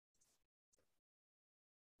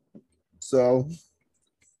So,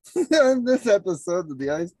 in this episode of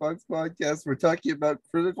the Icebox Podcast, we're talking about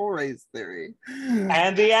critical race theory.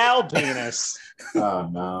 And the owl penis. Oh,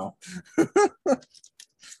 no.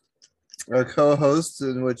 Our co-host,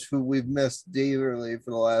 who we've missed dearly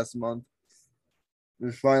for the last month,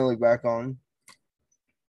 is finally back on.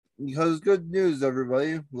 Because good news,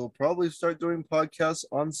 everybody. We'll probably start doing podcasts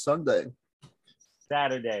on Saturday,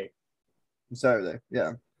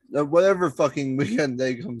 yeah. Whatever fucking weekend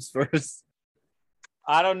day comes first.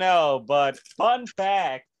 I don't know, but fun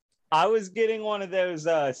fact, I was getting one of those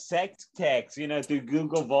sex texts, through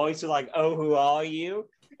Google Voice, like, oh, who are you?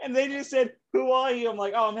 And they just said, who are you? I'm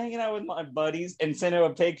like, oh, I'm hanging out with my buddies, and sent her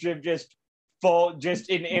a picture of just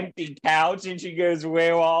an empty couch, and she goes,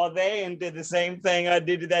 where are they? And did the same thing I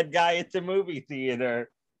did to that guy at the movie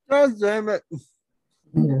theater. God damn it.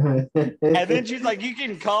 And then she's like, you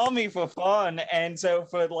can call me for fun. And so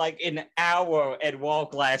for like an hour at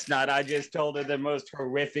walk last night, I just told her the most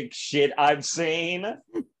horrific shit I've seen.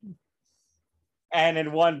 And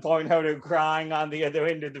at one point heard her crying on the other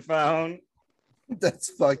end of the phone. That's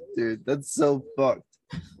fucked, dude. That's so fucked.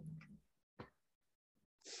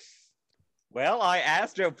 Well, I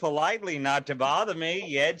asked her politely not to bother me,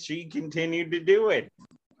 yet she continued to do it.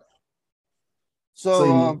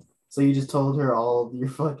 So you just told her all of your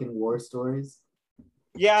fucking war stories?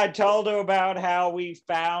 Yeah, I told her about how we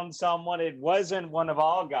found someone. It wasn't one of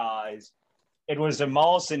our guys. It was a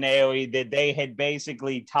mercenary that they had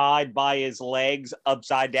basically tied by his legs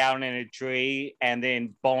upside down in a tree and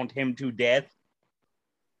then burnt him to death.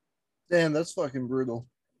 Damn, that's fucking brutal.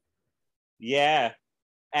 Yeah.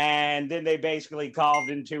 And then they basically carved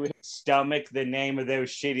into his stomach the name of their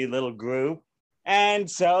shitty little group. And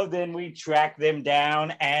so then we tracked them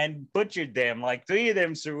down and butchered them. Like 3 of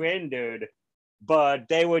them surrendered, but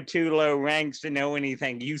they were too low ranks to know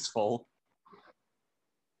anything useful.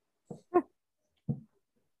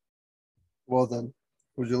 Well then,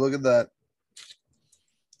 would you look at that?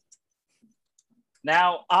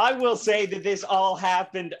 Now, I will say that this all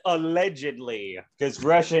happened allegedly, because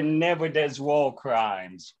Russia never does war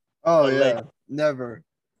crimes. Oh, yeah, never.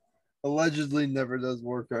 Allegedly never does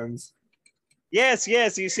war crimes. Yes.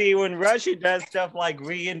 You see, when Russia does stuff like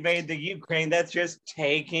reinvade the Ukraine, that's just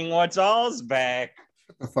taking what's ours back.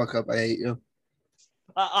 Shut the fuck up. I hate you.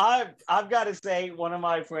 I've got to say, one of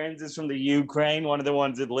my friends is from the Ukraine, one of the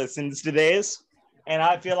ones that listens to this, and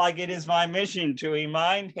I feel like it is my mission to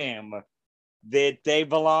remind him that they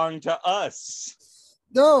belong to us.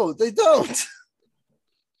 No, they don't.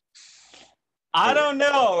 I don't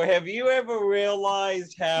know. Have you ever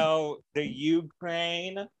realized how the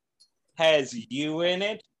Ukraine has you in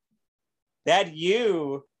it? That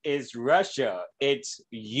you is Russia. It's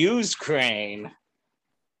Ukraine.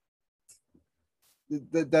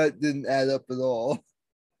 That didn't add up at all.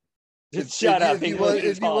 Shut up. If you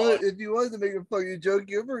wanted to make a fucking joke,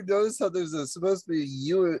 you ever notice how there's supposed to be a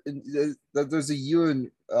U that there's a U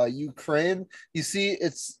in Ukraine? You see,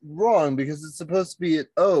 it's wrong because it's supposed to be an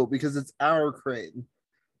O because it's our crane.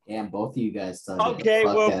 And both of you guys started. Okay,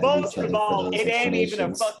 well, first of all, it ain't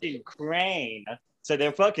even a fucking crane. So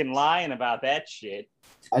they're fucking lying about that shit.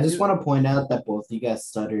 I just want to point out that both of you guys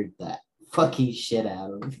stuttered that fucking shit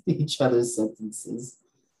out of each other's sentences.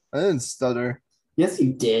 I didn't stutter. Yes,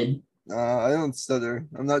 you did. I don't stutter.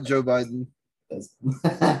 I'm not Joe Biden. First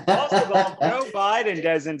of all, Joe Biden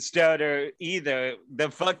doesn't stutter either. The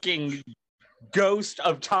fucking ghost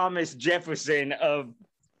of Thomas Jefferson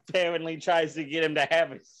apparently tries to get him to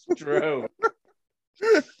have a stroke.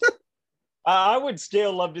 I would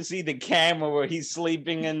still love to see the camera where he's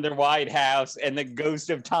sleeping in the White House and the ghost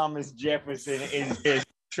of Thomas Jefferson is just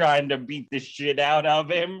trying to beat the shit out of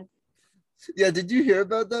him. Yeah, did you hear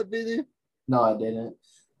about that, Benny? No, I didn't.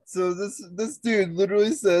 So this dude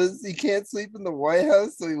literally says he can't sleep in the White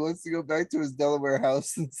House, so he wants to go back to his Delaware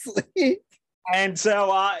house and sleep. And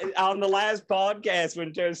so on the last podcast,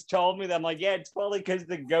 when Toast told me that, I'm like, yeah, it's probably because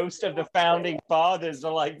the ghost of the founding fathers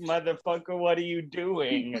are like, motherfucker, what are you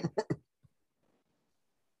doing?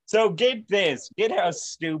 So get how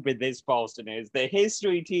stupid this person is. The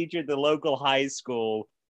history teacher at the local high school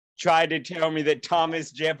tried to tell me that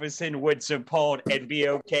Thomas Jefferson would support and be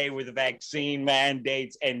okay with vaccine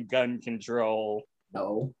mandates and gun control.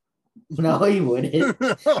 No, he wouldn't. And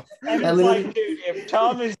it's like, dude, if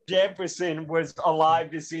Thomas Jefferson was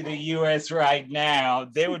alive to see the U.S. right now,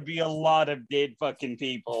 there would be a lot of dead fucking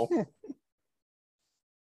people.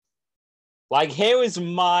 Like, here is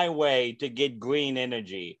my way to get green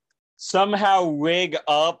energy. Somehow rig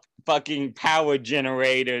up fucking power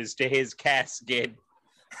generators to his casket.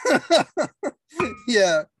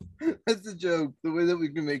 Yeah, That's a joke. The way that we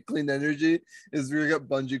can make clean energy is we got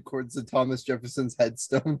bungee cords to Thomas Jefferson's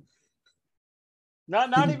headstone.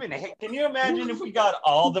 Not even. Can you imagine if we got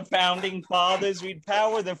all the founding fathers? We'd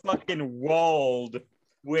power the fucking world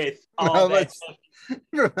with all that.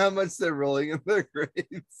 For how much they're rolling in their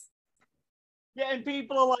graves. Yeah, and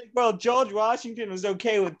people are like, well, George Washington was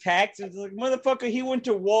okay with taxes. Like, motherfucker, he went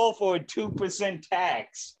to war for a 2%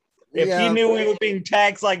 tax. If he knew we were being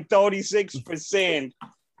taxed like 36%,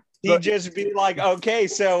 he'd just be like, okay,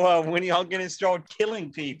 so when y'all gonna start killing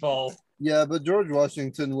people? Yeah, but George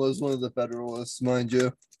Washington was one of the Federalists, mind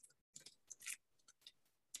you.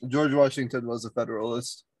 George Washington was a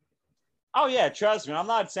Federalist. Oh, yeah, trust me. I'm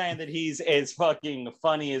not saying that he's as fucking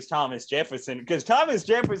funny as Thomas Jefferson, because Thomas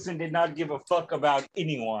Jefferson did not give a fuck about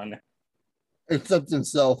anyone. Except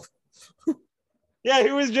himself. Yeah,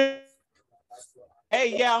 he was just,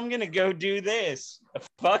 hey, yeah, I'm going to go do this.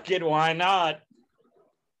 Fuck it, why not?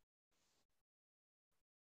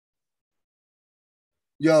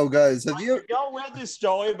 Yo, guys, have y'all read this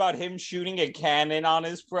story about him shooting a cannon on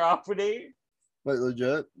his property? Wait,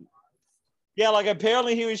 legit? Yeah, like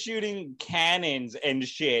apparently he was shooting cannons and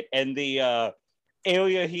shit, and the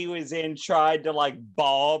area he was in tried to like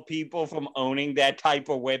bar people from owning that type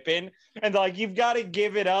of weapon, and like, you've got to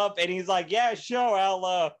give it up. And he's like, yeah, sure,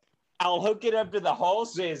 I'll hook it up to the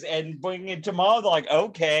horses and bring it tomorrow. They're like,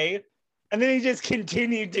 okay, and then he just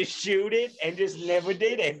continued to shoot it and just never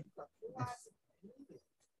did it.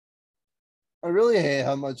 I really hate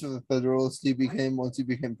how much of a Federalist he became once he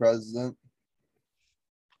became president.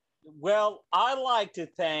 Well, I like to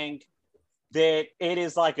think that it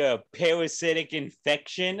is like a parasitic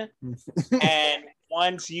infection. And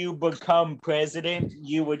once you become president,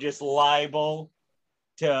 you were just liable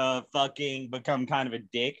to fucking become kind of a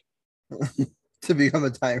dick. To become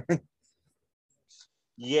a tyrant.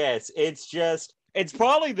 Yes, it's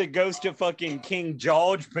probably the ghost of fucking King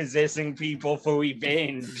George possessing people for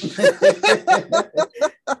revenge.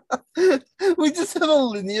 We just have a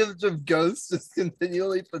lineage of ghosts just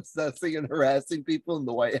continually possessing and harassing people in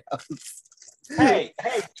the White House. Hey,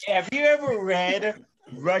 have you ever read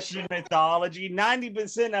Russian mythology?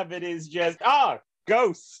 90% of it is just,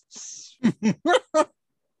 ghosts.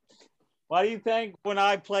 Why do you think when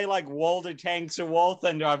I play like Walter Tanks or War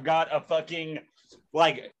Thunder, I've got a fucking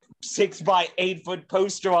like 6x8 foot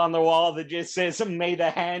poster on the wall that just says, "May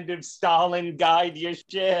the hand of Stalin guide your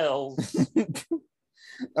shells."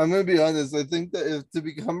 I'm gonna be honest. I think that if to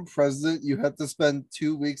become president, you have to spend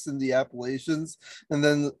 2 weeks in the Appalachians,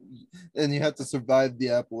 and you have to survive the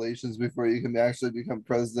Appalachians before you can actually become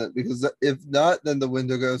president. Because if not, then the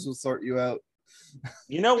window guys will sort you out.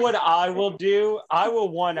 You know what I will do? I will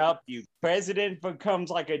one up you. President becomes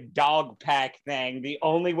like a dog pack thing. The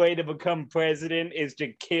only way to become president is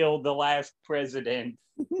to kill the last president.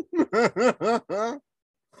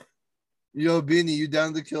 Yo, Beanie, you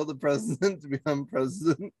down to kill the president to become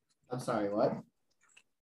president? I'm sorry, what?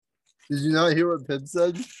 Did you not hear what Pip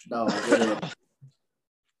said? No, I didn't.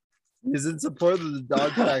 He's in support of the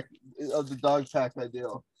dog pack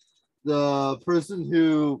ideal. The person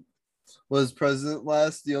who was president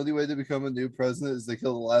last, the only way to become a new president is to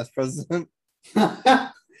kill the last president.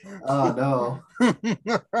 Oh no.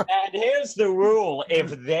 And here's the rule: if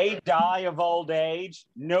they die of old age,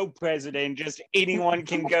 no president, just anyone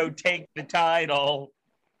can go take the title.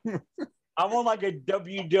 I want like a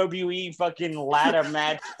WWE fucking ladder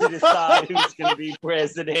match to decide who's gonna be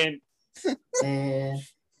president. And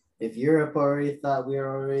if Europe already thought we were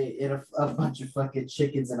already in a bunch of fucking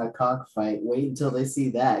chickens in a cockfight, wait until they see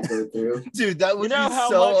that go through. Dude, that would You know be how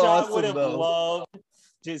so much awesome, I would have though. loved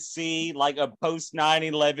to see like a post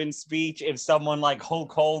 9/11 speech if someone like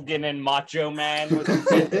Hulk Hogan and Macho Man was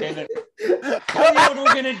president. Tell you what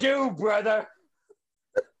we're gonna do, brother.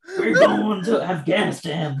 We're going to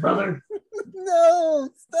Afghanistan, brother. No,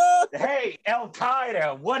 stop. Hey, Al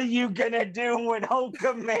Qaeda, what are you gonna do when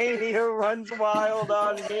Hulkamania runs wild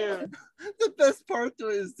on you? The best part to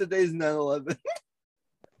it is today's 9/11.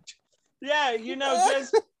 Yeah, you know,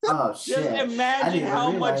 just imagine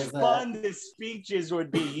how much fun the speeches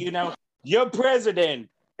would be. You know, your president,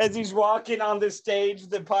 as he's walking on the stage,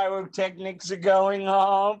 the pyrotechnics are going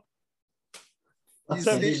off.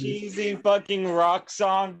 Some cheesy fucking rock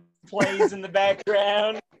song plays in the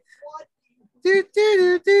background. Yes,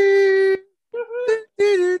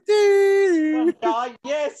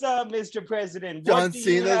 Mr. President. What do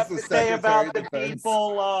you have to say about the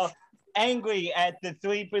people angry at the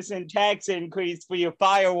 3% tax increase for your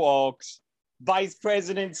fireworks? Vice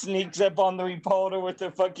President sneaks up on the reporter with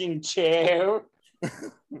a fucking chair.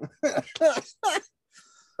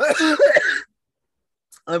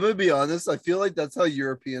 I'm gonna be honest. I feel like that's how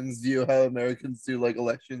Europeans view how Americans do like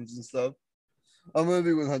elections and stuff. I'm gonna be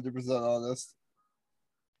 100% honest.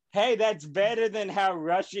 Hey, that's better than how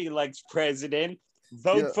Russia elects president. Yeah.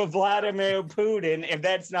 Vote for Vladimir Putin. If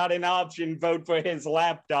that's not an option, vote for his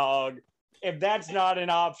lapdog. If that's not an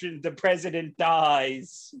option, the president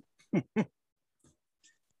dies.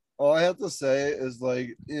 All I have to say is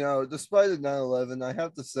like, despite the 9/11, I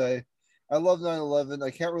have to say I love 9/11.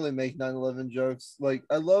 I can't really make 9/11 jokes. Like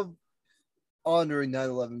I love honoring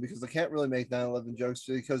 9/11 because I can't really make 9/11 jokes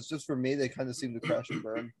because just for me they kind of seem to crash and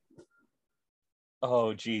burn.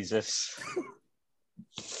 Oh, Jesus.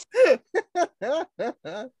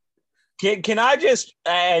 Can I just,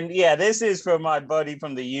 and yeah, this is for my buddy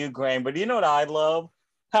from the Ukraine, but you know what I love?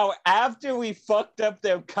 How after we fucked up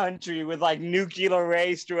their country with like nuclear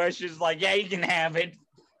race, Russia's like, yeah, you can have it.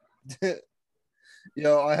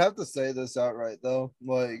 I have to say this outright though,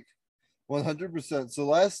 like 100%. So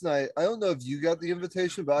last night, I don't know if you got the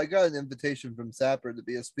invitation, but I got an invitation from Sapper to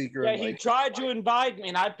be a speaker. Yeah, and, he tried to invite me,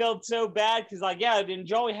 and I felt so bad because, like, yeah, I'd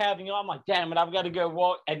enjoy having you. I'm like, damn it, I've got to go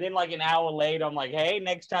walk. And then, like, an hour later, I'm like, hey,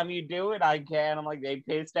 next time you do it, I can. I'm like, they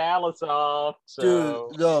pissed Alice off. So.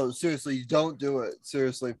 Dude, no, seriously, don't do it.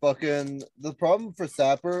 Seriously, fucking. The problem for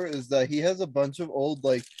Sapper is that he has a bunch of old,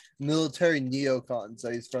 like, military neocons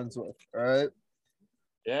that he's friends with, all right?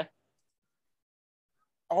 Yeah.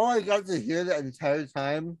 All I got to hear the entire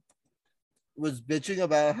time was bitching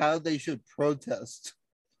about how they should protest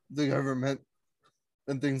the government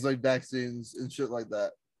and things like vaccines and shit like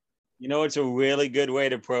that. You know, it's a really good way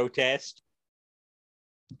to protest.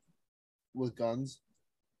 With guns.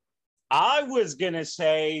 I was going to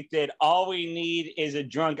say that all we need is a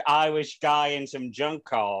drunk Irish guy and some junk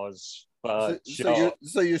cars. But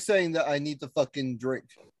so you're saying that I need to fucking drink?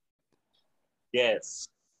 Yes.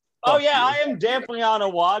 Fuck oh, yeah, you. I am definitely on a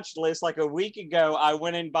watch list. Like a week ago, I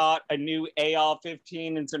went and bought a new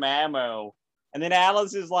AR-15 and some ammo. And then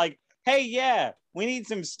Alice is like, hey, yeah, we need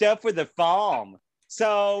some stuff for the farm.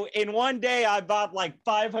 So in one day, I bought like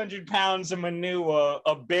 500 pounds of manure,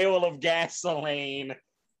 a barrel of gasoline,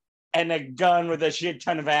 and a gun with a shit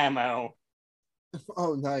ton of ammo.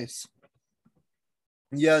 Oh, nice.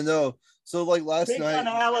 Yeah, no. So like last Big night, on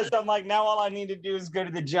Alice, I'm like, now all I need to do is go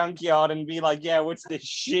to the junkyard and be like, yeah, what's the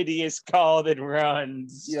shittiest car that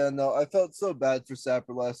runs? yeah, no, I felt so bad for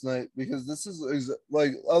Sapper last night because this is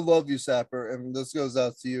like, I love you, Sapper, and this goes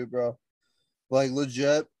out to you, bro. Like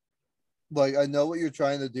legit, like I know what you're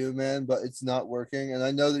trying to do, man, but it's not working, and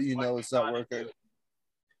I know that you know it's not working.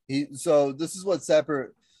 So this is what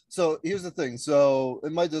Sapper. So here's the thing. So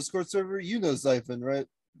in my Discord server, you know Zyphon, right,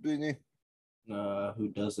 Beanie? Who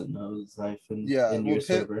doesn't know Zyphon Yeah, in your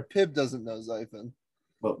server? Pib doesn't know Zyphon.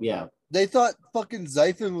 Well, yeah. They thought fucking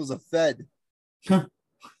Zyphon was a Fed.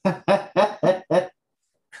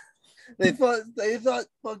 They thought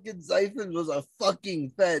fucking Zyphon was a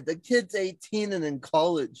fucking Fed. The kid's 18 and in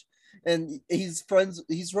college, and he's friends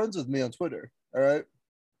with me on Twitter. All right.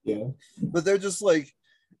 Yeah. But they're just like,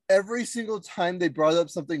 every single time they brought up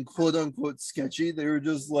something quote unquote sketchy, they were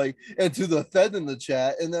just like, and to the Fed in the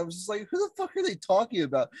chat, and I was just like, who the fuck are they talking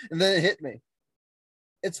about? And then it hit me.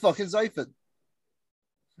 It's fucking Zyphon.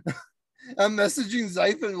 I'm messaging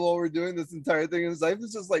Zyphon while we're doing this entire thing, and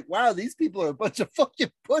Zyphon's just like, wow, these people are a bunch of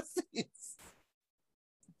fucking pussies.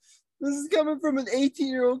 This is coming from an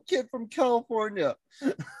 18-year-old kid from California.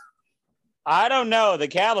 I don't know. The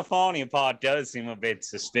California part does seem a bit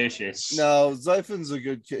suspicious. No, Zyphon's a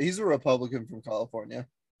good kid. He's a Republican from California.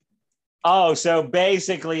 Oh, so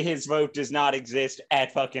basically his vote does not exist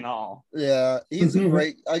at fucking all. Yeah, he's a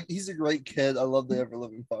great kid. I love the ever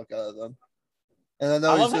living fuck out of him. And I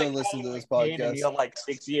know he's going to listen to this podcast. And you're like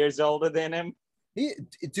 6 years older than him.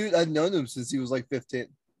 Dude, I've known him since he was like 15.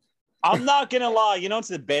 I'm not going to lie. You know what's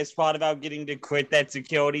the best part about getting to quit that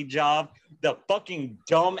security job? The fucking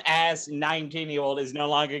dumbass 19-year-old is no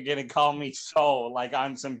longer going to call me soul like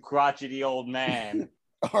I'm some crotchety old man.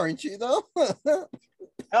 Aren't you, though?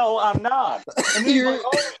 No, I'm not. And he's like,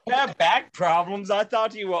 oh, you have back problems? I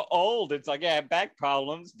thought you were old. It's like, I have back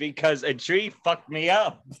problems because a tree fucked me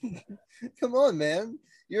up. Come on, man.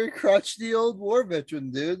 You're a crotchety old war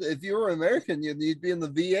veteran, dude. If you were American, you'd be in the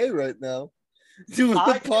VA right now. Doing the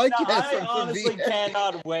podcast. I honestly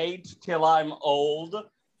cannot wait till I'm old,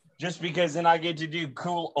 just because then I get to do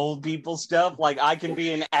cool old people stuff. Like I can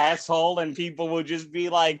be an asshole and people will just be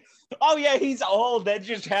like, oh yeah, he's old. That's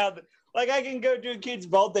just how... Like, I can go to a kid's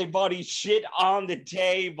birthday party, shit on the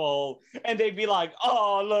table, and they'd be like,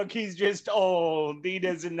 oh, look, he's just old. He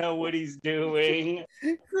doesn't know what he's doing.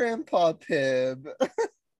 Grandpa Pib.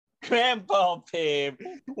 Grandpa Pib.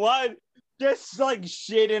 What? Just like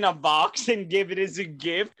shit in a box and give it as a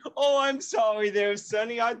gift. Oh, I'm sorry there,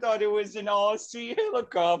 Sonny. I thought it was an RC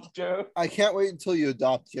helicopter. I can't wait until you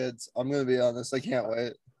adopt kids. I'm gonna be honest. I can't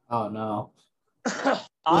wait. Oh no.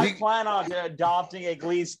 I plan on adopting at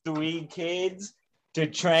least 3 kids to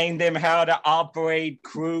train them how to operate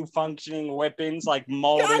crew functioning weapons like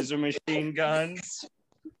mortars or machine guns.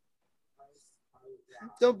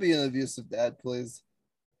 Don't be an abusive dad, please.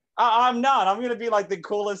 I'm not. I'm gonna be like the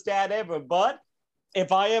coolest dad ever. But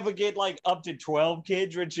if I ever get like up to 12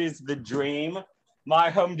 kids, which is the dream,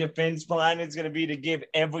 my home defense plan is gonna be to give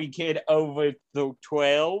every kid over the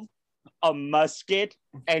 12 a musket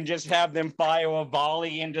and just have them fire a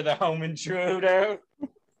volley into the home intruder.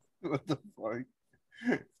 What the fuck?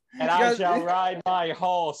 And I shall ride my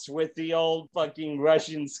horse with the old fucking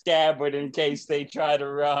Russian scabbard in case they try to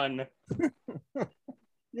run.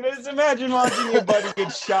 You know, just imagine watching your buddy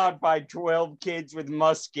get shot by 12 kids with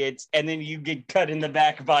muskets and then you get cut in the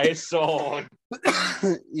back by a sword.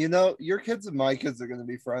 You know, your kids and my kids are going to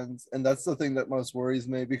be friends. And that's the thing that most worries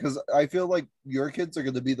me because I feel like your kids are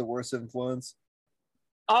going to be the worst influence.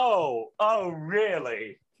 Oh,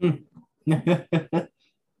 really?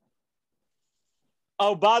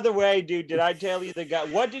 Oh, by the way, dude, did I tell you the guy?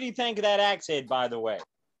 What did he think of that axe head, by the way?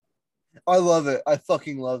 I love it. I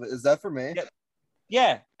fucking love it. Is that for me?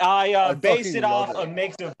 Yeah, I based it love off a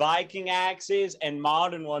mix of Viking axes and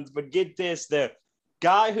modern ones. But get this, the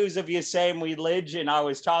guy who's of your same religion, I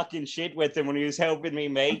was talking shit with him when he was helping me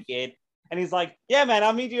make it. And he's like, yeah, man,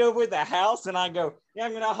 I'll meet you over at the house. And I go, yeah,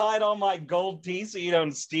 I'm going to hide all my gold teeth so you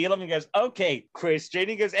don't steal them. He goes, okay, Christian.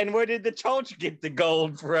 He goes, and where did the church get the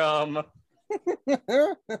gold from? Yo,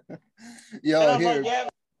 here. Like, yeah.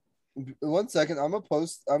 1 second. I'm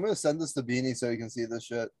gonna send this to Beanie so you can see this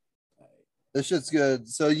shit. This shit's good.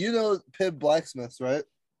 So you know Pib Blacksmiths, right?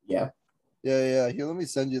 Yeah. Yeah. Here, let me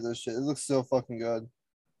send you this shit. It looks so fucking good.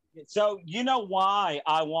 So you know why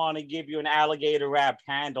I want to give you an alligator wrapped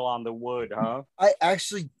handle on the wood, huh? I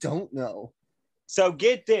actually don't know. So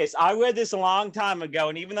get this. I read this a long time ago,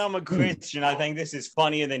 and even though I'm a Christian, I think this is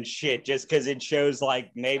funnier than shit just because it shows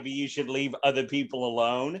like maybe you should leave other people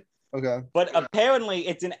alone. Okay. But apparently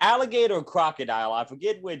it's an alligator or crocodile. I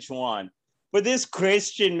forget which one. But this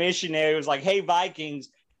Christian missionary was like, hey, Vikings,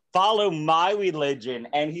 follow my religion.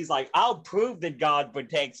 And he's like, I'll prove that God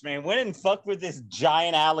protects me. And went and fucked with this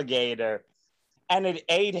giant alligator. And it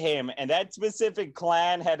ate him. And that specific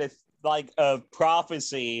clan had a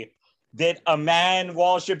prophecy that a man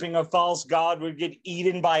worshiping a false god would get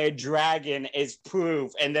eaten by a dragon as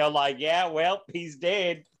proof. And they're like, yeah, well, he's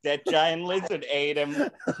dead. That giant lizard ate him. Is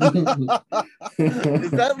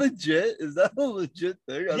that legit? Is that a legit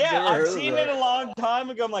thing? I've seen it a long time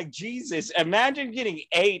ago. I'm like, Jesus, imagine getting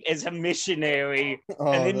ate as a missionary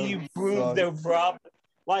and then you prove their prop.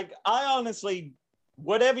 Like, I honestly,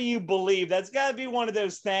 whatever you believe, that's got to be one of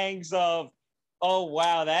those things of, oh,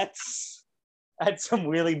 wow, that's some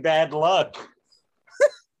really bad luck.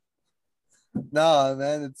 Nah,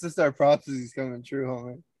 man, it's just our prophecies coming true,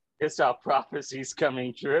 homie. It's our prophecies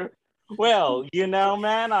coming true. Well, you know,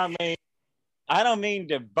 man, I mean, I don't mean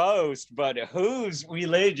to boast, but whose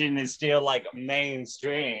religion is still like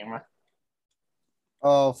mainstream?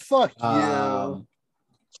 Oh, fuck you.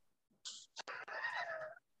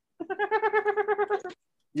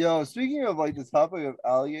 Yo, speaking of like the topic of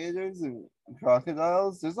alligators and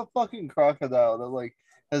crocodiles, there's a fucking crocodile that like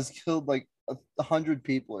has killed like 100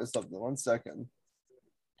 people or something. 1 second.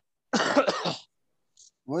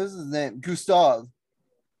 What is his name? Gustav.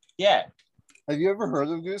 Yeah. Have you ever heard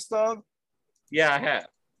of Gustav? Yeah, I have.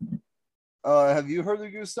 Have you heard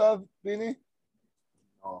of Gustav, Beanie?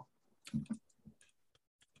 No.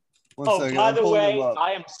 By the way,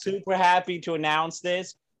 I am super happy to announce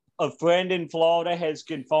this. A friend in Florida has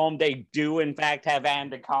confirmed they do, in fact, have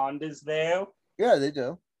anacondas there. Yeah, they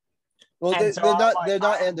do. Well, they're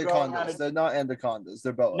not anacondas. They're not anacondas.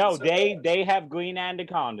 They're boas. No, they have green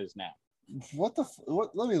anacondas now. What?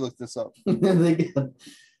 Let me look this up. I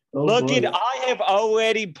have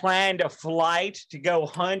already planned a flight to go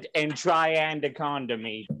hunt and try anaconda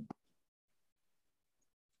meat.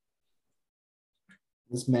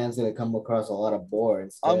 This man's gonna come across a lot of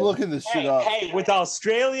boards. I'm looking this shit up. Hey, with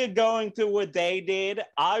Australia going through what they did,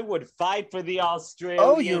 I would fight for the Australian.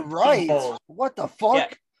 Oh, you're right. People. What the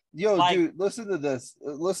fuck? Yeah. Yo, dude, listen to this.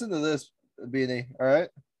 Listen to this, Beanie. All right.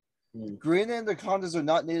 Green anacondas are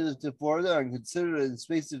not native to Florida and considered an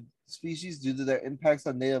invasive species due to their impacts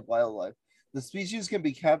on native wildlife. The species can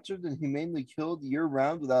be captured and humanely killed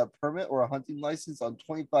year-round without a permit or a hunting license on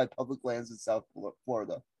 25 public lands in South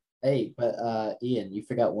Florida. Hey, but Ian, you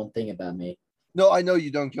forgot one thing about me. No, I know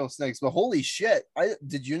you don't kill snakes, but holy shit!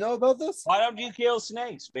 Did you know about this? Why don't you kill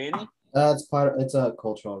snakes, Benny? It's a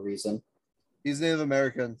cultural reason. He's Native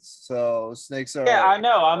American, so snakes Yeah, are I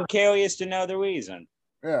know. I'm curious to know the reason.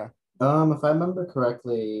 yeah. If I remember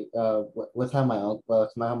correctly, with how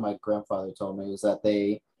my grandfather told me is that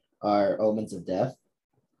they are omens of death,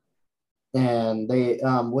 and they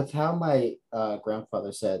with how my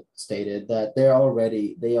grandfather stated that they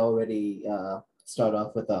already start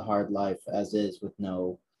off with a hard life as is with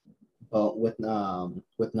no with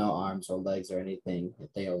no arms or legs or anything.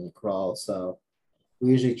 They only crawl, so we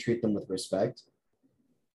usually treat them with respect.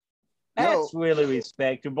 That's Yo, really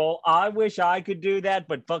respectable. I wish I could do that,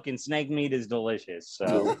 but fucking snake meat is delicious.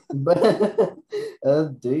 So, But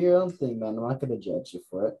do your own thing, man. I'm not gonna judge you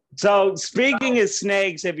for it. so speaking of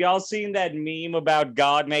snakes, have y'all seen that meme about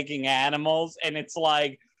God making animals? And it's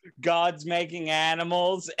like God's making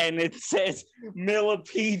animals, and it says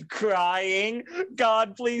Millipede crying,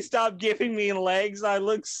 "God, please stop giving me legs. I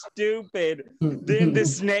look stupid." Then the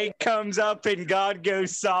snake comes up, and God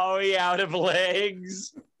goes, "Sorry, out of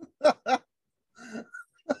legs."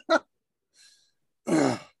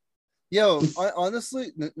 yo, I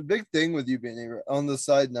honestly, the big thing with you being on the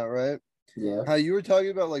side now, right? Yeah, How you were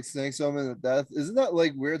talking about like snakes omen of death. Isn't that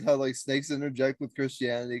like weird how like snakes interject with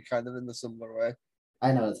Christianity kind of in a similar way?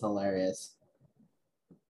 I know it's hilarious.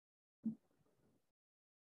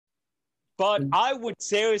 But I would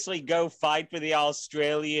seriously go fight for the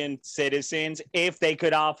Australian citizens if they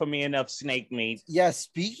could offer me enough snake meat. Yeah,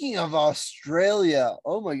 speaking of Australia,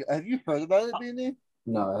 oh my god, have you heard about it, Beanie?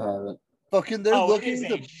 No, I haven't. Fucking they're Oh, it is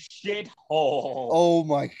looking a to shithole. oh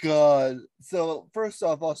my god. So first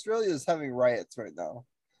off, Australia is having riots right now.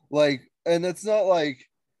 Like, and it's not like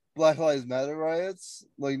Black Lives Matter riots.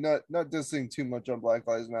 Like not dissing too much on Black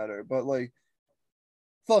Lives Matter, but like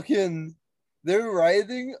fucking they're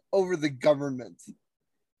rioting over the government.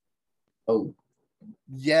 Oh,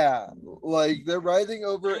 Yeah. Like they're rioting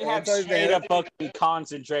over They have straight up anti-van. fucking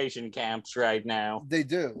concentration camps right now. They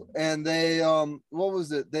do. And they what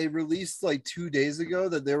was it? They released like 2 days ago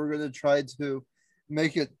that they were gonna try to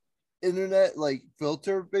make it internet like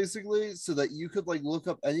filter basically so that you could like look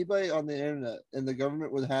up anybody on the internet and the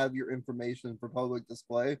government would have your information for public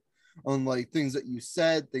display on like things that you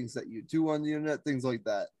said, things that you do on the internet, things like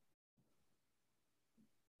that.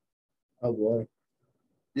 oh boy.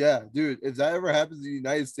 Yeah, dude, if that ever happens in the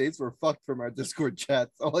United States, we're fucked from our Discord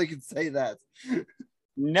chats. All I can say that.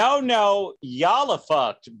 No, y'all are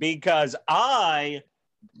fucked because my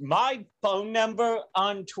phone number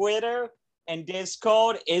on Twitter and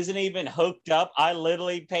Discord isn't even hooked up. I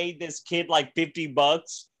literally paid this kid like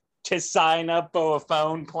 $50 to sign up for a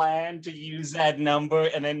phone plan to use that number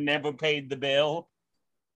and then never paid the bill.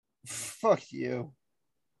 Fuck you.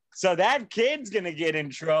 So that kid's gonna get in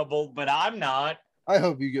trouble, but I'm not. I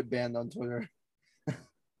hope you get banned on Twitter.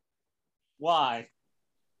 Why?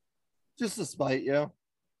 Just to spite you.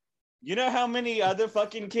 You know how many other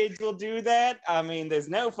fucking kids will do that? I mean, there's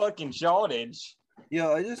no fucking shortage. Yeah,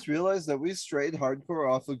 I just realized that we strayed hardcore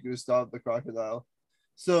off of Gustav the Crocodile.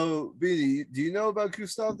 So, Beanie, do you know about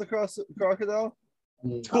Gustav the Crocodile?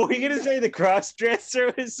 Were we gonna say the cross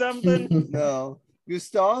dresser or something? No.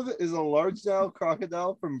 Gustav is a large now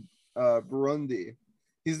crocodile from Burundi.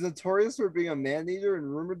 He's notorious for being a man-eater and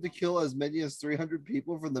rumored to kill as many as 300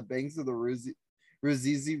 people from the banks of the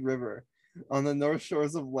Ruzizi River on the north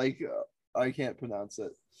shores of Lake, I can't pronounce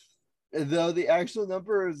it. Though the actual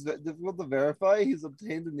number is difficult to verify, he's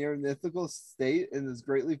obtained a near mythical state and is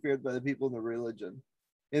greatly feared by the people in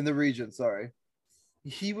the region. Sorry,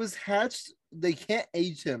 he was hatched. They can't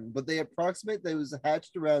age him, but they approximate that he was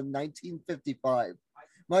hatched around 1955.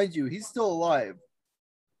 Mind you, he's still alive.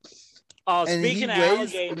 Oh, And speaking of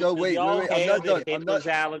weighs, alligators, no, wait, I'm not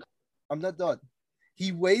done. I'm not done.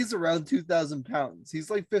 He weighs around 2,000 pounds. He's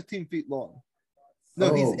like 15 feet long.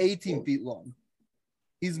 No, he's 18 feet long.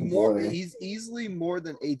 He's more. Boy. He's easily more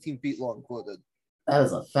than 18 feet long. Quoted. That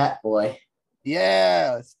is a fat boy.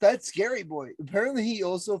 Yeah, that's scary boy. Apparently, he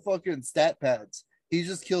also fucking stat pads. He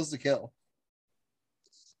just kills to kill.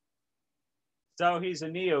 So he's a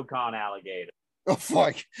neocon alligator. Oh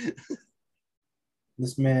fuck.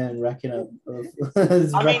 This man racking up.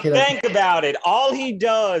 I mean, think about it. All he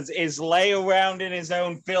does is lay around in his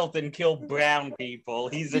own filth and kill brown people.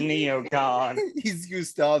 He's a neocon. He's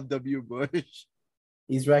Gustav W. Bush.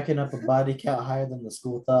 He's racking up a body count higher than the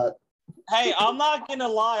school thought. Hey, I'm not gonna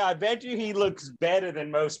lie. I bet you he looks better than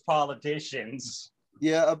most politicians.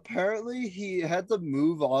 Yeah, apparently he had to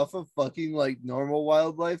move off of fucking like normal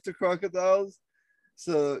wildlife to crocodiles.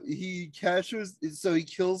 So he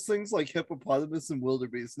kills things like hippopotamus and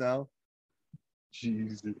wildebeest now.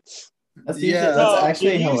 Jesus. Yeah, That's So,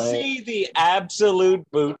 actually did you hilarious. see the absolute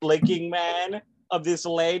bootlicking, man, of this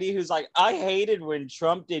lady who's like, I hated when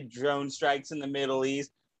Trump did drone strikes in the Middle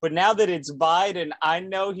East, but now that it's Biden, I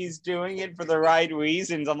know he's doing it for the right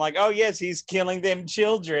reasons. I'm like, oh, yes, he's killing them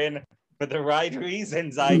children for the right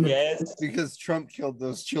reasons, I guess. because Trump killed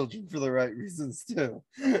those children for the right reasons too.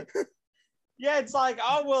 Yeah, it's like,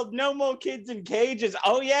 oh, well, no more kids in cages.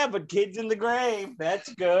 Oh, yeah, but kids in the grave.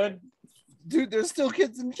 That's good. Dude, there's still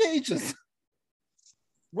kids in cages.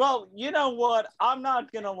 Well, you know what? I'm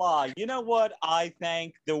not going to lie. You know what I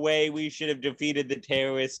think the way we should have defeated the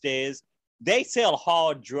terrorists is? They sell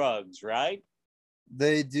hard drugs, right?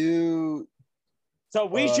 They do. So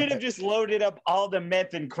we should have just loaded up all the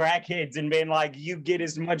meth and crackheads and been like, you get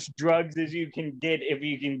as much drugs as you can get if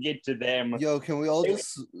you can get to them. Yo, can we all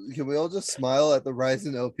just smile at the rise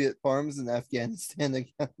in opiate farms in Afghanistan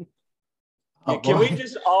again? Oh, Can we boy.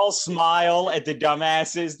 just all smile at the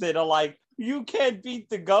dumbasses that are like, you can't beat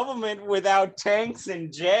the government without tanks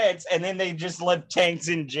and jets, and then they just left tanks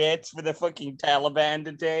and jets for the fucking Taliban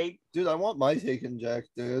to take? Dude, I want my taken jack,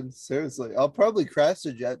 dude. Seriously. I'll probably crash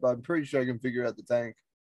the jet, but I'm pretty sure I can figure out the tank.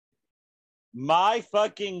 My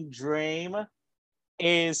fucking dream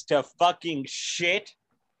is to fucking shit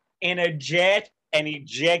in a jet and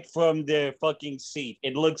eject from the fucking seat.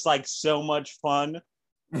 It looks like so much fun.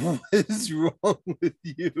 What is wrong with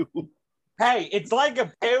you? Hey, it's like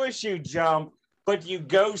a parachute jump, but you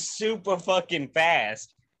go super fucking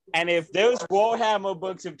fast. And if those Warhammer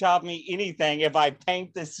books have taught me anything, if I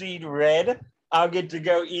paint the seed red, I'll get to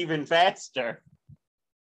go even faster.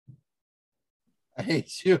 I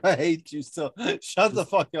hate you. I hate you. So shut the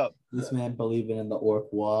fuck up. This man believing in the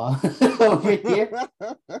orc wall over here.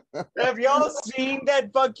 Have y'all seen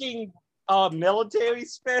that fucking military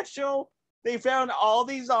special? They found all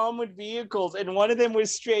these armored vehicles, and one of them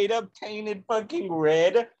was straight up painted fucking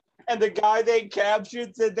red. And the guy they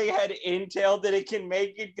captured said they had intel that it can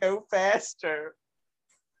make it go faster.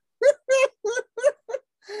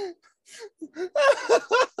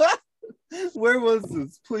 Where was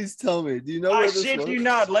this? Please tell me. Do you know I where this shit was? you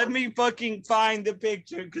not. Let me fucking find the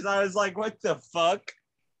picture because I was like, what the fuck?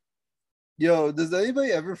 Yo, does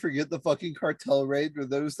anybody ever forget the fucking cartel raid where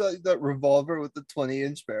there was that revolver with the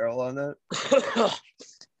 20-inch barrel on it?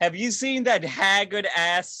 Have you seen that haggard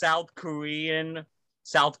ass South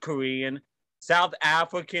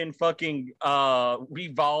African fucking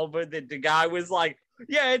revolver that the guy was like,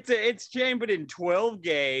 yeah, it's chambered in 12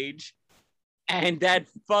 gauge, and that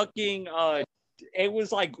fucking it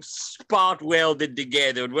was like spot welded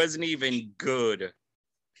together. It wasn't even good.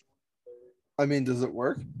 I mean, does it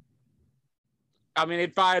work? I mean,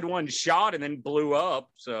 it fired one shot and then blew up,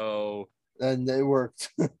 so. And it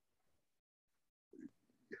worked.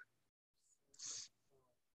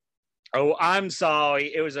 Oh, I'm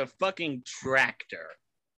sorry. It was a fucking tractor.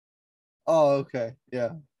 Oh, okay. Yeah.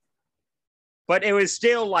 But it was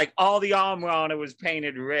still like all the armor on it was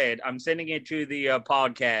painted red. I'm sending it to the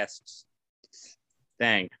podcasts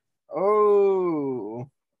thing. Oh.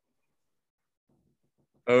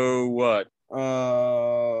 Oh, what?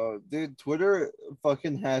 Dude, Twitter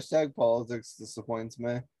fucking hashtag politics disappoints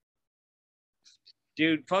me.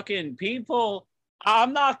 Dude, fucking people.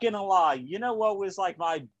 I'm not gonna lie. You know what was like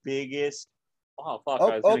my biggest? Oh fuck!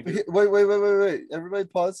 I was gonna go... Wait. Everybody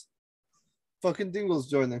pause. Fucking Dingle's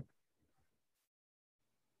joining.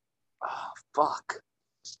 Oh fuck!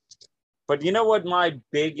 But you know what my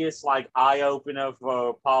biggest like eye opener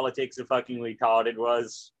for politics of fucking retarded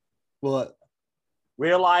was? What?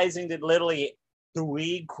 Realizing that literally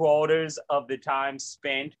 3/4 of the time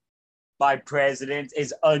spent by presidents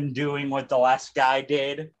is undoing what the last guy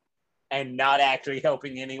did and not actually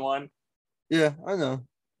helping anyone. Yeah, I know.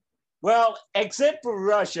 Well, except for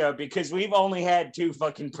Russia, because we've only had 2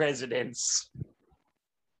 fucking presidents.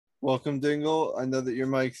 Welcome, Dingle. I know that your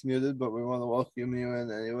mic's muted, but we want to welcome you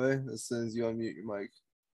in anyway as soon as you unmute your mic.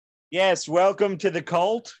 Yes, welcome to the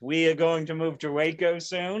cult. We are going to move to Waco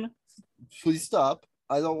soon. Please stop.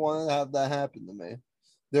 I don't want to have that happen to me.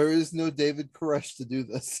 There is no David Koresh to do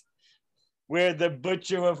this. Where the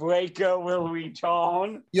butcher of Waco will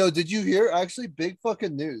return. Yo, did you hear? Actually, big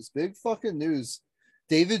fucking news.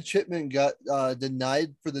 David Chipman got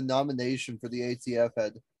denied for the nomination for the ATF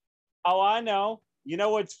head. Oh, I know. You know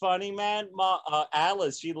what's funny, man?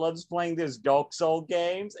 Alice, she loves playing those Dark Soul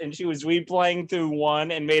games, and she was replaying through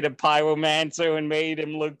one and made a pyromancer and made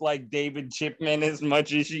him look like David Chipman as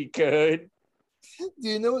much as she could. Do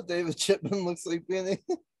you know what David Chipman looks like, Benny?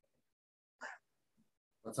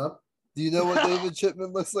 What's up? Do you know what David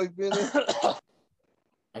Chipman looks like, Benny?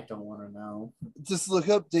 I don't want to know. Just look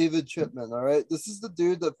up David Chipman, all right? This is the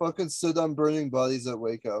dude that fucking stood on burning bodies at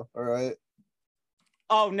Waco, all right?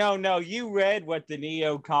 Oh, no. You read what the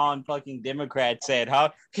neocon fucking Democrat said, huh?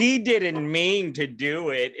 He didn't mean to do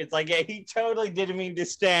it. It's like, yeah, he totally didn't mean to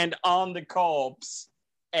stand on the corpse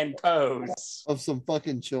and pose. Of some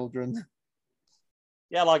fucking children.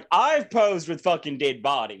 Yeah, like I've posed with fucking dead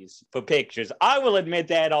bodies for pictures. I will admit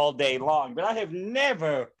that all day long, but I have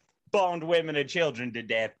never boned women and children to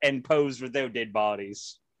death and posed with their dead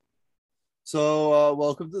bodies. So,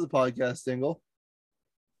 welcome to the podcast, Dingle.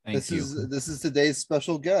 Thank you. This is today's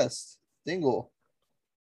special guest, Dingle.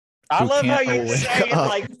 I Who love how can't you wake say it up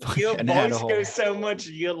like your and had a voice whole- goes so much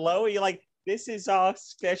lower. You're like, this is our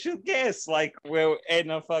special guest. Like we're in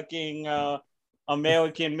a fucking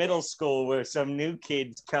American middle school where some new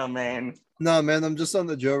kids come in. Nah, man, I'm just on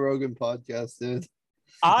the Joe Rogan podcast, dude.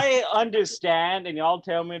 I understand, and y'all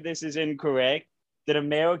tell me this is incorrect, that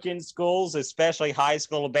American schools, especially high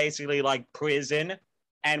school, are basically like prison.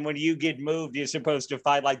 And when you get moved, you're supposed to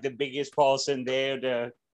fight like the biggest person there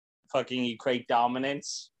to fucking equate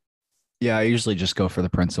dominance. Yeah, I usually just go for the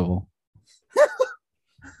principal.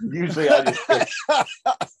 Usually I just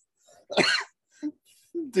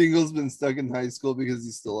Dingle's been stuck in high school because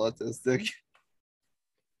he's still autistic.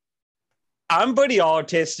 I'm pretty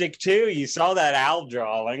autistic too. You saw that owl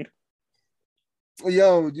drawing.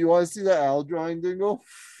 Yo, do you want to see that owl drawing, Dingle?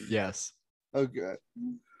 Yes. Okay.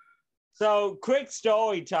 So, quick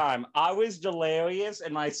story time. I was delirious,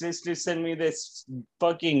 and my sister sent me this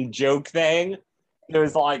fucking joke thing. It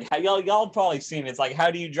was like, y'all probably seen it. It's like,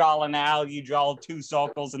 how do you draw an owl? You draw 2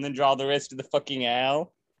 circles and then draw the rest of the fucking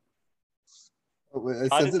owl. Oh,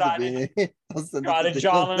 wait, I I sent it to decided Beanie. I'll send Try it to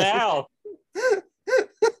draw an Dingle. owl.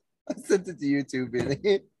 I sent it to you too,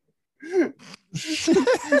 Beanie.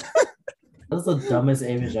 That's the dumbest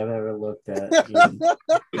image I've ever looked at. Ian.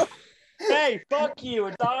 Hey, fuck you.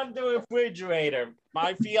 It's on the refrigerator.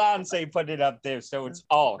 My fiance put it up there, so it's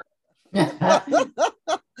on. I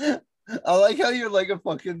like how you're like a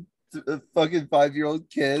fucking 5-year-old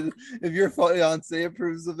kid. If your fiance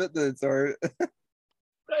approves of it, then it's art.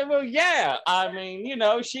 Well, yeah. I mean, you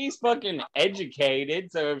know, she's fucking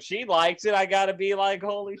educated, so if she likes it, I gotta be like,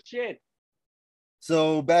 holy shit.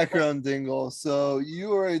 So background, Dingle. So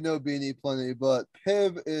you already know Beanie plenty, but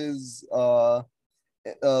Piv is a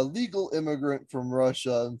legal immigrant from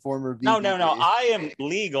Russia and former VDP. No. I am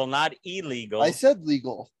legal, not illegal. I said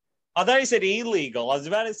legal. I thought you said illegal. I was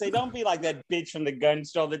about to say, don't be like that bitch from the gun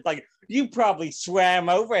store that's like, you probably swam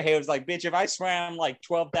over here. It was like, bitch, if I swam like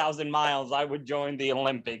 12,000 miles, I would join the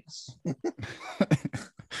Olympics.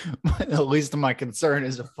 At least my concern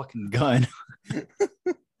is a fucking gun.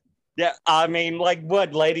 Yeah, I mean, like,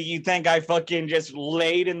 what, lady? You think I fucking just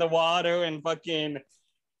laid in the water and fucking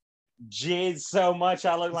jizz so much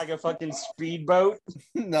I look like a fucking speedboat?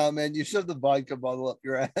 Nah, man, you shoved the vodka bottle up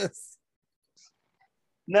your ass.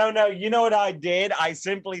 No, you know what I did? I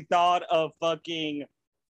simply thought of fucking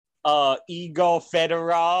Igor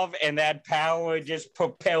Fedorov, and that power just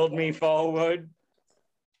propelled me forward.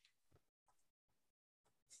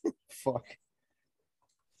 Fuck.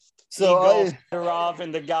 So Igor Fedorov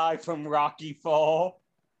and the guy from Rocky IV.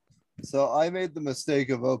 So I made the mistake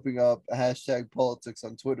of opening up hashtag politics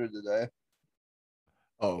on Twitter today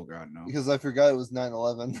Oh god, no. because I forgot it was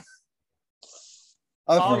 9/11.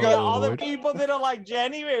 I Oh, forgot. yeah, all the Lord. people that are like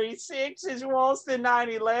January 6th is worse than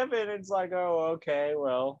 9/11. It's like, oh, okay,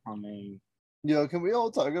 well, I mean, You know, can we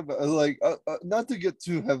all talk about like not to get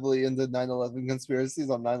too heavily into 9/11 conspiracies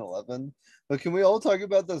on 9/11, but can we all talk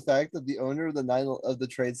about the fact that the owner of the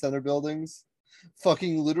Trade Center buildings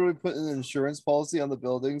fucking literally put an insurance policy on the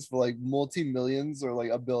buildings for like multi-millions or like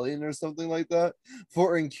 $1 billion or something like that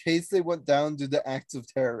for in case they went down due to acts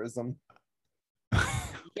of terrorism.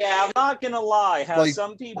 yeah, I'm not gonna lie. How Like,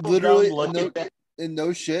 some people literally, don't look no, at that. and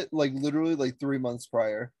no shit, like literally like 3 months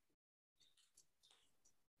prior.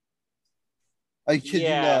 I kid you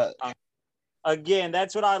not. Again,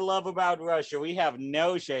 that's what I love about Russia. We have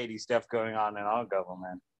no shady stuff going on in our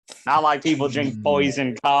government. Not like people drink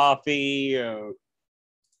poison coffee or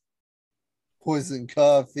Poison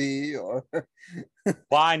coffee or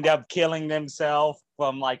wind up killing themselves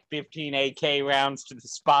from like 15 AK rounds to the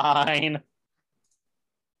spine.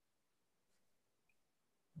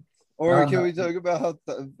 or can we talk about how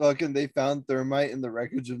fucking they found thermite in the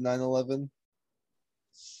wreckage of 9/11?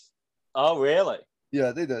 Oh, really?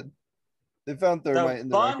 Yeah, they did. They found So, thermite in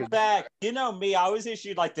the fun wreckage. fact, you know me, I was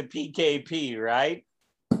issued like the PKP, right?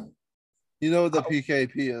 You know what the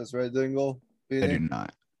PKP is, right, Dingle? I do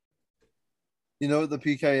not. You know what the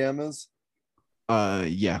PKM is?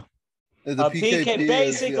 Yeah. The A PK, PKP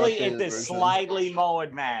basically, is the updated it's version. slightly more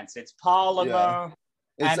advanced. It's polymer,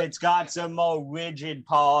 and it's got some more rigid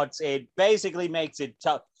parts. It basically makes it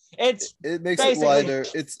tough. It makes it lighter.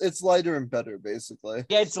 It's lighter and better, basically.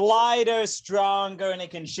 It's lighter, stronger, and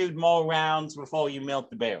it can shoot more rounds before you melt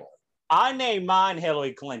the barrel. I named mine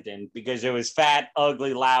Hillary Clinton because it was fat,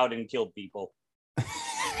 ugly, loud, and killed people.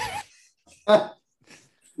 I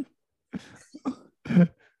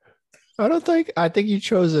think you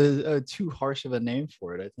chose a too harsh of a name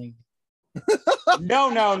for it. I think.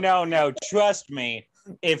 No. Trust me.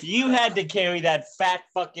 If you had to carry that fat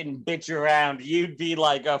fucking bitch around, you'd be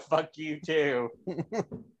like, oh, fuck you too.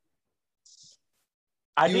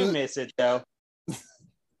 I do miss it though.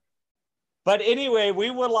 But anyway,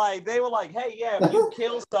 they were like, hey, yeah, if you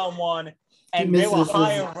kill someone and they were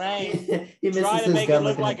higher rank, try to make it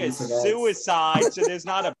look like a suicide so there's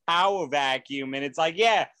not a power vacuum. And it's like,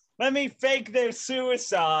 yeah, let me fake their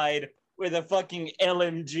suicide with a fucking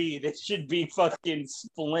LMG. This should be fucking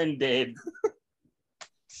splendid.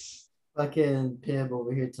 Fucking Pib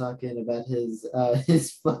over here talking about his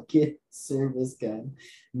fucking service gun,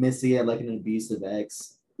 missing it like an abusive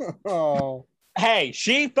ex. Oh. Hey,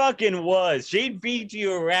 she fucking was. She'd beat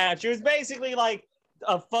you around. She was basically like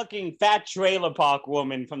a fucking fat trailer park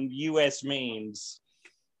woman from US memes.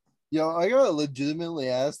 Yo, I gotta legitimately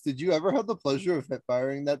ask, did you ever have the pleasure of hip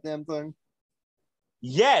firing that damn thing?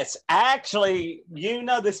 Yes, actually, you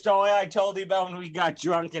know the story I told you about when we got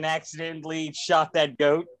drunk and accidentally shot that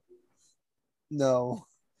goat? No.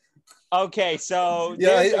 Okay, so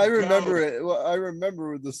yeah, I remember it. Well, I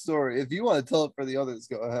remember the story. If you want to tell it for the others,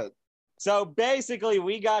 go ahead. So basically,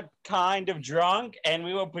 we got kind of drunk and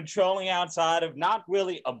we were patrolling outside of not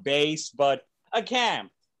really a base, but a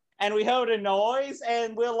camp. And we heard a noise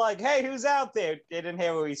and we're like, hey, who's out there? Didn't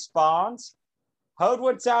hear a response. Heard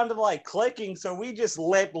what sounded like clicking, so we just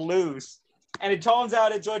let loose. And it turns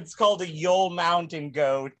out it's what's called a Yule Mountain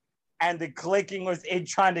goat. And the clicking was it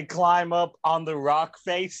trying to climb up on the rock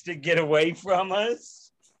face to get away from us.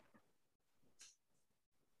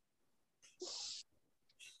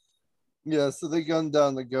 Yeah, so they gunned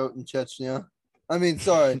down the goat in Chechnya. I mean,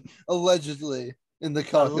 sorry, allegedly in the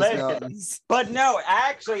Caucasus Mountains. But no,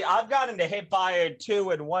 actually, I've gotten to hip fire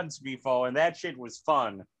 2 at once before, and that shit was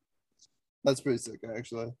fun. That's pretty sick,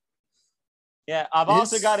 actually. Yeah, I've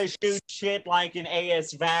also got to shoot shit like in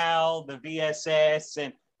AS Val, the VSS,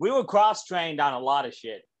 and we were cross-trained on a lot of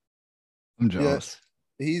shit. I'm jealous.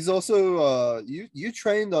 Yeah. He's also you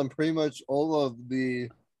trained on pretty much all of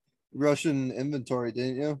the Russian inventory,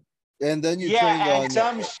 didn't you? And then you trained on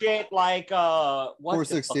some shit like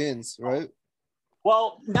 416s, right?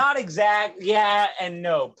 Well, not exact. Yeah and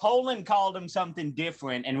no. Poland called them something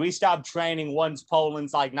different, and we stopped training once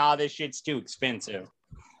Poland's like, nah, this shit's too expensive.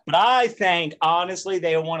 But I think, honestly,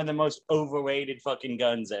 they are one of the most overrated fucking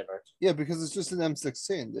guns ever. Yeah, because it's just an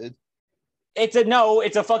M16, dude. It's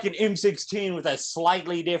a fucking M16 with a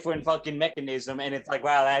slightly different fucking mechanism, and it's like,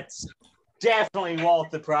 wow, that's definitely worth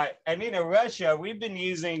the price. I mean, in Russia, we've been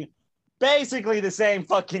using basically the same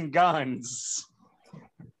fucking guns.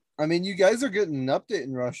 I mean, you guys are getting an update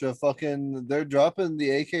in Russia. Fucking, they're dropping the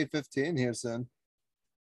AK-15 here soon.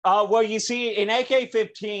 Well, you see, an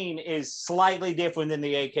AK-15 is slightly different than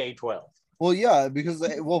the AK-12. Well, yeah, because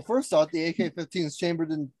first off, the AK-15 is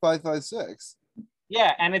chambered in 5.56.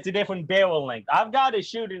 Yeah, and it's a different barrel length. I've got to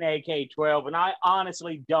shoot an AK-12, and I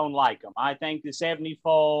honestly don't like them. I think the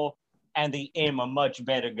 74 and the M are much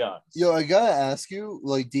better guns. Yo, I gotta ask you,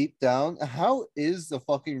 like deep down, how is the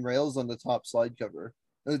fucking rails on the top slide cover?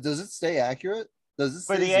 Does it stay accurate? Does it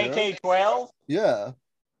for the AK-12? Yeah.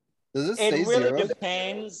 Does it stay really zero?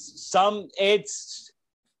 Depends. It's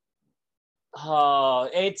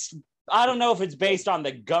I don't know if it's based on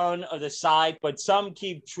the gun or the sight, but some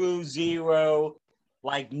keep true zero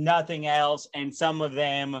like nothing else, and some of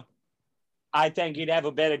them I think you'd have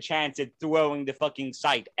a better chance at throwing the fucking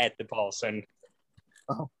sight at the person.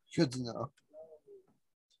 Oh, good to know.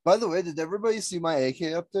 By the way, did everybody see my AK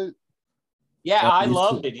update? Yeah, I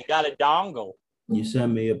loved it. You got a dongle. You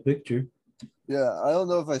sent me a picture. Yeah, I don't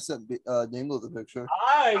know if I sent Ninglo the picture.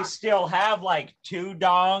 I still have like 2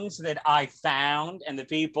 dongs that I found, and the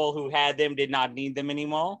people who had them did not need them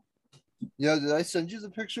anymore. Yeah, did I send you the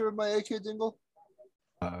picture of my AK Dingle?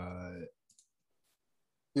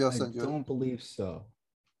 Yeah, I'll send you. I don't believe so.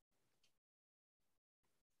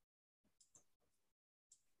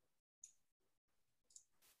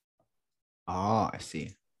 Ah, I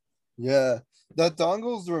see. Yeah, that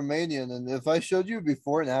dongle's Romanian, and if I showed you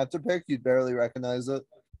before and after pic, you'd barely recognize it.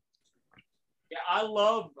 Yeah, I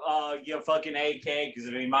love your fucking AK because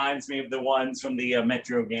it reminds me of the ones from the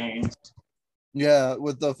Metro games. Yeah,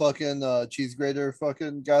 with the fucking cheese grater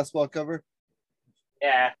fucking gas ball cover.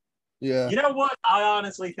 Yeah. Yeah. You know what? I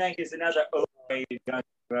honestly think is another overrated gun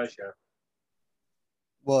in Russia.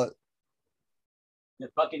 What? The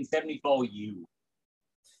fucking 74U.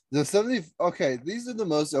 The 70, okay, these are the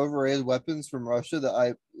most overrated weapons from Russia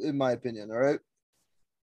that in my opinion, all right?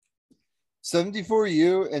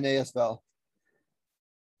 74U and AS Val.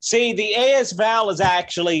 See, the AS Val is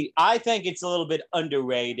actually, I think it's a little bit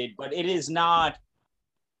underrated, but it is not.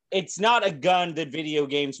 It's not a gun that video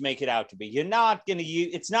games make it out to be. You're not going to use.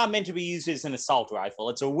 It's not meant to be used as an assault rifle.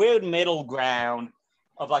 It's a weird middle ground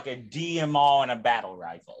of like a DMR and a battle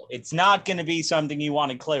rifle. It's not going to be something you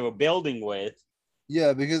want to clear a building with.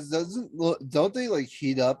 Yeah, because don't they like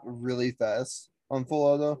heat up really fast on full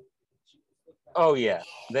auto? Oh yeah,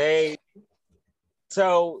 they.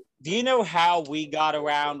 So do you know how we got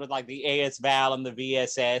around with like the AS Val and the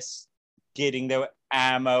VSS getting their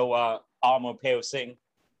armor piercing?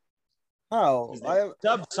 How?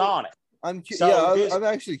 Subsonic. I'm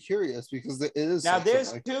actually curious because it is now.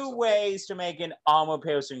 There's like, two ways to make an armor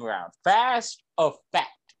piercing round: fast or fat.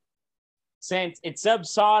 Since it's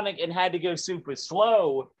subsonic and had to go super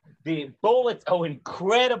slow, the bullets are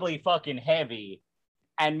incredibly fucking heavy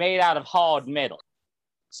and made out of hard metal.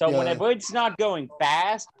 So whenever it's not going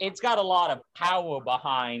fast, it's got a lot of power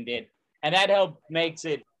behind it, and that makes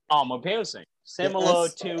it armor piercing. Similar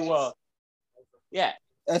to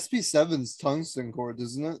SP7's tungsten cord,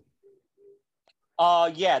 isn't it?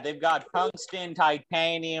 Yeah, they've got tungsten,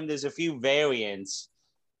 titanium. There's a few variants,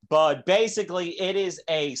 but basically, it is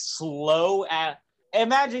a slow.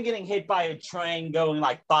 Imagine getting hit by a train going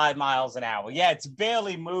like 5 miles an hour. Yeah, it's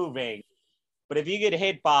barely moving, but if you get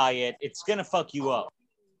hit by it, it's gonna fuck you up.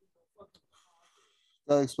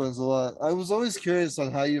 That explains a lot. I was always curious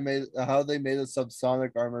on how they made a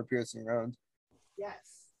subsonic armor piercing round. Yes.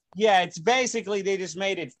 Yeah, it's basically they just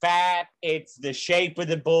made it fat. It's the shape of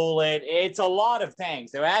the bullet. It's a lot of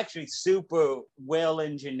things. They're actually super well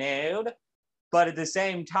engineered, but at the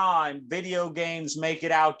same time, video games make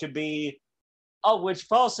it out to be, which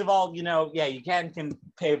first of all, you can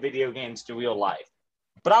compare video games to real life.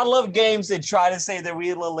 But I love games that try to say they're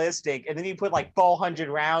realistic, and then you put like 400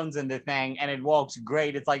 rounds in the thing, and it works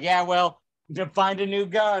great. It's like, yeah, well, to find a new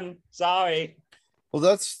gun. Sorry. Well,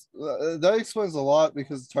 that explains a lot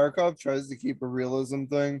because Tarkov tries to keep a realism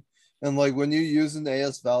thing, and like when you use an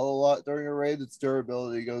AS Val a lot during a raid, its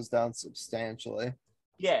durability goes down substantially.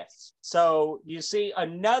 Yes. So you see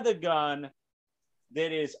another gun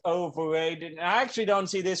that is overrated, and I actually don't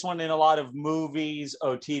see this one in a lot of movies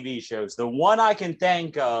or TV shows. The one I can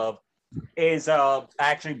think of is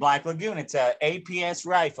actually Black Lagoon. It's a APS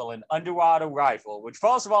rifle, an underwater rifle, which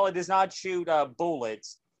first of all, it does not shoot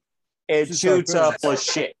bullets. It shoots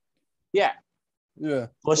flechette. Yeah. Yeah.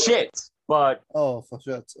 Flechette. But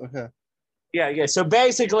flechettes. Okay. Yeah. So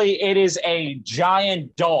basically, it is a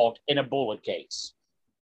giant dart in a bullet case.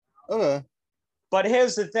 Okay. But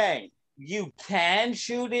here's the thing: you can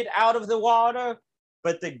shoot it out of the water,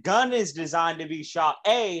 but the gun is designed to be shot.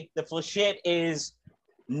 The flechette is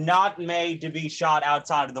not made to be shot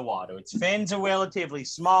outside of the water. Its fins are relatively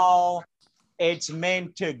small. It's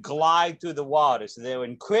meant to glide through the water. So they're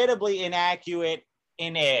incredibly inaccurate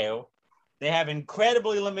in air. They have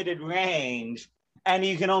incredibly limited range, and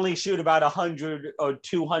you can only shoot about 100 or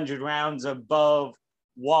 200 rounds above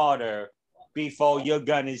water before your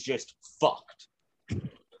gun is just fucked.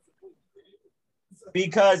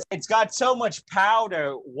 Because it's got so much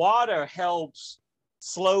powder, water helps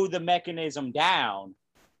slow the mechanism down.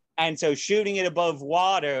 And so shooting it above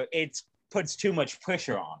water, it puts too much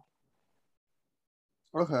pressure on.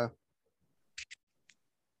 Okay.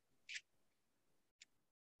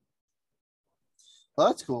 Well,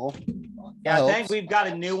 that's cool. Yeah, I think we've got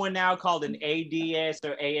a new one now called an ADS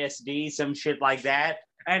or ASD, some shit like that.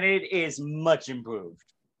 And it is much improved.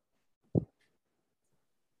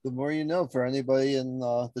 The more you know for anybody in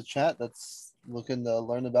the chat that's looking to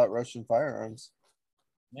learn about Russian firearms.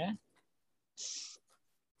 Yeah.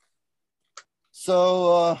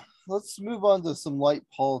 So let's move on to some light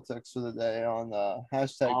politics for the day on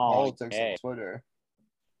hashtag politics on Twitter.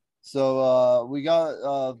 So we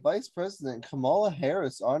got Vice President Kamala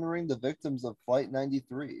Harris honoring the victims of Flight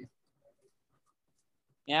 93.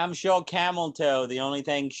 Yeah, I'm sure Camel Toe, the only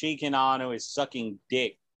thing she can honor is sucking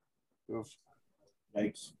dick. Oof.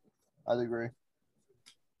 Yikes. I'd agree.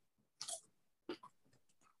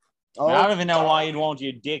 I don't even know why you'd want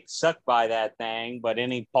your dick sucked by that thing, but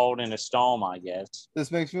any port in a storm, I guess.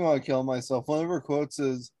 This makes me want to kill myself. One of her quotes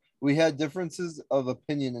is, "We had differences of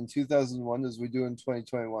opinion in 2001 as we do in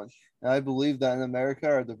 2021. And I believe that in America,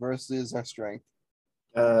 our diversity is our strength."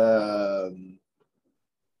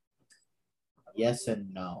 Yes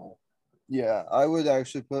and no. Yeah, I would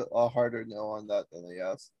actually put a harder no on that than a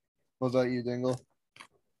yes. What about you, Dingle?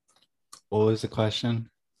 What was the question?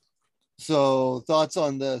 So, thoughts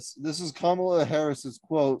on this? This is Kamala Harris's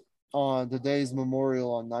quote on today's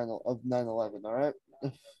memorial on 9/11. All right.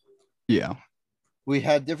 Yeah. We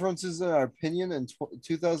had differences in our opinion in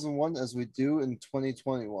 2001 as we do in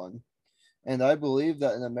 2021. And I believe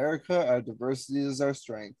that in America, our diversity is our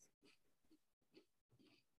strength.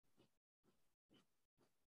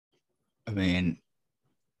 I mean,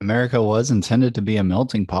 America was intended to be a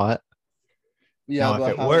melting pot. Yeah, Now, if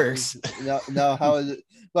but it how it works, is now how it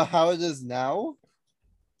but how it is now?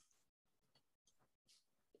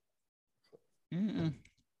 mm,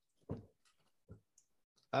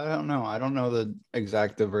 I don't know. I don't know the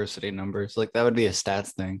exact diversity numbers. Like that would be a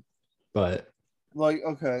stats thing, but Like,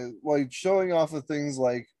 okay, like showing off of things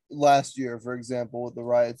like last year, for example, with the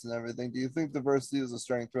riots and everything. Do you think diversity is a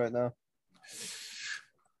strength right now?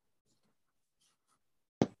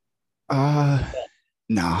 uh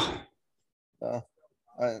no. Uh,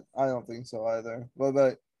 I don't think so either. What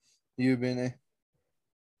about you, Beanie?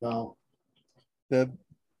 No. Bib?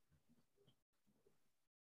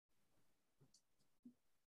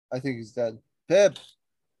 I think he's dead. Pip.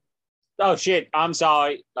 Oh shit! I'm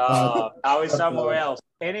sorry. I was somewhere Okay. else.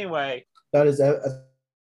 Anyway, That is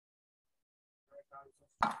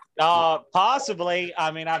possibly.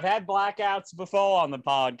 I mean, I've had blackouts before on the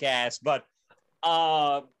podcast, but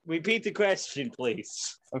repeat the question,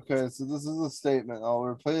 please. Okay, so this is a statement. I'll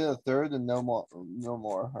replay a third and no more. No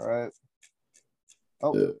more. All right.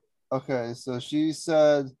 Oh, okay. So she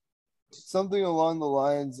said something along the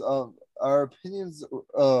lines of our opinions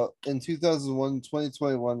in 2001,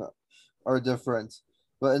 2021 are different,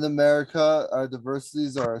 but in America, our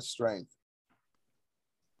diversities are a strength.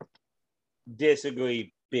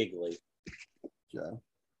 Disagree bigly. Yeah.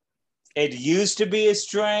 It used to be a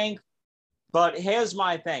strength, but here's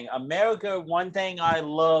my thing. America, one thing I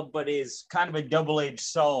love, but is kind of a double-edged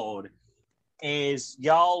sword, is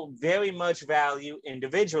y'all very much value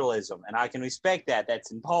individualism, and I can respect that.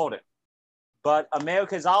 That's important. But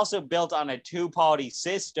America is also built on a two-party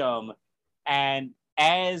system, and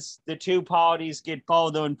as the two parties get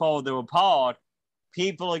further and further apart,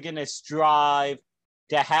 people are going to strive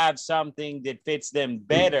to have something that fits them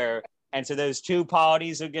better. And so those two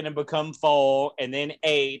parties are going to become 4 and then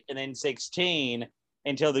 8 and then 16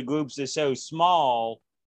 until the groups are so small,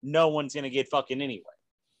 no one's going to get fucking anyway.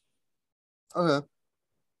 Okay.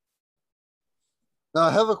 Now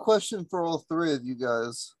I have a question for all three of you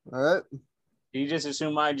guys. All right. Do you just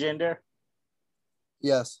assume my gender?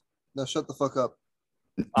 Yes. Now shut the fuck up.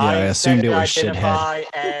 Yeah, I assumed it was shithead. Identify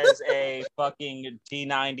as a fucking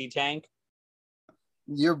T-90 tank.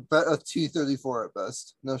 You're a T-34 at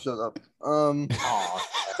best. No, shut up. Oh,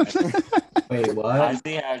 wait, what? I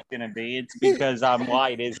see how it's gonna be. It's because I'm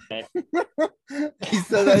white, isn't it? He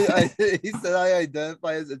said he said I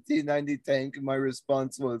identify as a T-90 tank, and my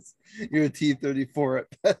response was, "You're a T-34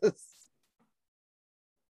 at best."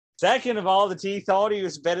 Second of all, the T-30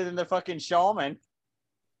 was better than the fucking Shaman.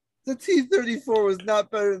 The T-34 was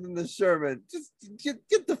not better than the Sherman. Just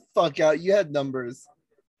get the fuck out. You had numbers.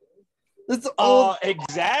 That's all.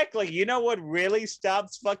 Exactly. You know what really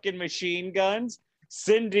stops fucking machine guns?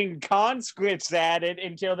 Sending conscripts at it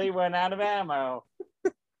until they run out of ammo.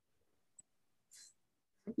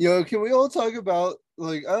 Yo, can we all talk about,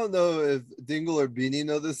 like, I don't know if Dingle or Beanie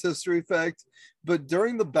know this history fact, but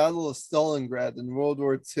during the Battle of Stalingrad in World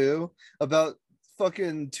War II, about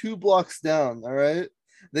fucking 2 blocks down, all right,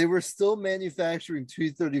 they were still manufacturing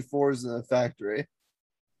T-34s in a factory.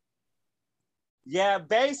 Yeah,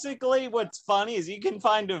 basically what's funny is you can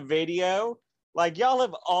find a video. Like, y'all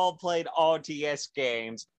have all played RTS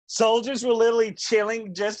games. Soldiers were literally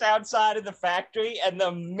chilling just outside of the factory, and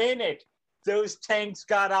the minute those tanks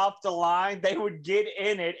got off the line, they would get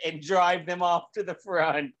in it and drive them off to the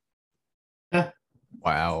front.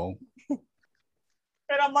 Wow.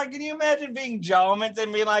 And I'm like, can you imagine being Germans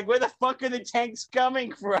and being like, where the fuck are the tanks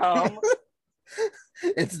coming from?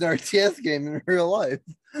 It's an RTS game in real life.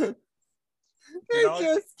 They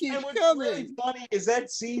just keep and what's coming. really funny is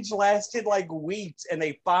that siege lasted like weeks, and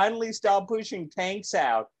they finally stopped pushing tanks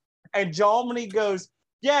out. And Germany goes,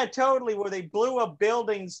 yeah, totally, where they blew up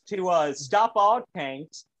buildings to stop our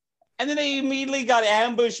tanks. And then they immediately got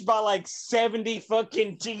ambushed by like 70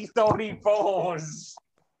 fucking T-34s.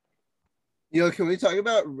 Yo, can we talk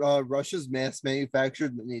about Russia's mass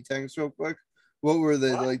manufactured mini tanks real quick? What were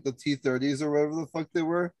they, What? like the T-30s or whatever the fuck they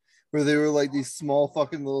were? Where they were like these small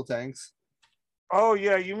fucking little tanks? Oh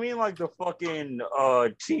yeah, you mean like the fucking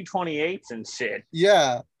T-28s and shit?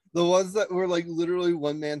 Yeah, the ones that were like literally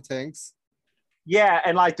one-man tanks. Yeah,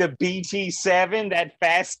 and like the BT-7, that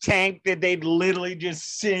fast tank that they'd literally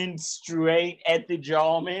just send straight at the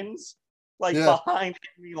Germans, like Yeah. behind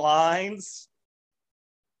enemy lines.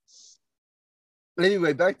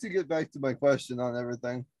 Anyway, get back to my question on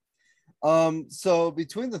everything. So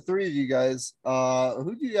between the three of you guys,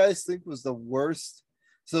 who do you guys think was the worst?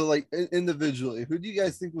 So like individually, who do you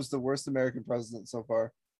guys think was the worst American president so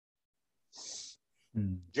far?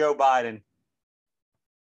 Joe Biden.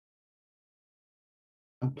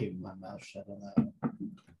 I'm keeping my mouth shut on that.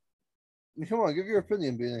 Come on, give your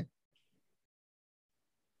opinion, Beanie.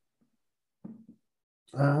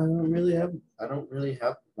 I don't really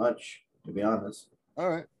have much, to be honest. All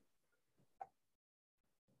right.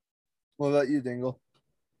 What about you, Dingle?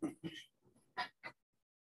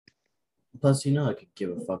 Plus, I could give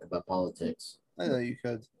a fuck about politics. I know you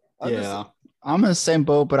could. I'm in the same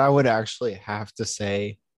boat, but I would actually have to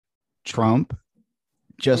say Trump,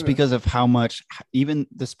 just Okay. because of how much, even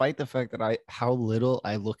despite the fact that how little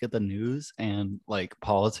I look at the news and like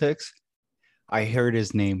politics, I heard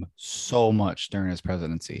his name so much during his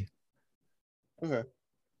presidency. Okay.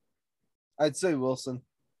 I'd say Wilson.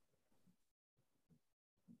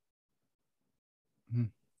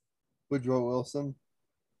 Woodrow Wilson.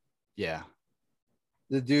 Yeah.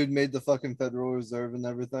 The dude made the fucking Federal Reserve and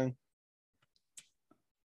everything.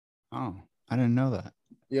 Oh, I didn't know that.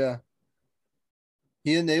 Yeah.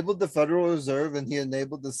 He enabled the Federal Reserve and he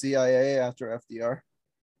enabled the CIA after FDR.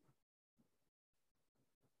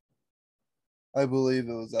 I believe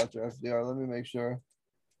it was after FDR. Let me make sure.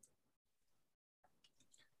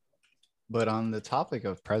 But on the topic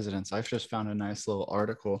of presidents, I've just found a nice little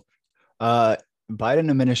article. Biden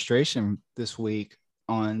administration this week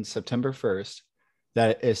on September 1st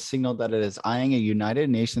that is signaled that it is eyeing a United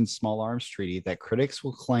Nations small arms treaty that critics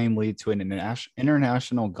will claim lead to an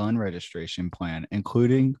international gun registration plan,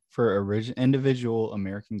 including for individual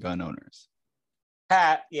American gun owners.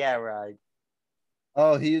 Yeah, right.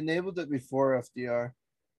 Oh, he enabled it before FDR.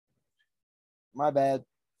 My bad.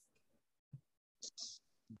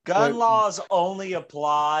 Gun Wait. laws only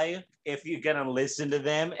apply if you're gonna listen to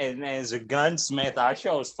them, and as a gunsmith, I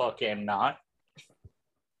sure as fuck am not.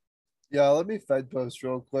 Yeah, let me Fed post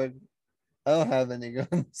real quick. I don't have any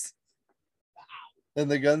guns. And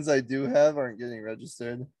the guns I do have aren't getting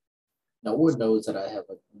registered. No one knows that I have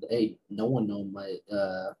no one on my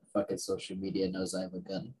fucking social media knows I have a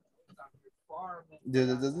gun. Dude,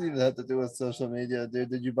 it doesn't even have to do with social media, dude.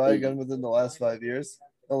 Did you buy a gun within the last 5 years?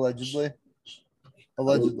 Allegedly.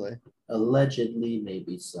 Allegedly,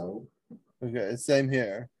 maybe so. Okay, same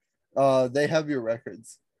here. They have your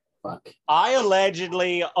records. Fuck. I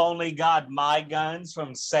allegedly only got my guns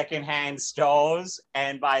from secondhand stores,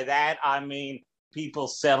 and by that I mean people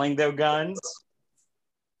selling their guns.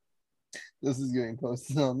 This is getting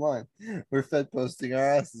posted online. We're Fed posting our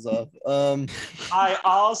asses off. I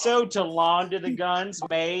also, to launder the guns,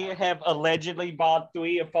 may have allegedly bought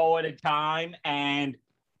 3 or 4 at a time and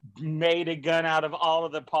made a gun out of all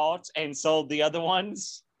of the parts and sold the other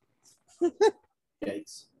ones.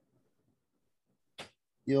 Yikes.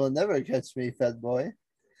 You'll never catch me, Fed boy.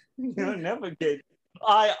 You'll never get.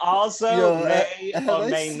 I also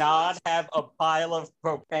may not have a pile of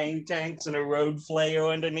propane tanks and a road flare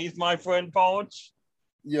underneath my front porch.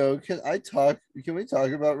 Yo, can we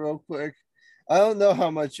talk about real quick? I don't know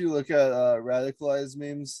how much you look at radicalized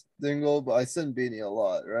memes, Dingle, but I send Beanie a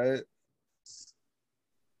lot, right?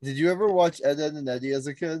 Did you ever watch Ed, Ed and Eddie as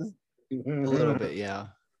a kid? A little bit, yeah.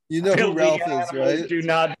 You know who Ralph is, right? Do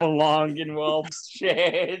not belong in Ralph's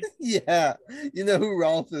shed. Yeah, you know who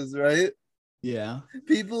Ralph is, right? Yeah.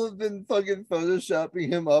 People have been fucking photoshopping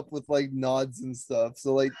him up with like nods and stuff.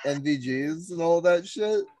 So like NVGs and all that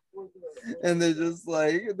shit. And they're just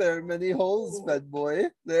like, there are many holes, Fed boy.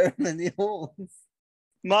 There are many holes.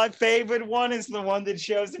 My favorite one is the one that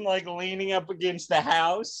shows him like leaning up against the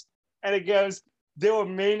house. And it goes, there were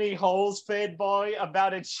many holes, Fed boy,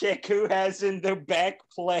 about a chick who has in their back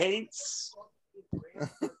plates.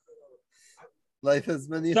 Life has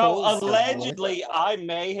many So holes. allegedly, I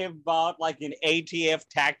may have bought like an ATF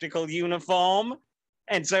tactical uniform.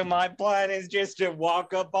 And so my plan is just to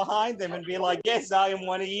walk up behind them and be like, yes, I am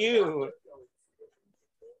one of you.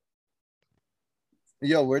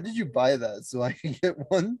 Yo, where did you buy that so I can get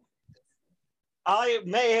one? I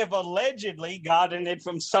may have allegedly gotten it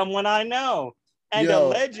from someone I know. And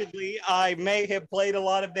allegedly, I may have played a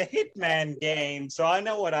lot of the Hitman game, so I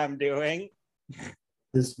know what I'm doing.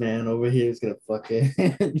 This man over here is gonna fucking.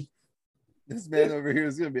 This man over here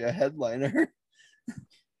is gonna be a headliner.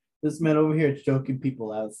 This man over here choking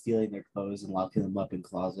people out, stealing their clothes, and locking them up in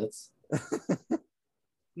closets.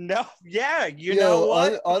 No, yeah, you know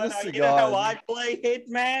what? Honest to You know how God. I play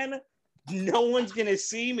Hitman? No one's gonna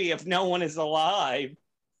see me if no one is alive.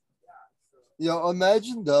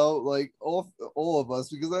 Imagine though, like all of us,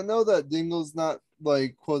 because I know that Dingle's not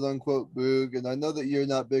like quote unquote Boog, and I know that you're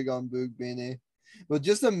not big on Boog Beanie, but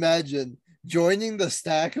just imagine joining the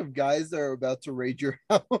stack of guys that are about to raid your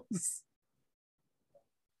house.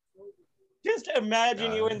 Just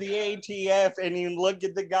imagine you in the ATF and you look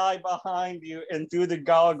at the guy behind you, and through the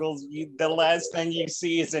goggles, the last thing you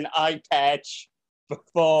see is an eye patch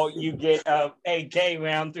before you get a AK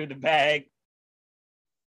round through the bag.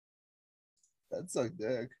 That's like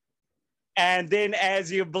dick. And then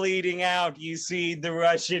as you're bleeding out, you see the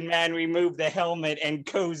Russian man remove the helmet and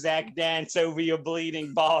Kozak dance over your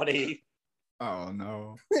bleeding body. Oh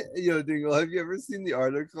no. Dingle, have you ever seen the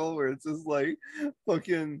article where it's just like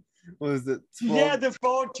fucking, what is it? 12? Yeah, the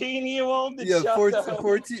 14-year-old. Yeah,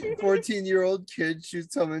 14-year-old kid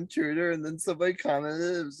shoots some intruder, and then somebody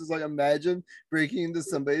commented, it was just like, imagine breaking into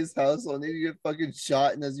somebody's house only to get fucking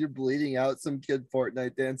shot, and as you're bleeding out, some kid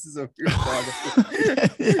Fortnite dances over your body.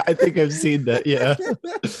 I think I've seen that. Yeah.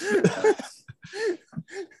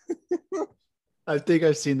 I think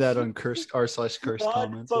I've seen that on r/curse comments.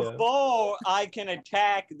 Before I can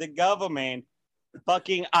attack the government,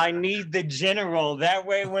 I need the general. That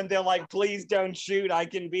way, when they're like, please don't shoot, I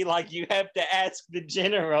can be like, you have to ask the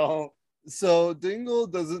general. So Dingle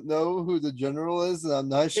doesn't know who the general is, and I'm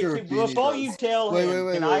not sure if before you tell him,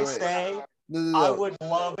 wait, can I say No. I would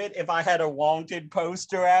love it if I had a wanted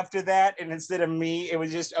poster after that, and instead of me, it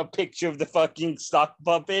was just a picture of the fucking sock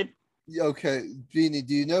puppet. Okay, Beanie,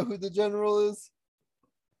 do you know who the general is?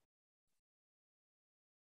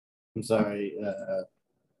 I'm sorry.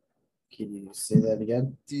 Can you say that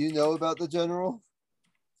again? Do you know about the general?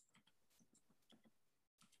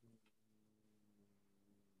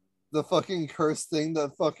 The fucking curse thing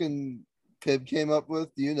that fucking Pib came up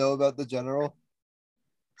with. Do you know about the general?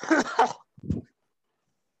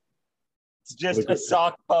 It's just a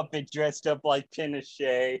sock puppet dressed up like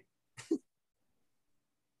Pinochet.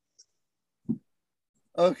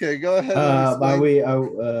 Okay, go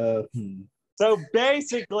ahead. So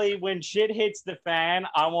basically, when shit hits the fan,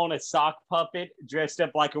 I want a sock puppet dressed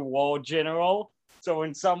up like a war general. So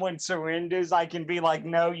when someone surrenders, I can be like,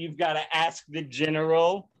 no, you've got to ask the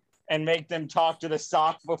general, and make them talk to the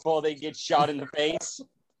sock before they get shot in the face.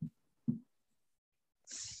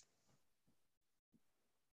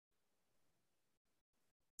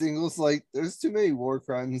 Dingle's like, there's too many war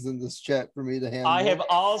crimes in this chat for me to handle. I have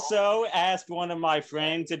also asked one of my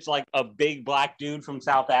friends, it's like a big black dude from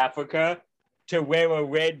South Africa, to wear a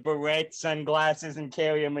red beret, sunglasses, and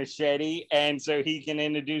carry a machete, and so he can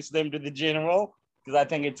introduce them to the general, because I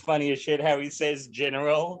think it's funny as shit how he says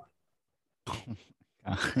general.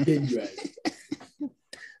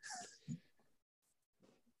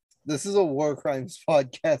 This is a war crimes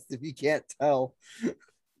podcast, if you can't tell.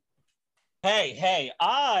 Hey,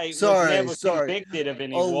 I was never convicted of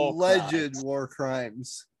any alleged war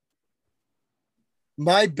crimes.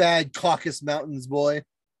 My bad, Caucasus Mountains boy.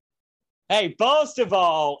 Hey, first of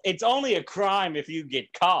all, it's only a crime if you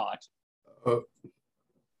get caught.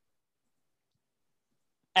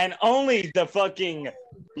 And only the fucking,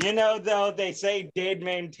 though they say dead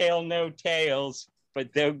men tell no tales,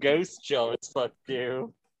 but though ghosts show it's fuck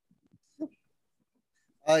you.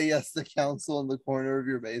 Yes, the council in the corner of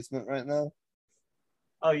your basement right now.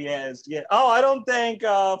 Oh, yes, yeah. Oh, I don't think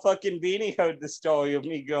fucking Beanie heard the story of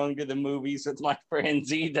me going to the movies with my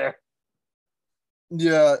friends either.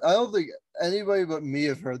 Yeah, I don't think anybody but me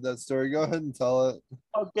have heard that story. Go ahead and tell it.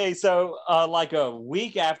 Okay, so like a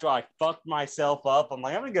week after I fucked myself up, I'm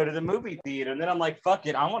like, I'm gonna go to the movie theater. And then I'm like, fuck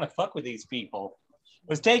it, I want to fuck with these people.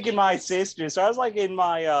 Was taking my sister, so I was like in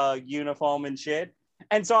my uniform and shit.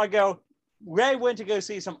 And so I go, Ray went to go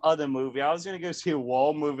see some other movie. I was gonna go see a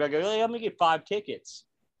wall movie. I go, hey, I'm gonna get 5 tickets.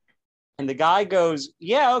 And the guy goes,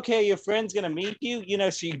 yeah, okay, your friend's gonna meet you,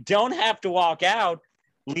 so you don't have to walk out.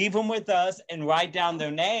 Leave them with us and write down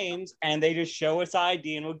their names, and they just show us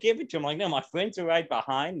ID and we'll give it to them. I'm like, no, my friends are right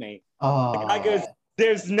behind me. The guy goes,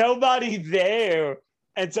 there's nobody there.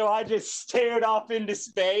 And so I just stared off into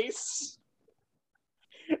space.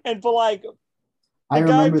 And for like, the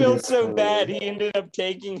guy felt so bad, he ended up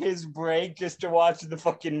taking his break just to watch the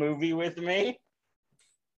fucking movie with me.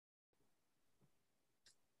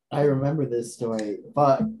 I remember this story,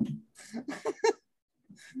 but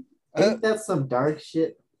I think that's some dark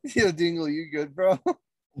shit. Yo, Dingle, you good, bro?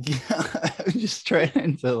 Yeah, I'm just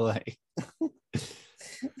trying to like.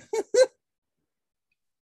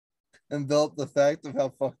 envelop the fact of how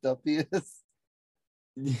fucked up he is.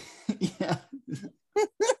 Yeah.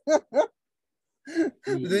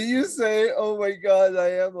 Did you say, "Oh my God, I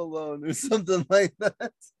am alone" or something like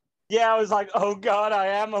that? Yeah, I was like, oh God, I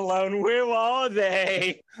am alone. Where are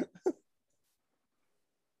they?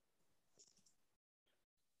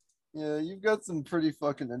 Yeah, you've got some pretty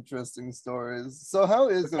fucking interesting stories. So how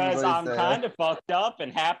is Because everybody's I'm day? kind of fucked up,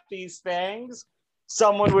 and half these things,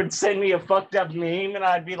 someone would send me a fucked up meme, and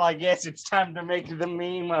I'd be like, yes, it's time to make the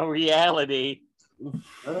meme a reality.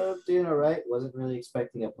 Doing all right. Wasn't really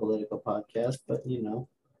expecting a political podcast, but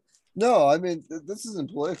No, I mean this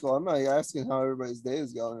isn't political. I'm not asking how everybody's day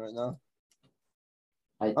is going right now.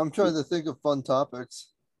 I'm trying to think of fun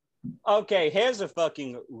topics. Okay, here's a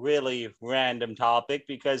fucking really random topic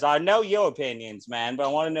because I know your opinions, man, but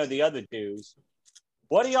I want to know the other dudes.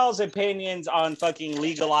 What are y'all's opinions on fucking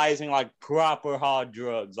legalizing like proper hard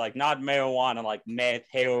drugs, like not marijuana, like meth,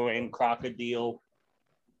 heroin, crocodile?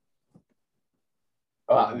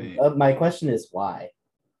 My question is why?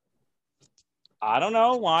 I don't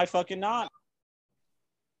know. Why fucking not?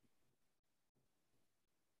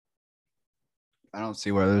 I don't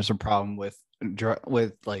see where there's a problem with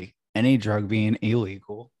with like any drug being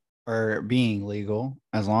illegal or being legal,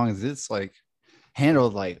 as long as it's like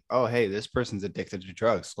handled like, oh hey, this person's addicted to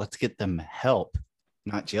drugs. Let's get them help,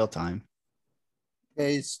 not jail time.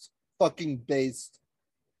 Based. Fucking based.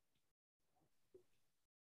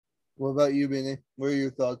 What about you, Beanie? What are your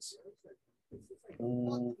thoughts?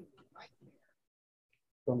 For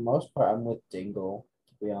the most part, I'm with Dingle,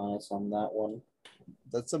 to be honest, on that one.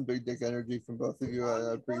 That's some big dick energy from both of you.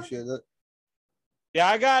 I appreciate it. Yeah,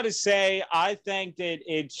 I gotta say, I think that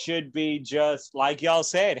it should be just like y'all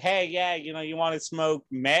said. Hey, yeah, you want to smoke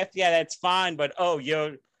meth? Yeah, that's fine. But oh,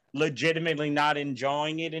 you're legitimately not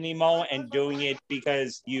enjoying it anymore and doing it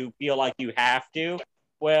because you feel like you have to.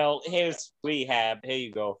 Well, here's rehab. Here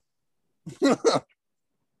you go.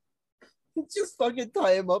 Just fucking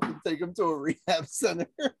tie him up and take him to a rehab center.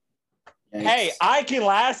 Hey, I can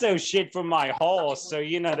lasso shit from my horse, so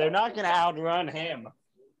they're not gonna outrun him.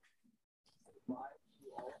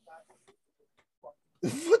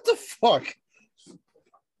 What the fuck?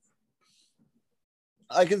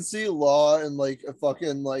 I can see law in like a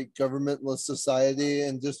fucking like governmentless society,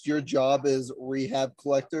 and just your job is rehab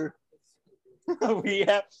collector. We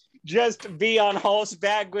have just be on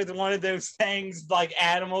horseback with one of those things like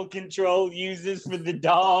animal control uses for the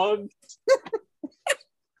dog.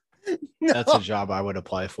 No. That's a job I would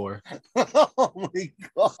apply for. Oh my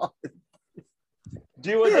God.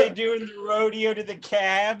 Do what they do in the rodeo to the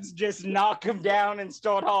calves, just knock them down and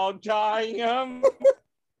start hog tying them.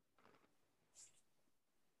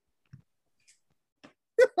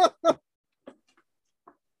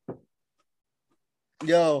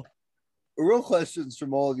 Yo, real questions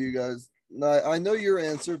from all of you guys. Now, I know your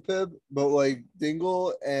answer, Pib, but like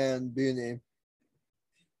Dingle and Beanie,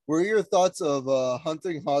 what are your thoughts of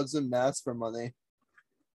hunting hogs in mass for money?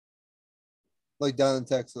 Like down in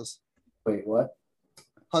Texas. Wait, what?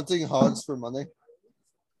 Hunting hogs for money?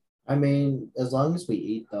 I mean, as long as we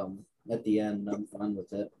eat them at the end, I'm fine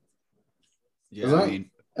with it. Yeah,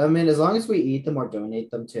 I mean, as long as we eat them or donate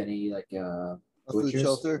them to any like A food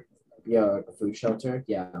shelter? Yeah, like a food shelter.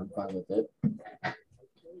 Yeah, I'm fine with it.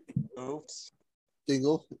 Oops.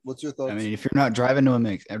 Dingle, what's your thoughts? I mean, if you're not driving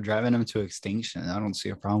them to extinction, I don't see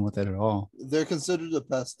a problem with it at all. They're considered a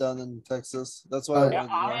pest down in Texas. That's why Yeah,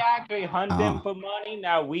 I actually hunt them for money.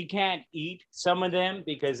 Now, we can't eat some of them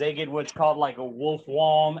because they get what's called like a wolf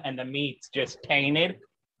worm and the meat's just tainted.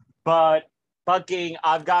 But fucking,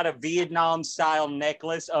 I've got a Vietnam style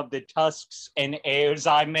necklace of the tusks and airs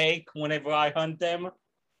I make whenever I hunt them.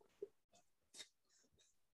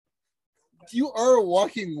 You are a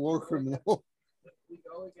walking war criminal.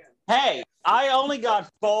 Hey, I only got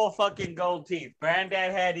 4 fucking gold teeth.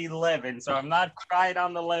 Granddad had 11, so I'm not quite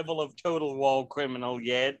on the level of total war criminal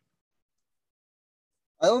yet.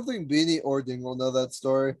 I don't think Beanie or Dingle know that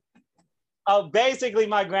story. Oh, basically,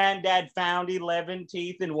 my granddad found 11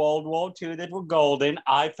 teeth in World War II that were golden.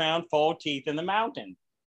 I found 4 teeth in the mountain.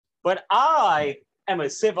 But I am a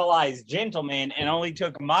civilized gentleman and only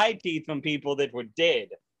took my teeth from people that were dead.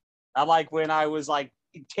 I like when I was like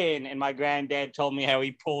 10 and my granddad told me how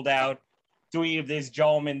he pulled out 3 of this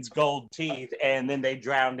gentleman's gold teeth and then they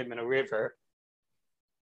drowned him in a river.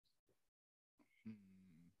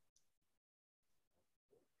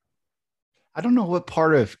 I don't know what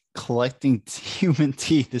part of collecting human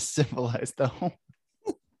teeth is civilized though.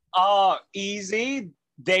 Easy.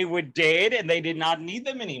 They were dead and they did not need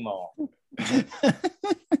them anymore.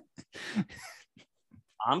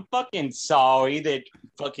 I'm fucking sorry that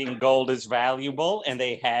fucking gold is valuable and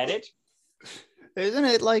they had it. Isn't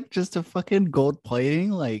it like just a fucking gold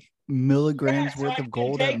plating, like milligrams So worth I of can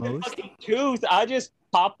gold at take the most? fucking tooth. I just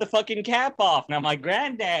popped the fucking cap off. Now my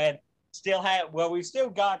granddad still had. Well, we still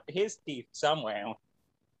got his teeth somewhere.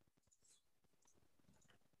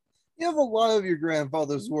 You have a lot of your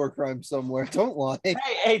grandfather's war crimes somewhere. Don't lie. Hey,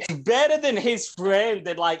 it's better than his friend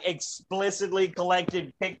that like explicitly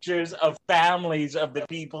collected pictures of families of the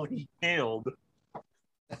people he killed.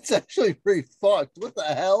 That's actually pretty fucked. What the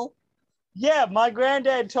hell? Yeah, my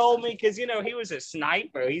granddad told me because he was a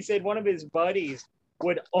sniper. He said one of his buddies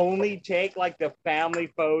would only take like the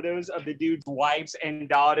family photos of the dude's wives and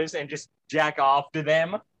daughters and just jack off to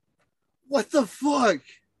them. What the fuck?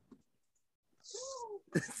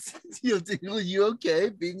 You okay?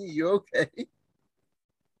 Beanie, you okay?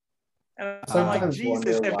 And I'm like, Sometimes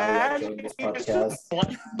Jesus, wonder why I joined imagine. this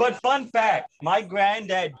podcast. But fun fact, my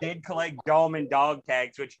granddad did collect Dalman dog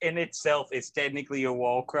tags, which in itself is technically a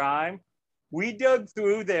war crime. We dug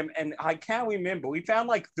through them, and I can't remember. We found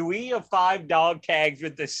like 3 or 5 dog tags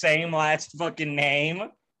with the same last fucking name.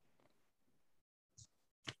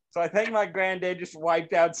 So I think my granddad just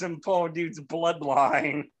wiped out some poor dude's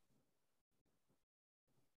bloodline.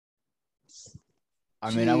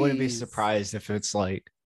 I mean, I wouldn't be Jeez. surprised if it's like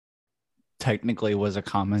technically was a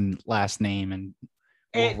common last name in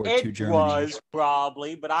World War II It Germany. was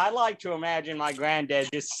probably, but I like to imagine my granddad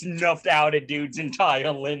just snuffed out a dude's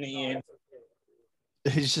entire lineage.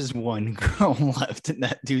 There's just one girl left in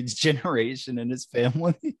that dude's generation and his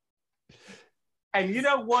family. And you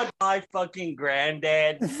know what my fucking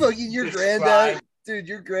granddad Fucking your described? granddad, dude.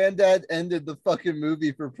 Your granddad ended the fucking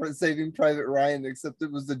movie for Saving Private Ryan, except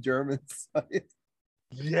it was the German side.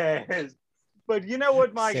 Yes. But you know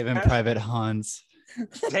what my Saving Private Hans.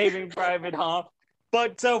 Saving Private Han.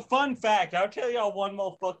 But so fun fact, I'll tell y'all one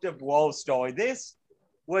more fucked up war story. This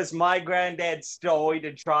was my granddad's story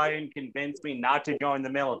to try and convince me not to join the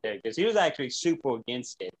military because he was actually super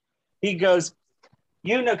against it. He goes,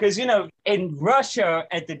 because in Russia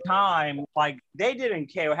at the time, like they didn't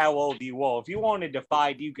care how old you were. If you wanted to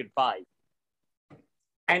fight, you could fight.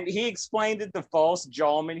 And he explained that the false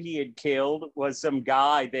German he had killed was some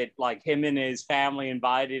guy that like him and his family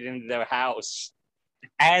invited into their house.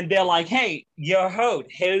 And they're like, hey, you're hurt.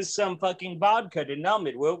 Here's some fucking vodka to numb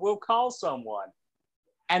it. We'll call someone.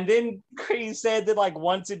 And then he said that like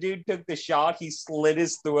once a dude took the shot, he slit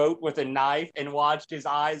his throat with a knife and watched his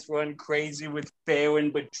eyes run crazy with fear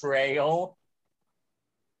and betrayal.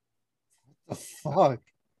 The fuck?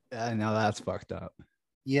 Yeah, no, that's fucked up.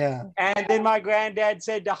 Yeah. And then my granddad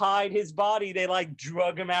said to hide his body, they like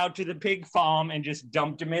drug him out to the pig farm and just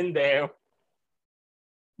dumped him in there.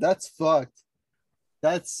 That's fucked.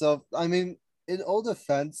 That's so. I mean, in old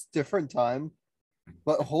defense, different time,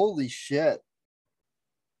 but holy shit.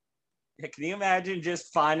 Can you imagine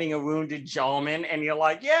just finding a wounded German and you're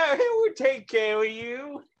like, yeah, he would take care of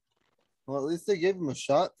you? Well, at least they gave him a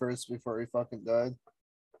shot first before he fucking died.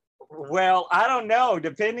 Well, I don't know.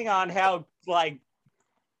 Depending on how like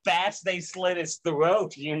fast they slit his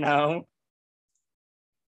throat, I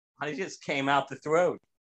just came out the throat.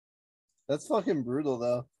 That's fucking brutal,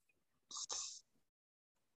 though.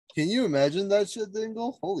 Can you imagine that shit,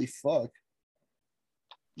 Dingle? Holy fuck.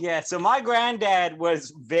 Yeah, so my granddad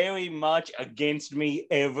was very much against me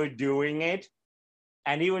ever doing it.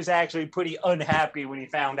 And he was actually pretty unhappy when he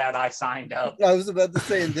found out I signed up. I was about to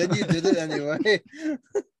say, and then you did it anyway.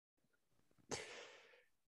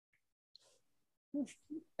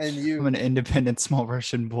 And I'm an independent small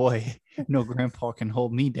Russian boy. No grandpa can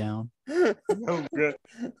hold me down. Oh, good.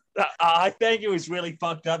 I think it was really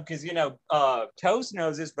fucked up because, Toast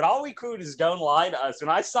knows this, but all recruiters don't lie to us. When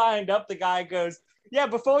I signed up, the guy goes, yeah,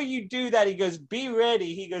 before you do that, he goes, be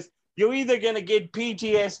ready. He goes, you're either going to get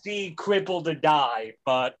PTSD, crippled, or die,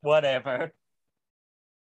 but whatever.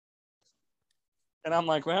 And I'm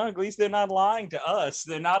like, well, at least they're not lying to us.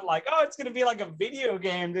 They're not like, oh, it's going to be like a video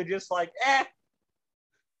game. They're just like, eh.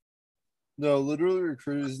 No, literally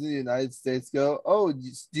recruiters in the United States go, oh,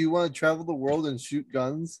 do you want to travel the world and shoot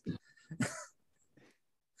guns?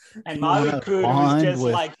 And You my wanna recruiter was bond just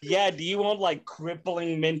with- like, yeah, do you want like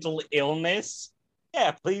crippling mental illness?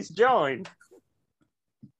 Yeah, please join.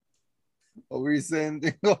 What were you saying,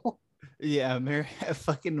 Dingle? Yeah,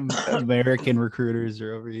 fucking American recruiters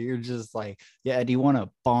are over here just like, yeah, do you want to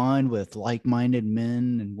bond with like-minded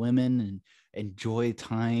men and women and enjoy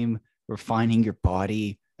time refining your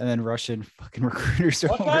body? And then Russian fucking recruiters are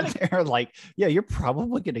What over kind of- there like, yeah, you're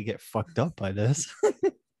probably going to get fucked up by this.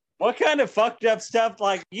 What kind of fucked up stuff?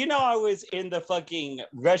 Like, I was in the fucking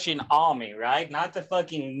Russian army, right? Not the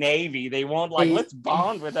fucking Navy. They won't like, Hey. let's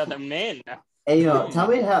bond with other men. And tell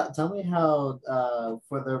me how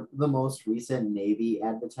for the most recent Navy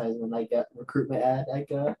advertisement I got, recruitment ad I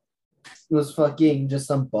got, it was fucking just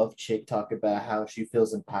some buff chick talk about how she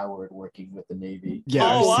feels empowered working with the Navy. Yeah,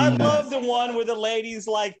 I've Oh, I seen that. love the one where the lady's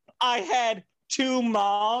like, I had two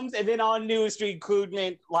moms, and then on newest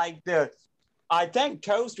recruitment, like I think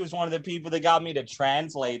Toast was one of the people that got me to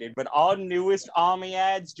translate it, but on newest army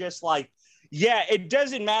ads, just like, yeah, it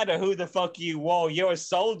doesn't matter who the fuck you are, you're a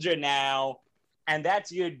soldier now, and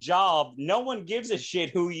that's your job. No one gives a shit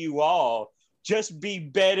who you are. Just be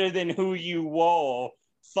better than who you are.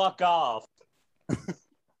 Fuck off.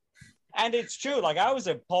 And it's true. Like, I was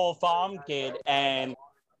a poor farm kid, and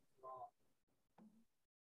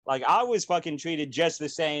like I was fucking treated just the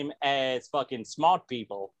same as fucking smart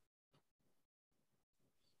people.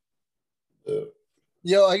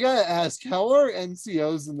 Yo, I gotta ask, how are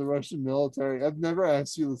NCOs in the Russian military? I've never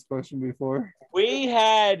asked you this question before. We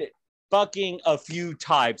had fucking a few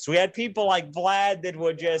types. We had people like Vlad that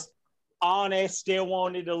were just honest, still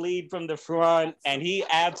wanted to lead from the front, and he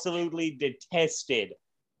absolutely detested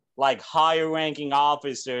like higher ranking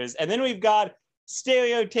officers. And then we've got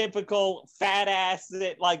stereotypical fat ass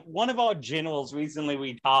that like one of our generals recently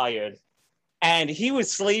retired, and he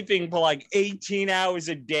was sleeping for like 18 hours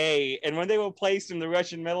a day. And when they were placed in the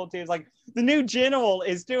Russian military, it's like the new general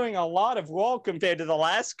is doing a lot of work compared to the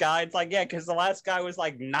last guy. It's like, yeah, because the last guy was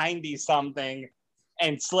like 90 something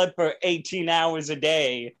and slept for 18 hours a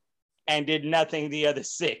day and did nothing the other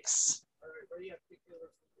 6.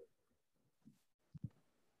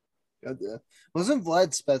 God, wasn't Vlad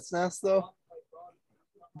Spetsnaz though?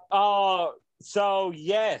 So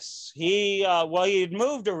yes, he had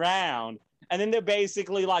moved around, and then they're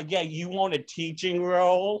basically like, yeah, you want a teaching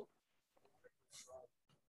role?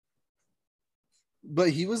 But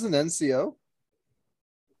he was an NCO?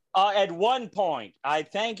 At one point, I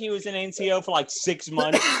think he was an NCO for like 6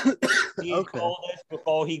 months. He told us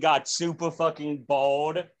before he got super fucking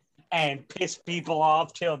bored and pissed people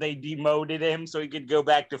off till they demoted him so he could go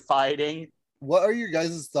back to fighting. What are your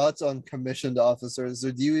guys' thoughts on commissioned officers?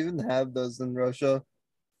 Or do you even have those in Russia?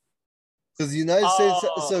 Because the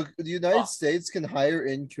United States can hire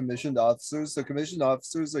in commissioned officers. So commissioned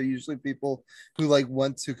officers are usually people who like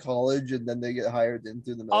went to college and then they get hired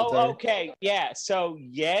into the military. Oh, okay. Yeah. So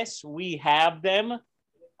yes, we have them.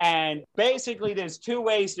 And basically there's 2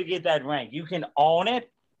 ways to get that rank. You can own it,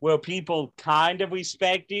 where people kind of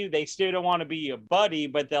respect you. They still don't want to be your buddy,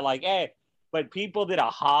 but they're like, hey, but people that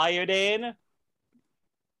are hired in,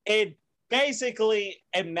 it basically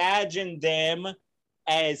imagine them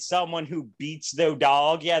as someone who beats their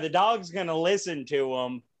dog. Yeah, the dog's going to listen to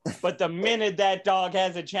them, but the minute that dog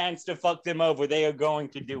has a chance to fuck them over, they are going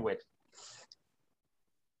to do it.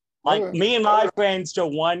 Like me and my friends to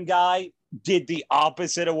one guy did the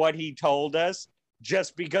opposite of what he told us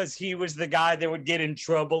just because he was the guy that would get in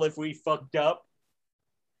trouble if we fucked up.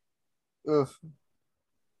 Ugh.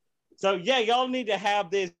 So yeah, y'all need to have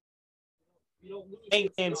this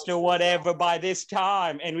maintenance or whatever by this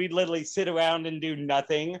time, and we'd literally sit around and do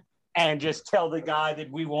nothing and just tell the guy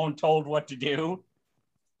that we weren't told what to do.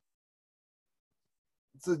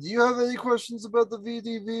 So do you have any questions about the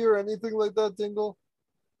VDV or anything like that, Dingle?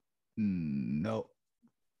 No.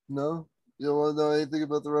 No? You don't want to know anything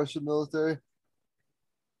about the Russian military?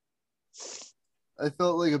 I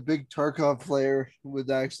felt like a big Tarkov player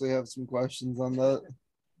would actually have some questions on that.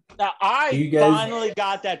 Now, I finally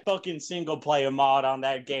got that fucking single player mod on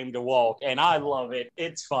that game to walk, and I love it.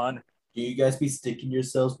 It's fun. Do you guys be sticking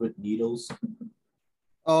yourselves with needles?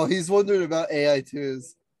 Oh, he's wondering about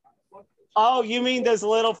AI2s. Oh, you mean those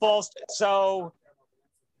little false? So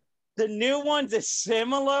the new ones is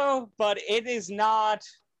similar, but it is not.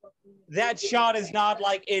 That shot is not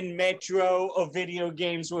like in Metro or video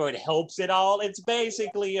games where it helps at all. It's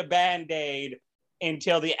basically a band-aid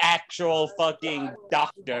until the actual fucking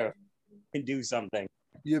doctor can do something.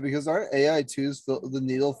 Yeah, because aren't AI2s the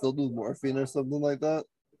needle filled with morphine or something like that?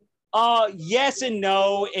 Yes and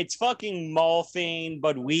no. It's fucking morphine,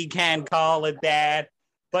 but we can't call it that.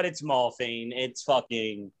 But it's morphine. It's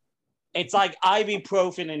like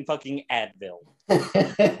ibuprofen and fucking Advil.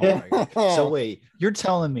 Oh my God. So wait, you're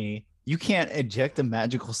telling me you can't inject a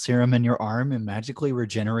magical serum in your arm and magically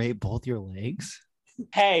regenerate both your legs?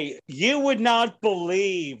 Hey, you would not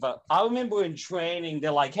believe. I remember in training,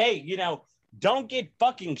 they're like, hey, don't get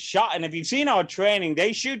fucking shot. And if you've seen our training,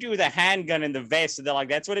 they shoot you with a handgun in the vest. And they're like,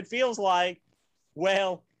 that's what it feels like.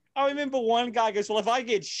 Well, I remember one guy goes, well, if I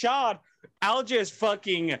get shot, I'll just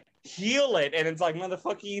fucking heal it. And it's like,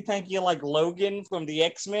 motherfucker, you think you're like Logan from the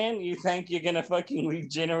X-Men? You think you're going to fucking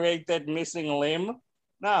regenerate that missing limb?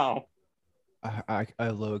 No. I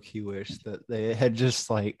low key wish that they had just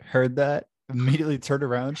like heard that, immediately turned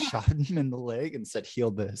around, shot him in the leg, and said,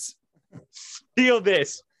 "Heal this." Heal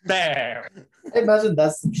this. There. I imagine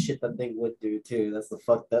that's some shit that they would do too. That's the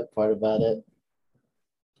fucked up part about it.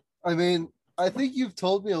 I mean, I think you've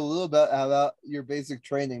told me a little bit about your basic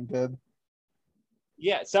training, Pib.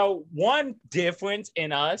 Yeah. So one difference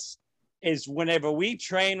in us is whenever we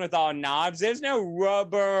train with our knives, there's no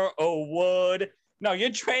rubber or wood. No,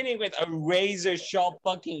 you're training with a razor sharp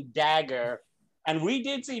fucking dagger. And we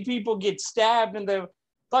did see people get stabbed, and the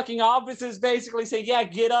fucking officers basically say, yeah,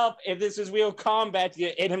 get up. If this is real combat,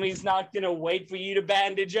 your enemy's not going to wait for you to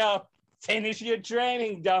bandage up. Finish your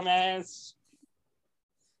training, dumbass.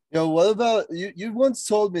 Yo, what about you? You once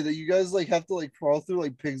told me that you guys like have to like crawl through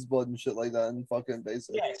like pig's blood and shit like that in fucking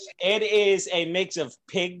basic. Yes, it is a mix of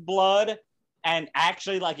pig blood and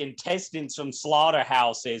actually like intestines from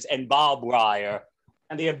slaughterhouses and barbed wire.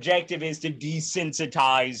 And the objective is to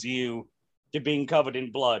desensitize you to being covered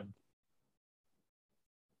in blood.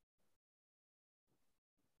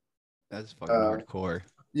 That's fucking hardcore.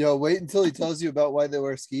 Yo, wait until he tells you about why they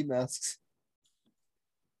wear ski masks.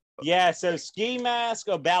 Yeah, so ski mask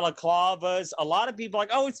or balaclavas, a lot of people are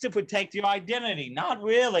like, oh, it's to protect your identity. Not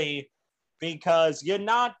really, because you're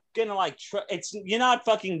not gonna like, you're not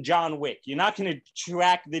fucking John Wick. You're not gonna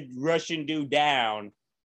track the Russian dude down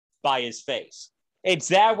by his face. It's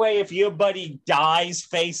that way if your buddy dies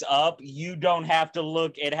face up, you don't have to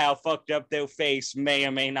look at how fucked up their face may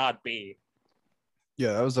or may not be.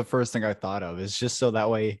 Yeah, that was the first thing I thought of. It's just so that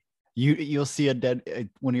way you'll see a dead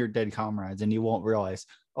one of your dead comrades, and you won't realize,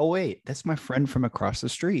 oh wait, that's my friend from across the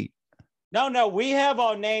street. No, we have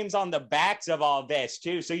our names on the backs of our vests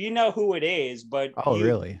too, so you know who it is. But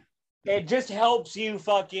really? It just helps you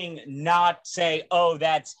fucking not say, oh,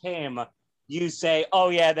 that's him. You say, oh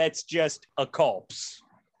yeah, that's just a corpse.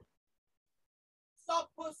 Stop,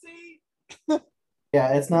 pussy.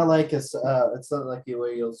 Yeah, it's not like it's not like you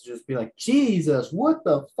where you'll just be like, Jesus, what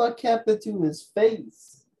the fuck happened to his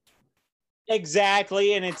face?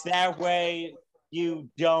 Exactly, and it's that way you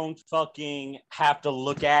don't fucking have to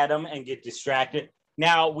look at them and get distracted.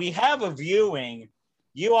 Now, we have a viewing.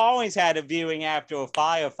 You always had a viewing after a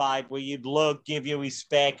firefight where you'd look, give you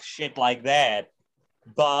respect, shit like that.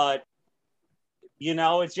 But, you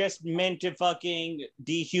know, it's just meant to fucking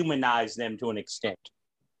dehumanize them to an extent.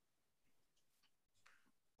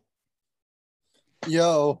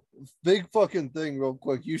 Yo, big fucking thing real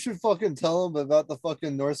quick. You should fucking tell him about the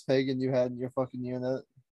fucking Norse pagan you had in your fucking unit.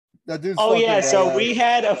 That dude's Oh yeah, so badass. we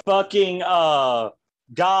had a fucking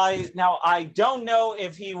guy. Now I don't know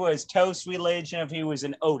if he was Toast religion, if he was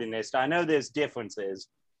an Odinist. I know there's differences.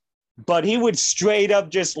 But he would straight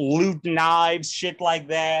up just loot knives, shit like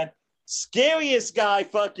that. Scariest guy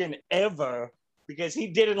fucking ever, because he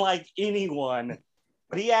didn't like anyone.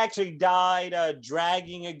 But he actually died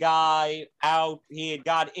dragging a guy out. He had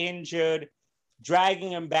got injured,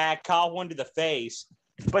 dragging him back, caught one to the face.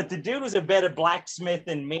 But the dude was a better blacksmith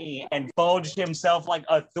than me and bulged himself like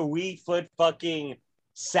a 3-foot fucking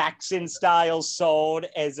Saxon-style sword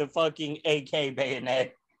as a fucking AK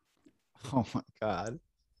bayonet. Oh my God.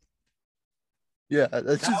 Yeah,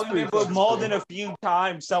 that's just I remember more than a few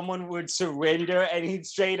times someone would surrender and he'd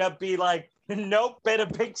straight up be like, nope, better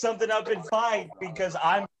pick something up and fight because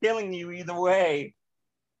I'm killing you either way.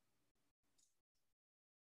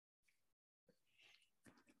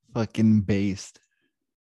 Fucking based.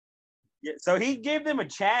 Yeah, so he gave them a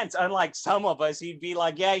chance, unlike some of us. He'd be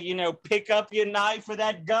like, yeah, you know, pick up your knife for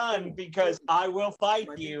that gun because I will fight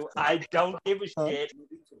you. I don't give a shit.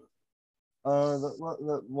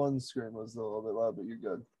 That one screen was a little bit loud, but you're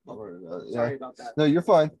good. Don't worry about it. Yeah. Sorry about that. No, you're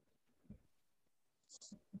fine.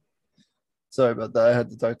 Sorry about that. I had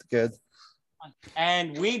to talk to kids.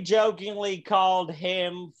 And we jokingly called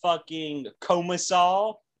him fucking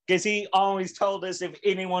Commissar because he always told us if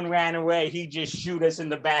anyone ran away, he'd just shoot us in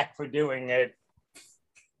the back for doing it.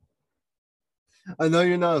 I know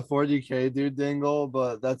you're not a 40K dude, Dingle,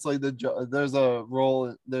 but that's like there's a role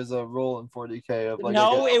in 40K of like.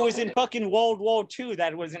 No, it was in fucking World War II.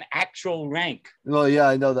 That was an actual rank. Well, yeah,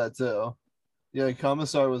 I know that too. Yeah,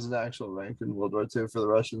 Commissar was an actual rank in World War II for the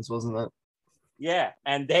Russians, wasn't it? Yeah,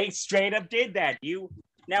 and they straight up did that.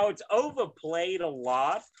 Now it's overplayed a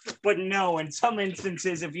lot, but no, in some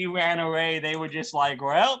instances, if you ran away, they were just like,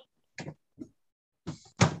 well.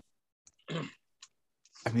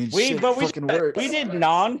 I mean, we works. did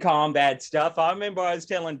non-combat stuff. I remember I was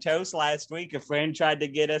telling Toast last week, a friend tried to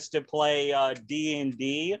get us to play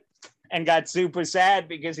D&D and got super sad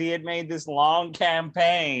because he had made this long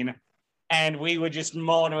campaign and we were just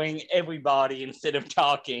monitoring everybody instead of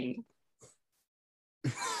talking.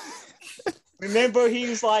 Remember, he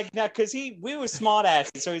was like, now, because we were smart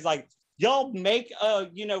asses, so he's like, y'all make a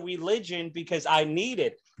religion because I need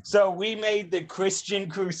it. So we made the Christian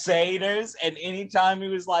Crusaders, and anytime he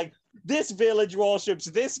was like, this village worships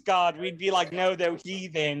this god, we'd be like, no, they're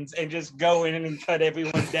heathens, and just go in and cut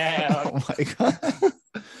everyone down. Oh my god.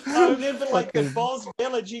 I remember like the Fucking- boss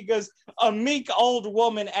village, he goes, a meek old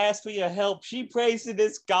woman asked for your help. She prays to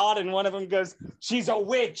this god, and one of them goes, she's a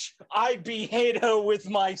witch. I behead her with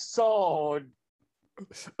my sword.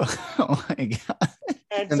 Oh my god.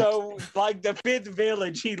 And so, like the fifth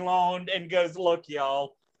village, he loaned and goes, look,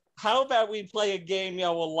 y'all, how about we play a game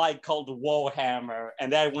y'all will like called Warhammer?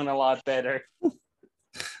 And that went a lot better.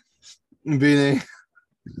 Beanie.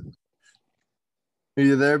 Are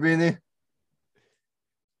you there, Beanie?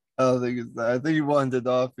 I don't think it's that. I think he wandered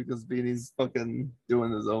off because Beanie's fucking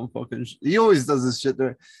doing his own fucking He always does this shit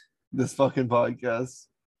during this fucking podcast.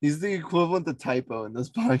 He's the equivalent to typo in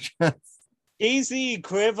this podcast. He's the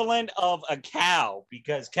equivalent of a cow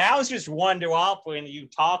because cows just wander off when you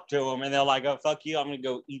talk to them and they're like, oh, fuck you, I'm going to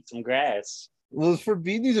go eat some grass. Well, for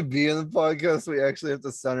Beanie to be in the podcast, we actually have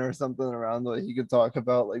to center something around what he could talk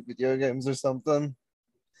about, like video games or something.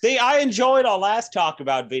 See, I enjoyed our last talk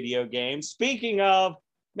about video games. Speaking of,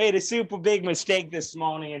 made a super big mistake this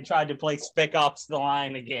morning and tried to play Spec Ops: The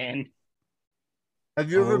Line again.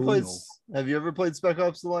 Have you ever Oh, played? no. Have you ever played Spec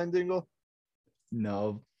Ops: The Line, Dingle?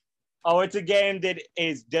 No. Oh, it's a game that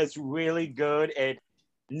is just really good at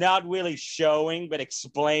not really showing, but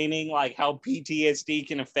explaining like how PTSD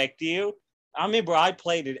can affect you. I remember I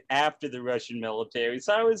played it after the Russian military,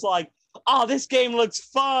 so I was like, oh, this game looks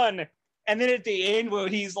fun. And then at the end where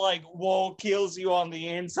he's like, whoa, kills you on the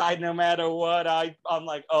inside no matter what, I'm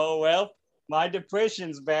like, oh, well, my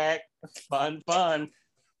depression's back. Fun.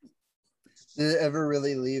 Did it ever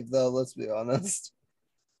really leave, though? Let's be honest.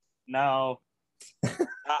 No.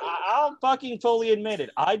 I'll fucking fully admit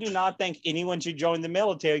it. I do not think anyone should join the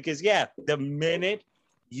military because, yeah, the minute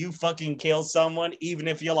you fucking kill someone, even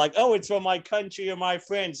if you're like, oh, it's for my country or my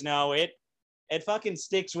friends, no, it fucking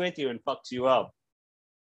sticks with you and fucks you up.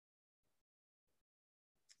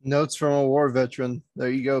 Notes from a war veteran. There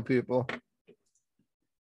you go, people.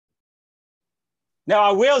 Now,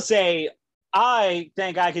 I will say, I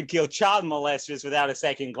think I could kill child molesters without a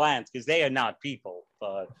second glance because they are not people,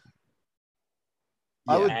 but...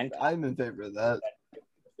 I'm in favor of that.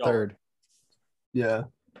 Third. Yeah.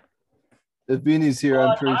 If Beanie's here,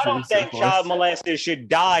 I'm pretty I sure don't he's think supposed. child molesters should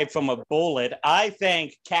die from a bullet. I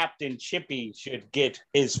think Captain Chippy should get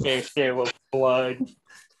his fair share of blood.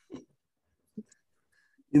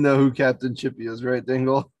 You know who Captain Chippy is, right,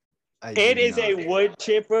 Dingle? It is a wood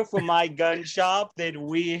chipper from my gun shop that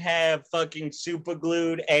we have fucking super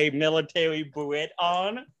glued a military beret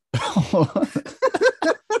on.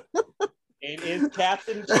 It is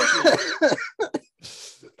Captain Chippy.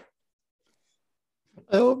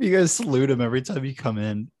 I hope you guys salute him every time you come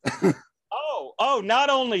in. Oh, not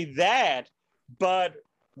only that, but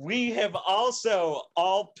we have also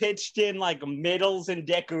all pitched in like medals and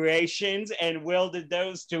decorations and welded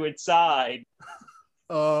those to its side.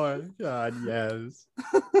 Oh my god, yes.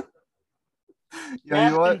 Yeah, you know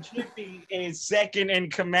Captain what? Chippy is second in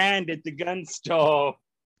command at the gun store.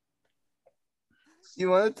 You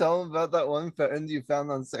want to tell him about that one friend you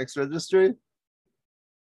found on Sex Registry?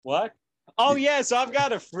 What? Oh, yeah. So I've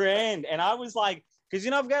got a friend, and I was like, because,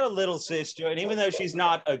 I've got a little sister, and even though she's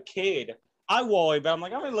not a kid, I worry, but I'm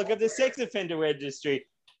like, I'm going to look up the sex offender registry.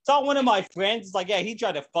 So one of my friends is like, yeah, he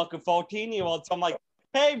tried to fuck a 14-year-old. So I'm like,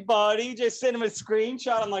 hey, buddy, just send him a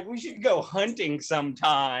screenshot. I'm like, we should go hunting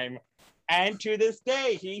sometime. And to this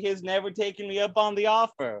day, he has never taken me up on the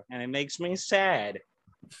offer, and it makes me sad.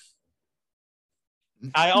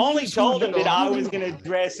 I only told him that I was going to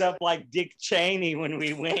dress up like Dick Cheney when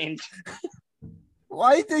we went.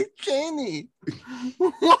 Why Dick Cheney?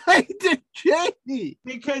 Why Dick Cheney?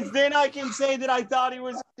 Because then I can say that I thought he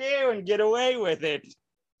was there and get away with it.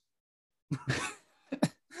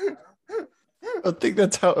 I don't think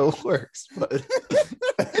that's how it works, but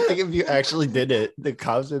I think if you actually did it, the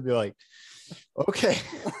cops would be like, okay.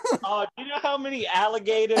 Do you know how many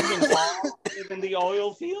alligators involved in the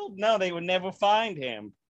oil field? No, they would never find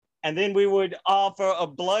him. And then we would offer a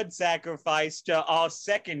blood sacrifice to our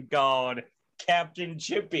second god, Captain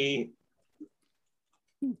Chippy.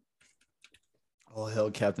 Oh,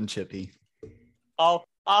 hell, Captain Chippy. Oh,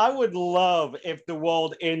 I would love if the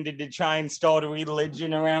world ended to try and start a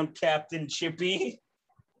religion around Captain Chippy.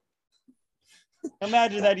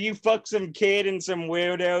 Imagine that you fuck some kid and some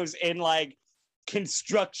weirdos in like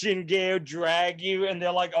construction gear drag you and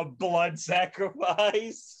they're like a blood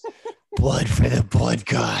sacrifice. Blood for the blood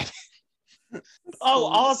god. Oh,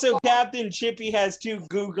 also, Captain Chippy has two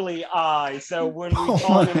googly eyes, so when we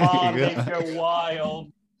call him my on, they God. go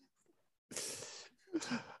wild.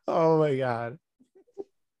 Oh my God.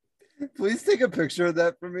 Please take a picture of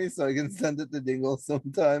that for me so I can send it to Dingle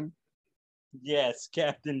sometime. Yes,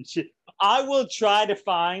 Captain Chippy. I will try to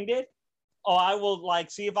find it. Or I will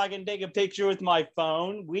see if I can take a picture with my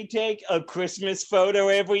phone. We take a Christmas photo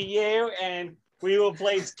every year, and we will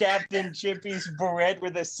place Captain Chippy's beret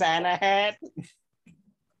with a Santa hat.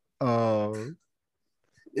 Oh.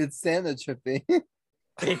 It's Santa Chippy.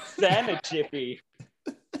 It's Santa Chippy.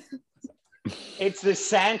 It's the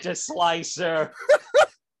Santa slicer.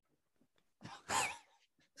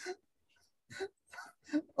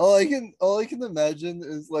 all I can imagine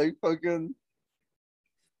is like fucking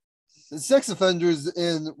sex offenders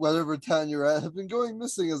in whatever town you're at have been going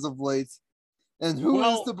missing as of late. And who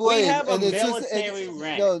is to blame? We have a and it's military just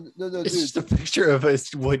rank. no, It's dude. just a picture of a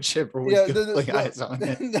wood chipper with googly eyes on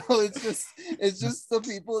it. No, it's just the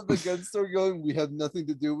people at the gun store going, we have nothing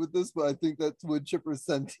to do with this, but I think that's wood chipper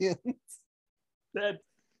sentient.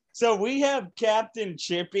 So we have Captain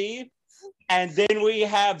Chippy, and then we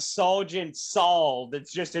have Sergeant Saul.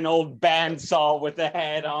 That's just an old bandsaw with a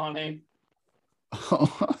head on it.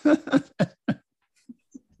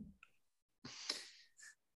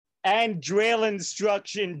 And drill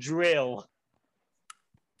instruction drill.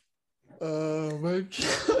 Oh my God.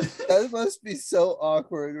 That must be so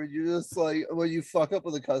awkward when you just when you fuck up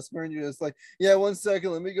with a customer and you're just like, yeah, 1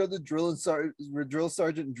 second, let me go to drill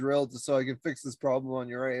sergeant drill just so I can fix this problem on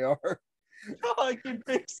your AR. I can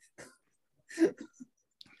fix.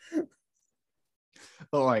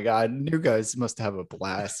 Oh my God, new guys must have a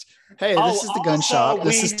blast. Hey, this is the gun shop.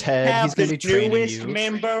 This is Ted. He's going to be training newest you.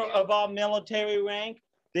 member of our military rank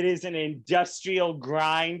that is an industrial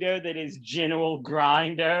grinder, that is General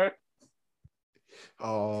Grinder.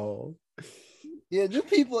 Oh. Yeah, new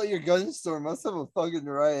people at your gun store must have a fucking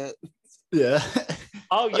riot. Yeah.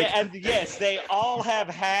 Oh, yeah, and yes, they all have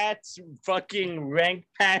hats, fucking rank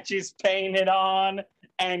patches painted on,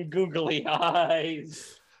 and googly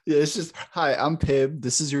eyes. Yeah, it's just, hi, I'm Pib.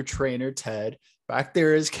 This is your trainer, Ted. Back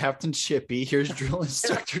there is Captain Chippy. Here's drill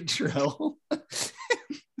instructor Drill.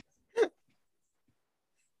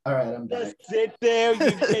 All right, I'm back. Just sit there, you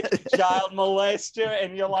get a child molester,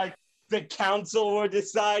 and you're like, the council will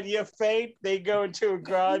decide your fate. They go into a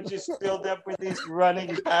garage just filled up with these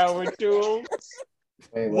running power tools.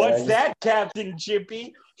 Wait, What's that, Captain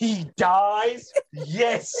Chippy? He dies?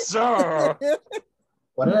 Yes, sir.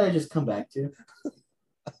 What did I just come back to?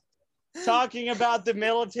 Talking about the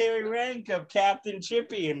military rank of Captain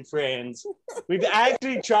Chippy and Friends. We've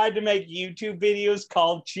actually tried to make YouTube videos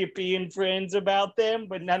called Chippy and Friends about them,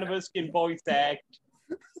 but none of us can voice act.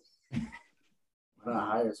 I'm gonna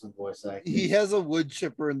hire some voice actors. He has a wood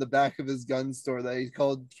chipper in the back of his gun store that he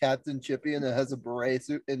called Captain Chippy, and it has a beret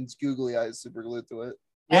and googly eyes super glued to it.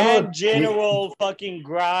 And General fucking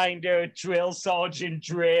Grinder, Drill Sergeant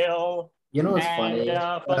Drill. You know what's and, funny?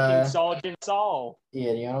 Fucking Sergeant Saul.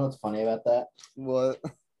 Yeah, you know what's funny about that? What?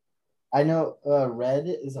 I know Red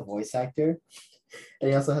is a voice actor, and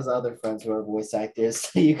he also has other friends who are voice actors.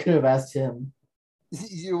 So you could have asked him.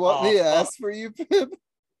 You want me to ask for you, Pip?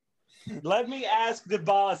 Let me ask the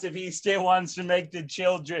boss if he still wants to make the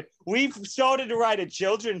children. We've started to write a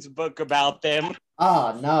children's book about them.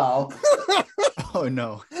 Oh no! Oh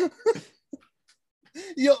no.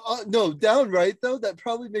 Yo, no, downright though, that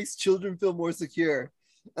probably makes children feel more secure.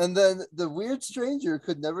 And then the weird stranger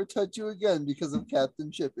could never touch you again because of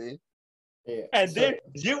Captain Chippy. Yeah, And so- then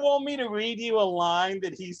you want me to read you a line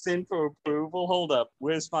that he sent for approval? Hold up.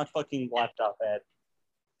 Where's my fucking laptop at?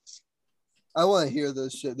 I want to hear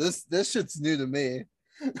this shit. This shit's new to me.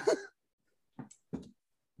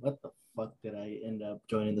 what the fuck did I end up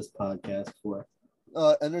joining this podcast for?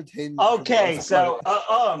 Entertainment. Okay, so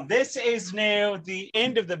this is now the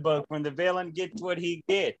end of the book when the villain gets what he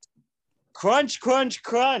gets. Crunch, crunch,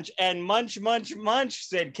 crunch, and munch, munch, munch,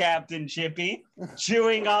 said Captain Chippy,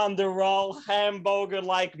 chewing on the raw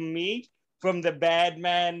hamburger-like meat from the bad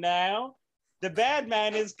man now. The bad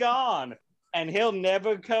man is gone, and he'll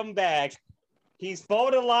never come back. He's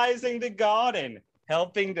fertilizing the garden,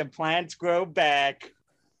 helping the plants grow back.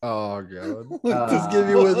 Oh God. Just Just give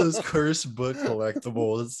you one of those cursed book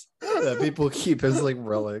collectibles that people keep as like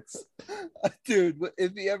relics. Dude,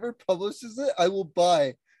 if he ever publishes it, I will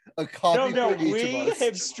buy a copy No, for each we of us.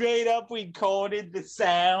 have straight up recorded the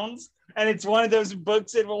sounds, and it's one of those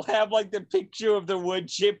books that will have like the picture of the wood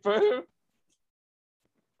chipper.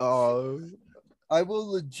 Oh. I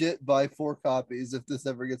will legit buy 4 copies if this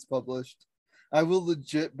ever gets published. I will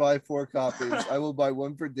legit buy 4 copies. I will buy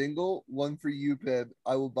one for Dingle, one for you, Pib.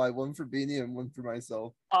 I will buy one for Beanie and one for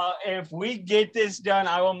myself. If we get this done,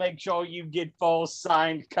 I will make sure you get full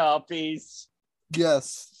signed copies.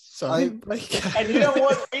 Yes. Signed by And you know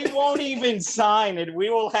what? We won't even sign it. We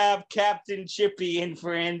will have Captain Chippy and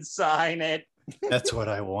friends sign it. That's what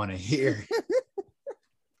I want to hear.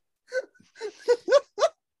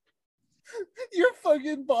 Your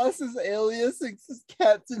fucking boss's alias is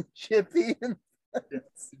Captain Chippy. And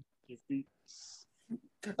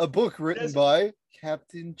a book written by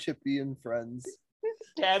Captain Chippy and Friends.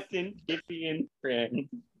 Captain Chippy and friends.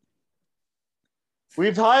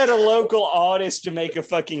 We've hired a local artist to make a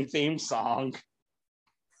fucking theme song.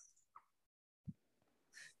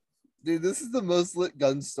 Dude, this is the most lit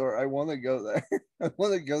gun store. I want to go there. I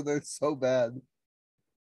want to go there so bad.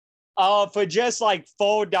 For just like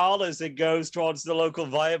 $4 that goes towards the local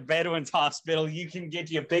veterans hospital, you can get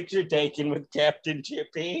your picture taken with Captain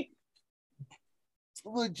Chippy.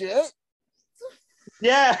 Legit?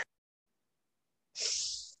 Yeah.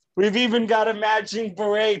 We've even got a matching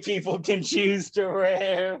beret people can choose to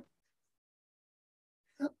wear.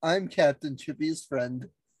 I'm Captain Chippy's friend.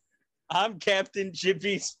 I'm Captain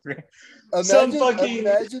Chippy's friend.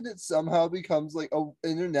 Imagine it somehow becomes like a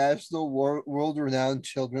international world-renowned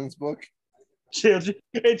children's book. Children,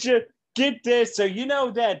 it should get this. So you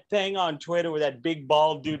know that thing on Twitter where that big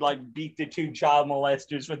bald dude like beat the 2 child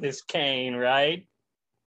molesters with his cane, right?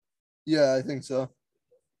 Yeah, I think so.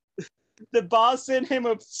 The boss sent him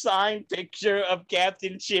a signed picture of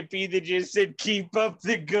Captain Chippy that just said, "Keep up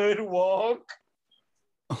the good work."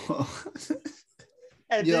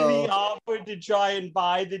 And then he offered to try and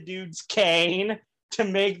buy the dude's cane to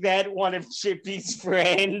make that one of Chippy's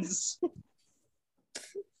friends.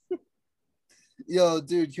 Yo,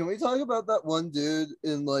 dude, can we talk about that one dude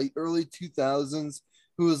in like early 2000s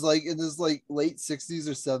who was like in his like late 60s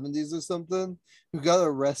or 70s or something who got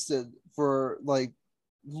arrested for like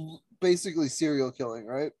basically serial killing,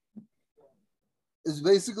 right? Is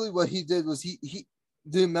basically what he did was he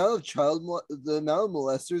the amount of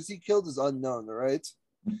molesters he killed is unknown, right?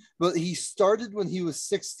 But he started when he was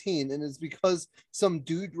 16, and it's because some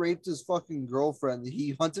dude raped his fucking girlfriend.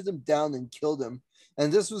 He hunted him down and killed him.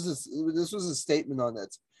 And this was his statement on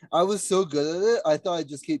it. I was so good at it, I thought I'd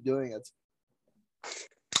just keep doing it.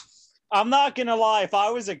 I'm not gonna lie, if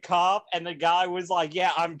I was a cop and the guy was like,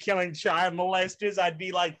 "Yeah, I'm killing child molesters," I'd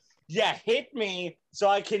be like, "Yeah, hit me so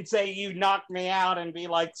I can say you knocked me out," and be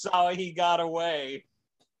like, "Sorry, he got away."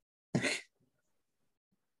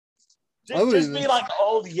 Just be like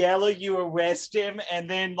Old Yeller, you arrest him, and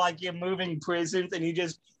then like you're moving prisons, and you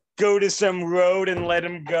just go to some road and let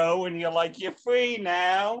him go, and you're like, "You're free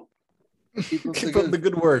now." Keep up the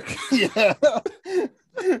good work. Yeah.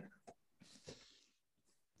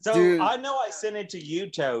 So Dude. I know I sent it to you,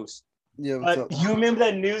 Toast. Yeah, But you remember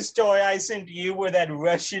that news story I sent to you where that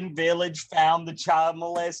Russian village found the child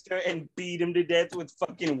molester and beat him to death with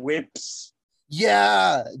fucking whips?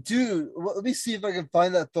 Yeah, dude. Well, let me see if I can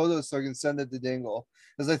find that photo so I can send it to Dingle.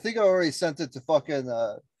 Because I think I already sent it to fucking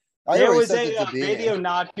there was a video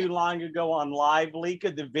not too long ago on Live Leak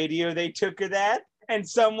of the video they took of that, and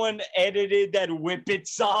someone edited that Whip It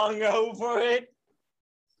song over it.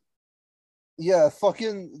 Yeah,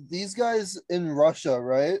 fucking these guys in Russia,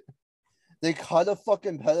 right? They caught a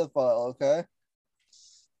fucking pedophile, okay?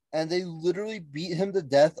 And they literally beat him to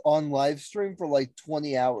death on live stream for like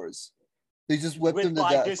 20 hours. They just whipped him to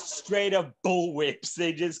death. Just straight up bull whips.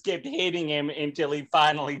 They just kept hitting him until he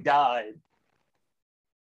finally died.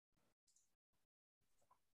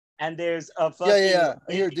 And there's a fucking... Yeah.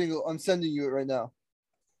 Here, Dingle, I'm sending you it right now.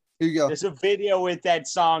 Here you go. There's a video with that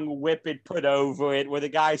song Whip It put over it where the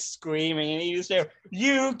guy's screaming and he just says,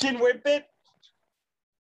 "You can whip it."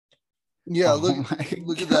 Yeah, look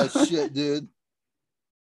at that shit, dude.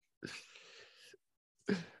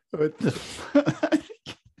 What the fuck?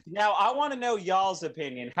 Now, I want to know y'all's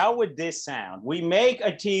opinion. How would this sound? We make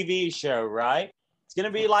a TV show, right? It's going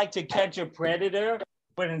to be like To Catch a Predator,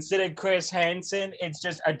 but instead of Chris Hansen, it's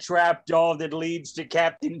just a trap door that leads to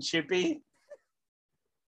Captain Chippy.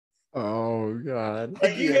 Oh, God.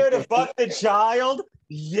 Like, you hear to fuck the child?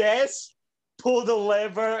 Yes. Pull the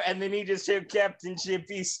lever, and then he just hear Captain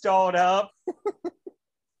Chippy start up.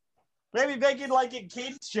 Maybe make it like a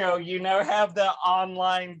kids show, you know, have the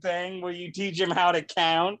online thing where you teach them how to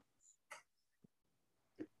count.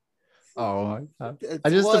 Oh my God. I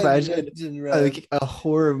just imagine like a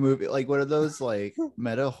horror movie, like one of those like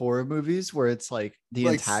meta horror movies where it's like the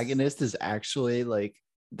antagonist is actually like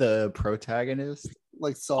the protagonist.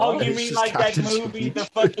 Like Saw. Oh, you mean like that movie, The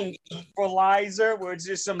fucking Equalizer, where it's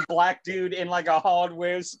just some black dude in like a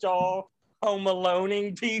hardware store? home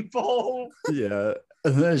aloneing people. Yeah.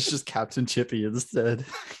 And then it's just Captain Chippy instead.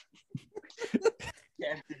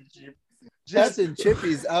 Captain Chip. Just Captain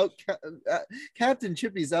Chippy's out. Captain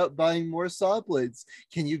Chippy's out buying more saw blades.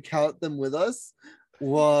 Can you count them with us?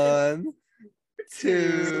 1,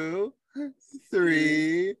 2,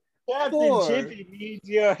 3, Captain 4. Chippy needs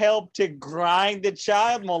your help to grind the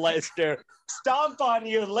child molester. Stomp on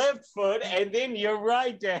your left foot, and then you're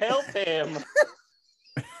right to help him.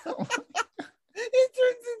 It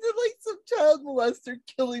turns into like some child molester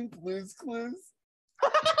killing Blue's Clues.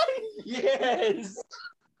 Yes.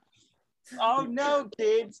 Oh no,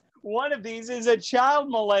 kids. One of these is a child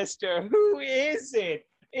molester. Who is it?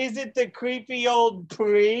 Is it the creepy old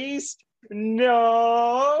priest?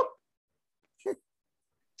 No.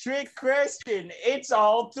 Trick question. It's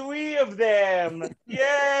all 3 of them.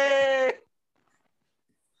 Yay.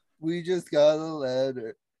 We just got a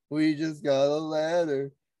letter. We just got a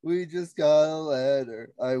letter. We just got a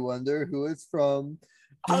letter. I wonder who it's from.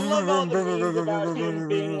 I love all the memes about him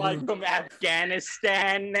being like from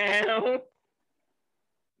Afghanistan now.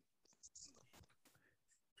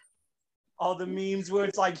 All the memes where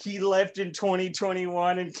it's like he left in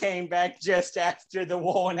 2021 and came back just after the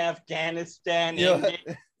war in Afghanistan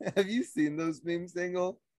ended. Have you seen those memes,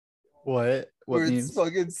 Dingle? What Where it's means?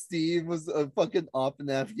 fucking Steve was fucking off in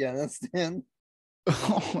Afghanistan.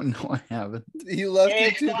 Oh no, I haven't. He left in Yeah.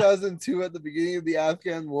 2002 at the beginning of the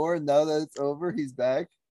Afghan war, and now that it's over, he's back.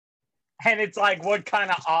 And it's like, what kind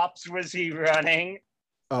of ops was he running?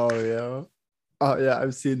 Oh yeah. Oh yeah,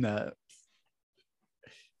 I've seen that.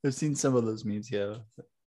 I've seen some of those memes, yeah.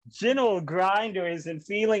 General Grinder isn't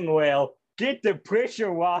feeling well. Get the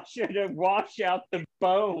pressure washer to wash out the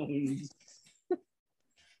bones.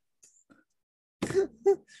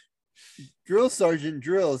 Drill Sergeant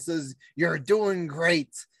Drill says, "You're doing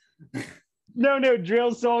great." No,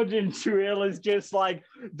 Drill Sergeant Drill is just like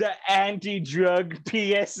the anti-drug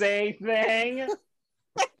PSA thing.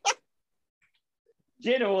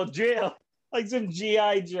 General Drill, like some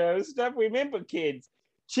G.I. Joe stuff. Remember, kids,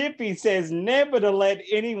 Chippy says never to let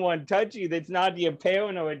anyone touch you that's not your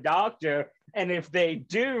parent or a doctor. And if they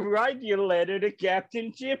do, write your letter to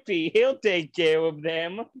Captain Chippy. He'll take care of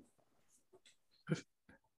them.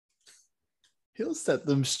 He'll set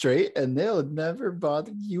them straight and they'll never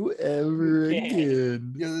bother you ever Yeah.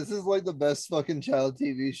 again. Yeah, this is like the best fucking child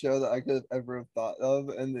TV show that I could have ever have thought of,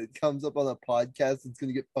 and it comes up on a podcast. It's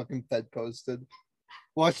gonna get fucking fed posted.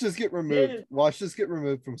 Watch this get removed. Yeah. Watch this get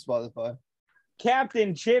removed from Spotify.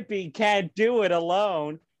 Captain Chippy can't do it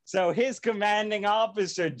alone, so his commanding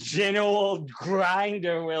officer, General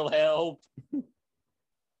Grinder, will help.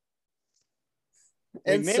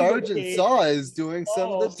 And Remember, Sergeant kids, Saw is doing some of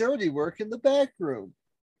balls. the dirty work in the back room.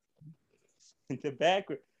 In the back,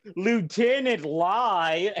 Lieutenant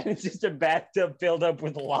Lie, and it's just a bathtub filled up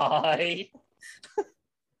with lye.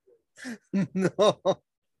 No.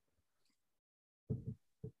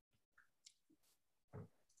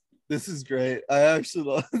 This is great. I actually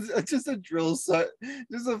love just a drill set,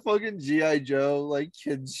 just a fucking G.I. Joe like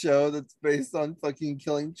kids show that's based on fucking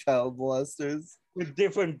killing child molesters. With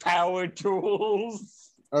different power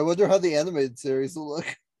tools. I wonder how the animated series will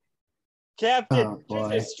look. Captain, Oh, just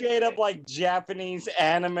boy. a straight up like Japanese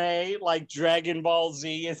anime, like Dragon Ball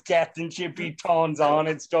Z, as Captain Chippy turns on,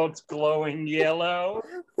 it starts glowing yellow.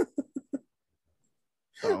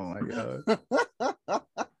 Oh my god.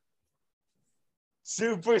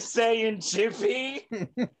 Super Saiyan Chippy.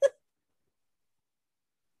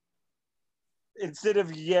 Instead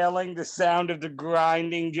of yelling, the sound of the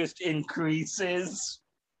grinding just increases.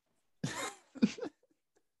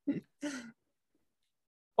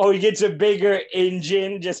 Oh, he gets a bigger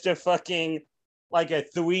engine, just a fucking, like a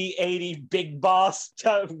 380 Big Boss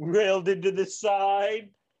railed into the side.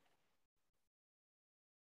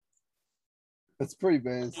 That's pretty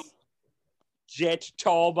base. Jet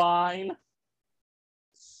turbine.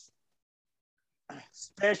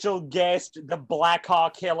 Special guest, the Black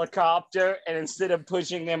Hawk helicopter, and instead of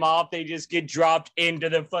pushing them off, they just get dropped into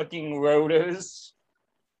the fucking rotors.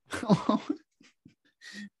 I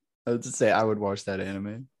would just say I would watch that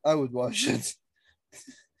anime. I would watch it.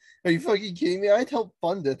 Are you fucking kidding me? I'd help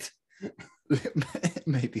fund it.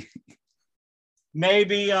 Maybe.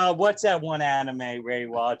 Maybe, what's that one anime Ray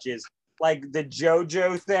watches? Like the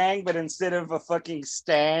JoJo thing, but instead of a fucking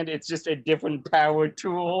stand, it's just a different power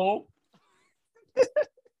tool.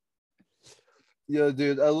 Yo,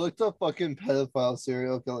 dude, I looked up fucking pedophile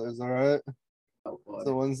serial killers, all right? Oh, boy.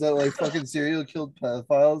 The ones that like fucking serial killed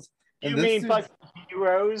pedophiles. You And this mean dude- fucking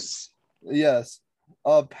heroes? Yes.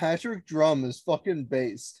 Patrick Drum is fucking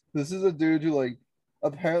based. This is a dude who like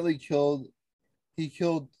apparently killed he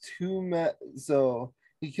killed 2 men. So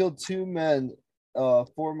he killed 2 men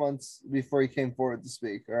 4 months before he came forward to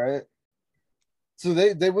speak. All right. So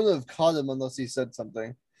they wouldn't have caught him unless he said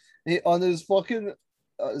something. On his fucking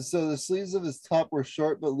so the sleeves of his top were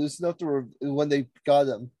short but loose enough to when they got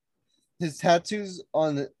him. His tattoos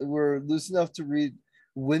were loose enough to read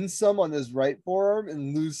 "win some" on his right forearm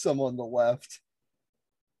and "lose some" on the left.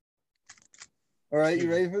 All right,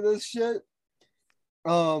 you ready for this shit?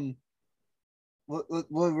 Where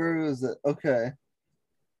was it? Okay,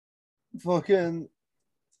 fucking,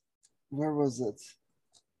 where was it?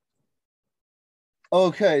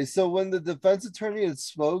 Okay, so when the defense attorney had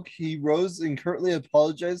spoke, he rose and curtly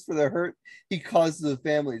apologized for the hurt he caused to the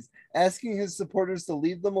families, asking his supporters to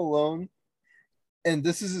leave them alone. And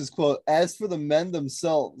this is his quote: "As for the men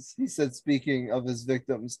themselves," he said, speaking of his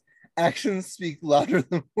victims, "actions speak louder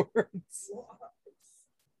than words."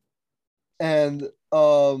 And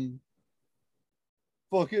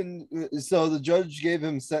fucking, so the judge gave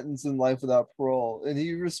him sentence in life without parole, and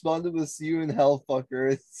he responded with "see you in hell,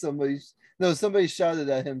 fucker." Somebody shouted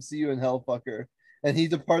at him, "see you in hell, fucker," and he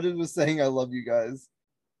departed with saying, "I love you guys."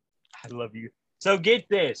 I love you. So get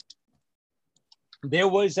this. There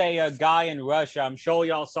was a guy in Russia. I'm sure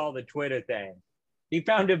y'all saw the Twitter thing. He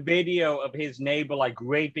found a video of his neighbor like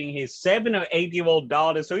raping his 7 or 8-year-old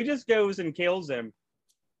daughter. So he just goes and kills him.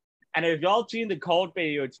 And if y'all seen the cold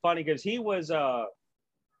video, it's funny because he was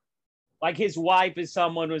like his wife is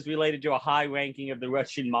someone who was related to a high ranking of the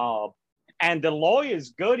Russian mob. And the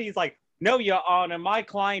lawyer's good. He's like, "No, Your Honor, my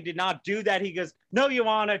client did not do that." He goes, "No, Your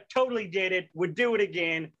Honor, totally did it. Would do it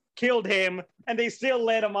again." Killed him. And they still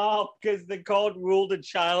let him off because the court ruled a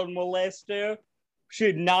child molester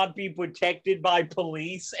should not be protected by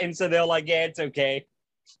police. And so they're like, "Yeah, it's okay."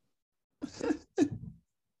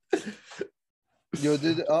 Yo,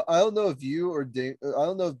 I don't know if you or I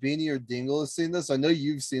don't know if Beanie or Dingle has seen this. I know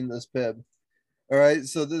you've seen this, Pib. All right,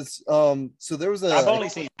 so so there was I've only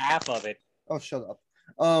seen half of it. Oh, shut up.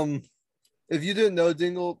 If you didn't know,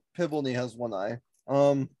 Dingle, Pib only has one eye.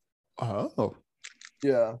 Oh.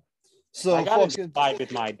 Yeah. So I got fucking a fight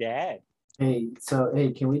with my dad. Hey,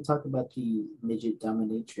 can we talk about the midget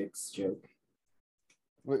dominatrix joke?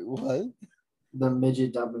 wait, what? The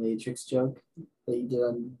midget dominatrix joke that you did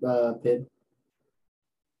on Pib?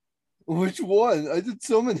 Which one? I did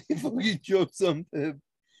so many fucking jokes on Pib.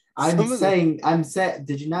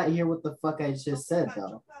 Did you not hear what the fuck I just said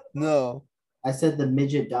though? No. I said the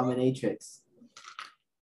midget dominatrix.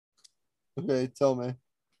 Okay, tell me.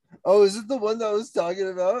 Oh, is it the one that I was talking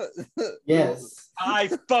about? Yes. I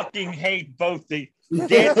fucking hate both the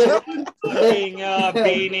guess who fucking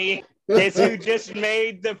Beanie. Guess who just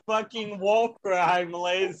made the fucking war crime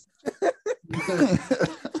list?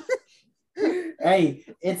 Hey,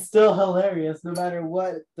 it's still hilarious no matter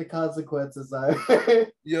what the consequences are.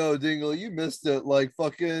 Yo, Dingle, you missed it. Like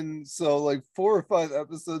fucking, so like 4 or 5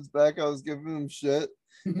 episodes back, I was giving him shit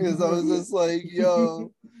because I was just like,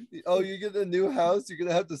 yo, oh, you get a new house, you're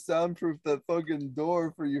gonna have to soundproof that fucking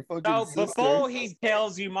door for your fucking So sister. before he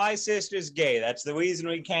tells you my sister's gay, that's the reason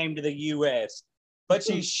we came to the US. But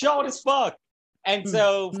she's short as fuck. And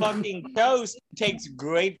so fucking Toast takes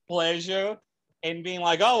great pleasure in being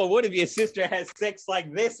like, "Oh, what if your sister has sex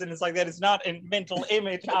like this?" And it's like, that is not a mental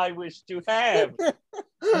image I wish to have.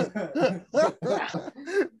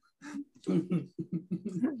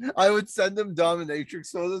 I would send him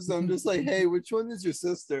dominatrix photos. So I'm just like, "Hey, which one is your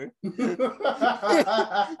sister?" And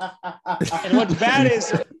what's bad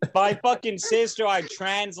is my fucking sister, I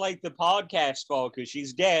translate the podcast for because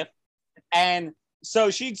she's deaf. And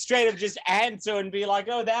so she'd straight up just answer and be like,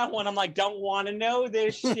 "Oh, that one." I'm like, "Don't want to know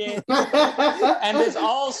this shit." And this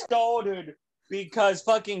all started because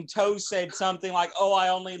fucking Toast said something like, "Oh, I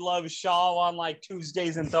only love Shaw on like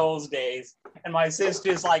Tuesdays and Thursdays." And my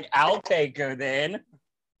sister's like, "I'll take her then."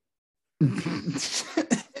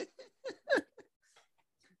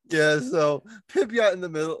 Yeah, so Pip got in the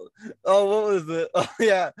middle. Oh, what was it? Oh,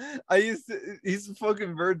 yeah. He's a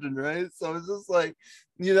fucking virgin, right? So I was just like,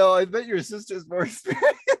 I bet your sister's more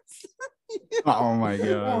experienced. Oh my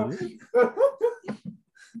god.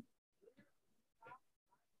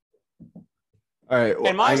 All right. Well,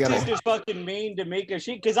 And my sister's fucking mean to me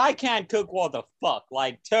because I can't cook what the fuck.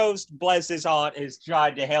 Like Toast, bless his heart, has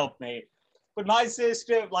tried to help me. But my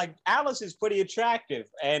sister, like Alice, is pretty attractive.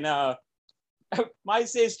 And my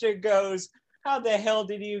sister goes, "How the hell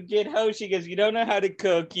did you get home?" She goes, "You don't know how to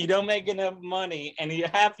cook, you don't make enough money, and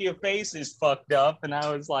half your face is fucked up." And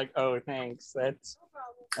I was like, "Oh, thanks. That's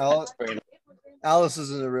Alice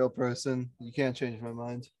isn't a real person. You can't change my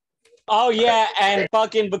mind. Oh yeah, and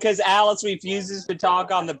fucking because Alice refuses to talk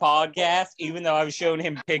on the podcast, even though I've shown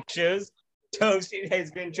him pictures. Toasted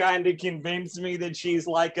has been trying to convince me that she's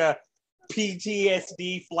like a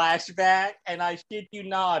PTSD flashback, and I shit you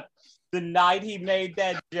not, the night he made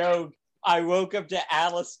that joke, I woke up to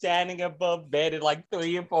Alice standing above bed at like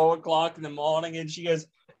 3 or 4 o'clock in the morning, and she goes,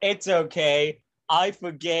 "It's okay. I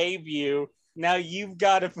forgave you. Now you've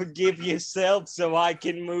got to forgive yourself so I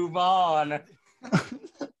can move on."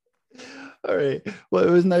 All right. Well,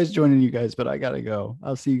 it was nice joining you guys, but I gotta go.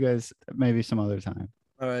 I'll see you guys maybe some other time.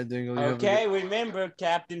 All right, Dingle. Okay, remember,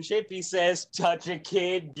 Captain Chippy says, touch a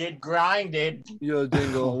kid, get grinded. Yo,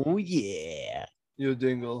 Dingle. Oh yeah. Yo,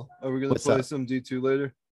 Dingle. Are we gonna What's play up? some D2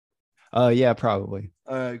 later? Yeah, probably.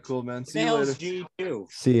 All right, cool, man. See The you hell's later.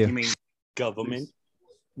 G2? See you. You mean government?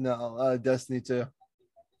 No, Destiny 2.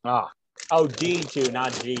 Ah. Oh, D2,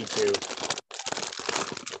 not G2.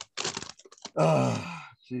 Ah,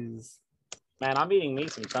 jeez. Man, I'm eating me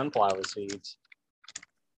some sunflower seeds.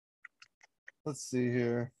 Let's see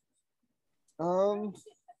here.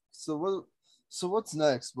 So what's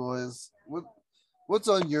next, boys? What's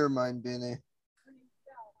on your mind, Benny?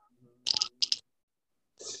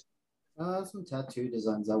 Some tattoo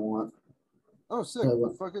designs I want. Oh, sick. Yeah,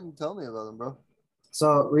 what- Fucking tell me about them, bro.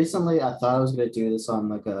 So recently, I thought I was gonna do this on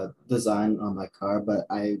like a design on my car, but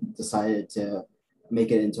I decided to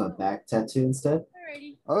make it into a back tattoo instead.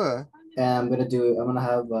 Okay, And I'm gonna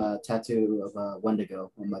have a tattoo of a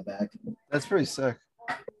Wendigo on my back. that's pretty sick.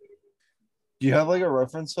 Do you have like a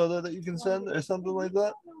reference photo that you can send or something like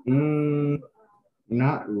that?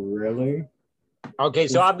 Not really. Okay,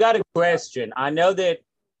 so I've got a question. I know that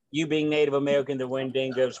you being Native American, the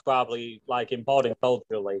Wendigo is probably like important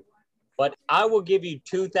culturally, but I will give you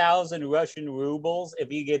 2,000 Russian rubles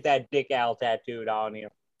if you get that dick owl tattooed on you.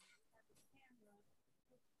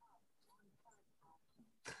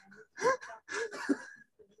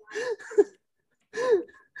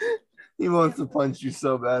 He wants to punch you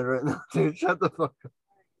so bad right now, dude. Shut the fuck up.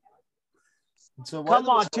 So Come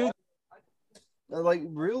on, two. like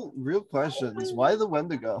real questions. Why the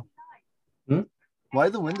Wendigo? Hmm? Why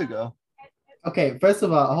the Wendigo? Okay, first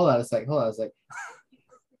of all, hold on a sec.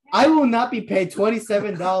 I will not be paid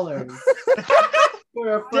 $27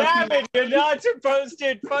 for a Damn fucking. it, you're not supposed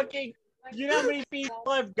to fucking. You know how many people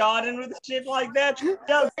have gotten with shit like that?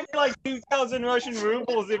 They'll give you like 2,000 Russian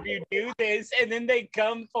rubles if you do this, and then they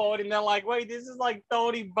come forward and they're like, "Wait, this is like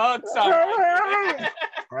 $30." I'm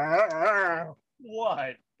like,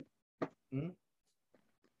 what? Hmm?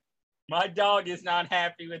 My dog is not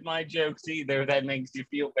happy with my jokes either. That makes you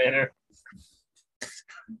feel better.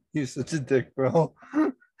 You're such a dick, bro.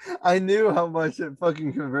 I knew how much it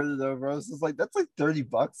fucking converted over. I was just like, that's like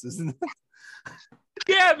 $30, isn't it?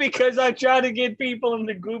 Yeah, because I try to get people in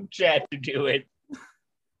the group chat to do it.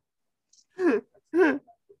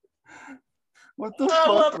 What the I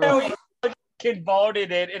love fuck, how bro? he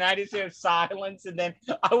converted it, and I just hear silence, and then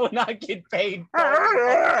I will not get paid.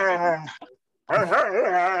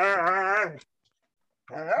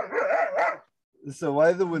 So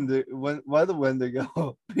why the Wendigo? Well,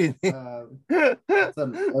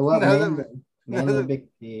 Now that-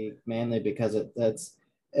 mainly because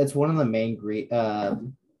it's one of the main greed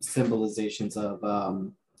symbolizations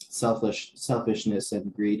of selfishness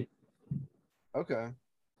and greed. Okay.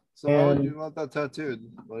 So why would And- you want that tattooed?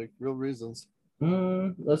 Like real reasons.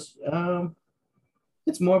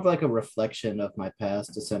 It's more of like a reflection of my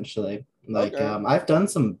past, essentially. Like Okay. I've done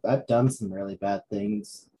some really bad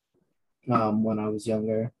things when I was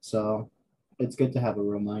younger, so it's good to have a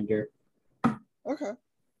reminder. Okay.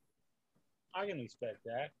 I can respect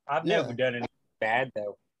that. I've Yeah. never done anything bad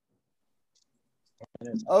though.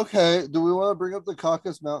 Okay. Do we want to bring up the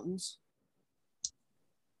Caucasus Mountains?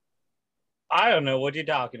 I don't know what you're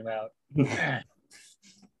talking about.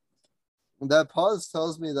 That pause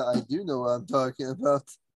tells me that I do know what I'm talking about.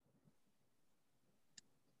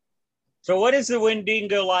 So, what is the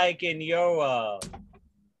Wendigo like in your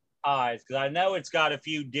eyes? Because I know it's got a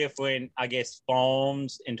few different, I guess,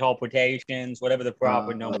 forms, interpretations, whatever the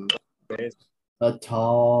proper number is. A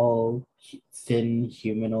tall, thin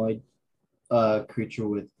humanoid creature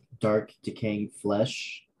with dark, decaying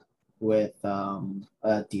flesh, with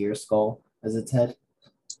a deer skull as its head.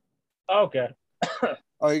 Okay.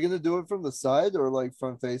 Are you gonna do it from the side or like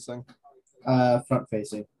front facing? Front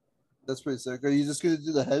facing. That's pretty sick. Are you just gonna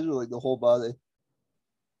do the head or like the whole body?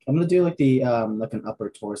 I'm gonna do like the like an upper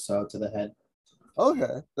torso to the head.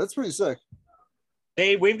 Okay, that's pretty sick.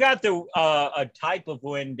 See, we've got the a type of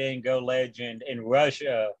Wendigo legend in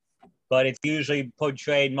Russia, but it's usually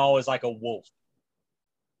portrayed more as like a wolf.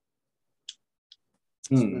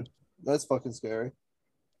 That's fucking scary.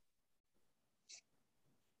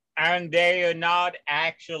 And they are not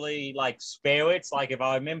actually like spirits. Like if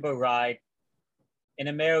I remember right, In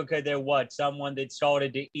America, they're what? Someone that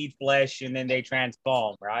started to eat flesh and then they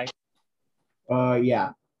transform, right?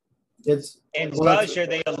 Yeah. It's In well, that's Russia,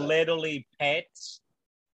 they are literally pets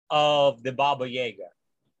of the Baba Yaga.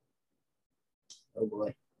 oh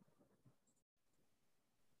boy.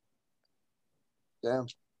 Damn.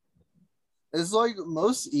 Is like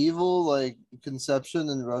most evil like conception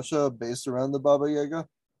in Russia based around the Baba Yaga?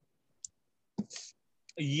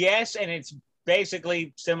 Yes, and it's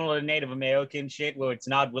basically similar to Native American shit where it's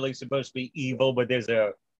not really supposed to be evil, but there's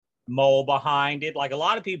a mole behind it. Like a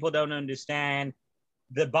lot of people don't understand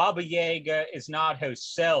the Baba Yaga is not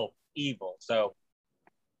herself evil. So,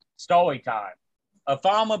 story time. A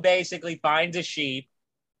farmer basically finds a sheep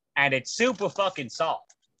and it's super fucking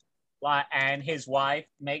soft. And his wife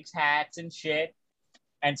makes hats and shit.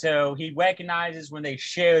 And so he recognizes when they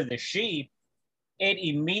share the sheep, it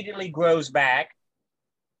immediately grows back.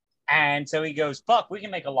 And so he goes, fuck, we can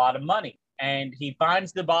make a lot of money. And he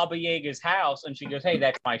finds the Baba Yaga's house and she goes, hey,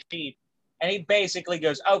 that's my sheep. And he basically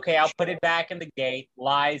goes, okay, I'll put it back in the gate,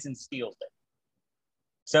 lies and steals it.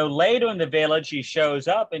 So later in the village, she shows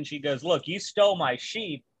up and she goes, look, you stole my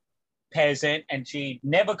sheep, peasant. And she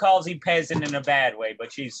never calls him peasant in a bad way,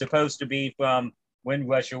 but she's supposed to be from when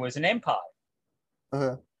Russia was an empire.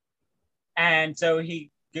 Uh-huh. And so she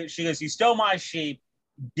goes, you stole my sheep,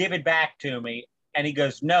 give it back to me. And he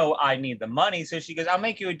goes, no, I need the money. So she goes, I'll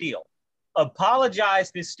make you a deal.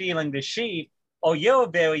 Apologize for stealing the sheep. Oh, you're a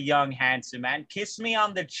very young, handsome man. Kiss me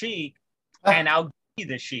on the cheek and I'll give you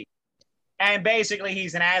the sheep. And basically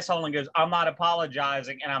he's an asshole and goes, I'm not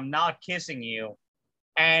apologizing and I'm not kissing you.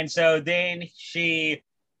 And so then she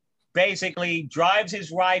basically drives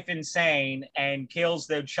his wife insane and kills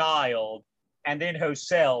their child and then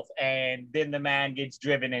herself. And then the man gets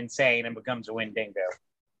driven insane and becomes a Wendigo.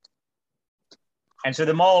 And so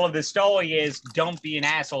the moral of the story is don't be an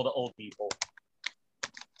asshole to old people.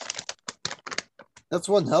 That's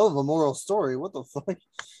one hell of a moral story. What the fuck?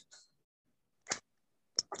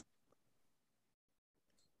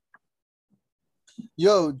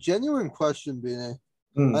 Yo, genuine question, Beanie.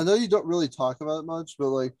 I know you don't really talk about it much, but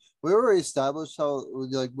like we already established how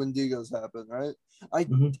like Wendigos happen, right? I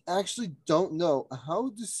actually don't know, how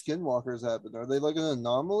do skinwalkers happen? Are they like an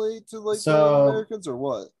anomaly to like Native Americans or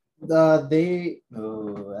what? That's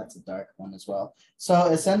a dark one as well. So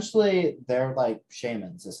essentially they're like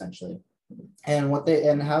shamans essentially.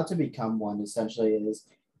 And how to become one essentially is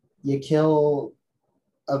you kill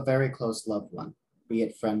a very close loved one, be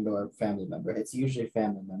it friend or family member. It's usually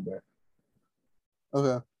family member.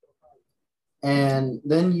 Okay. And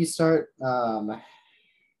then you start I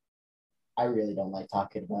really don't like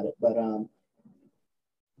talking about it, but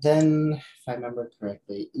then if I remember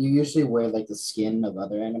correctly, you usually wear like the skin of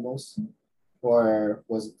other animals, or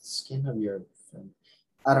was it the skin of your friend?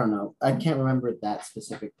 I don't know. I can't remember that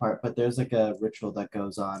specific part, but there's like a ritual that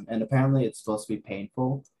goes on, and apparently it's supposed to be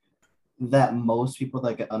painful. That most people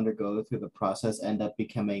that undergo through the process end up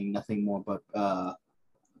becoming nothing more but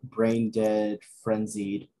brain dead,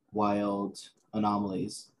 frenzied, wild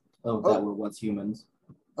anomalies that were once humans.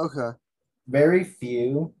 Okay. Very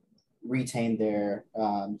few retain their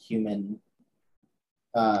human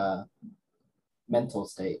mental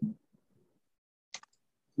state,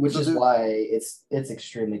 which is why it's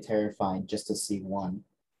extremely terrifying just to see one,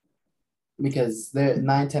 because they're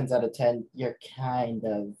 9 times out of 10 you're kind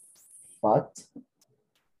of fucked.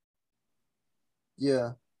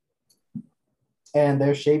 Yeah. And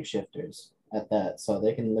they're shapeshifters at that, so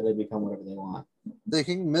they can literally become whatever they want. They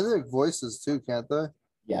can mimic voices too, can't they?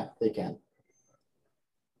 Yeah, they can.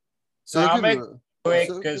 So I'll make it quick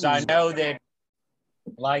because I know that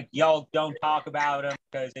like y'all don't talk about them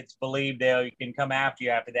because it's believed they can come after you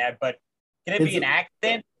after that. But can it be an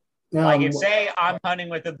accident? Like if say I'm hunting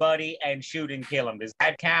with a buddy and shoot and kill him, does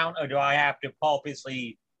that count, or do I have to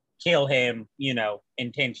purposely kill him?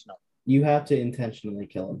 Intentionally. You have to intentionally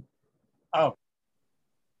kill him. Oh.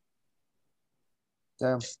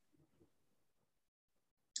 Damn.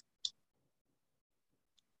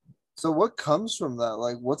 So what comes from that?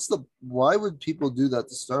 Like, why would people do that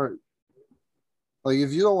to start? Like,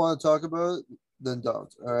 if you don't want to talk about it, then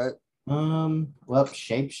don't. All right. Well,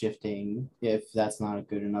 shape-shifting, if that's not a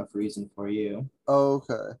good enough reason for you. Oh,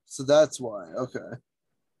 okay. So that's why. Okay.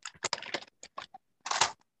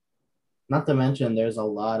 Not to mention, there's a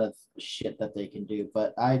lot of shit that they can do,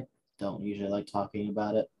 but I don't usually like talking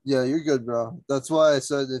about it. Yeah, you're good, bro. That's why I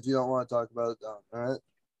said if you don't want to talk about it, don't. All right.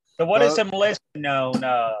 So what are some lesser known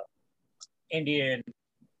Indian,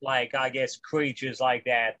 like I guess creatures like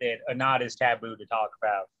that are not as taboo to talk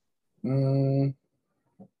about?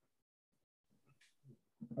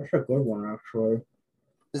 That's a good one, actually.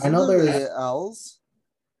 I know there's owls.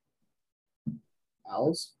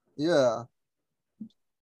 owls. Yeah.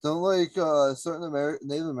 Don't certain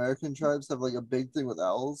Native American tribes have like a big thing with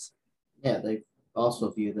owls? Yeah, they also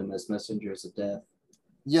view them as messengers of death.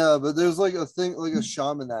 Yeah, but there's like a thing, like a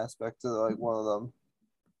shaman aspect to like one of them.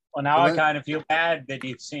 Well, now And I then- kind of feel bad that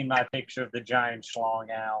you've seen my picture of the giant schlong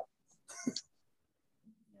owl.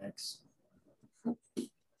 Next.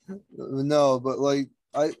 No, but like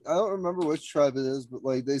I don't remember which tribe it is, but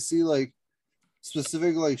like they see like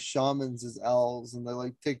specific like shamans as owls, and they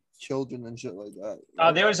like take children and shit like that.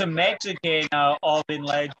 There was a Mexican urban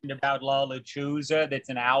legend about La Lechuza that's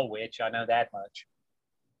an owl witch. I know that much.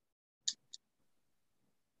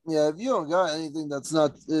 Yeah, if you don't got anything that's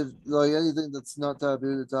not anything that's not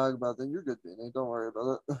taboo to talk about, then you're good, Beanie. Don't worry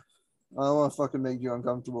about it. I don't want to fucking make you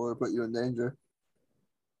uncomfortable or put you in danger.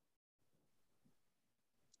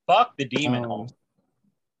 Fuck the demon hole.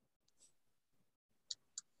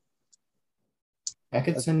 I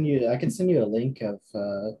could send you a link of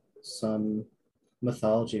some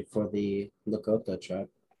mythology for the Lakota tribe.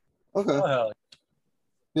 Okay. Oh, hell.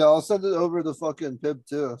 Yeah, I'll send it over to fucking Pib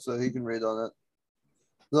too, so he can read on it.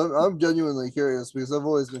 I'm genuinely curious because I've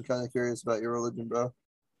always been kind of curious about your religion, bro.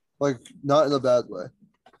 Like, not in a bad way.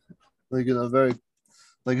 Like, in a very,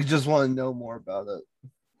 like, you just want to know more about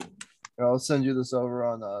it. Here, I'll send you this over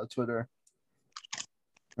on Twitter.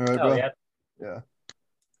 All right, Oh, bro. yeah. Yeah.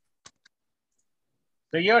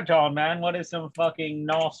 So your turn, man. What is some fucking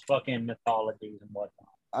Norse fucking mythologies and whatnot?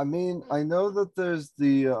 I mean, I know that there's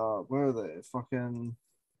the where are they? Fucking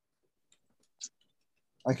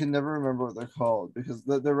I can never remember what they're called because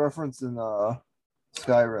they're referenced in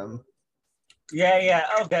Skyrim. Yeah,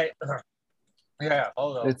 okay. Yeah,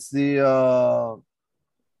 hold on. It's the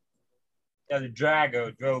Yeah, the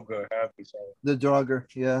Droger, however you say it. the Draugr,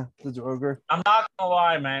 yeah, the Draugr. I'm not gonna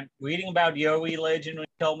lie, man. Reading about your religion when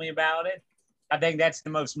you told me about it, I think that's the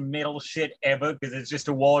most middle shit ever because it's just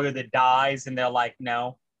a warrior that dies and they're like,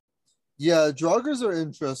 no. Yeah, Draugrs are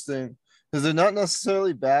interesting because they're not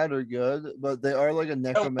necessarily bad or good, but they are like a So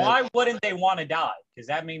necromancer. why wouldn't they want to die? Because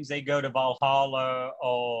that means they go to Valhalla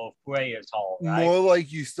or Freya's Hall, right? More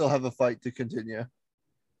like you still have a fight to continue.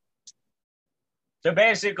 So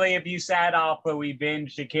basically, if you sat off for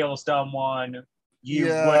revenge to kill someone, you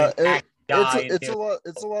Yeah, wouldn't die. it's a lot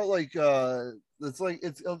like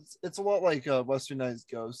it's a lot like westernized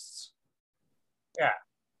ghosts. Yeah.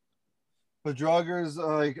 But Draugrs,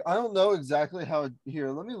 like, I don't know exactly how. Here,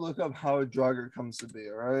 let me look up how a Draugr comes to be,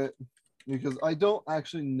 all right? Because I don't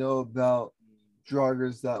actually know about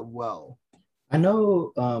Draugrs that well. I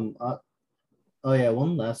know. Oh yeah.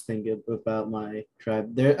 One last thing about my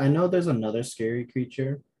tribe. I know there's another scary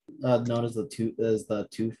creature, known as the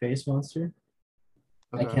Two-Face monster.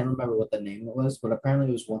 Okay. I can't remember what the name was, but apparently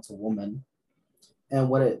it was once a woman. And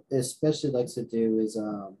what it especially likes to do is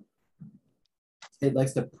it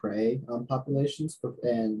likes to prey on populations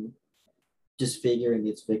and disfiguring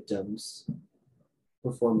its victims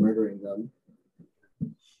before murdering them.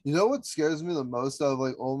 You know what scares me the most out of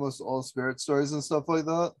like almost all spirit stories and stuff like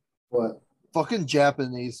that? What? Fucking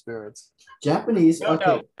Japanese spirits. Japanese? No, Okay.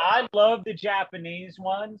 no, I love the Japanese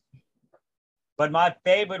ones, but my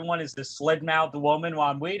favorite one is the slit-mouthed woman.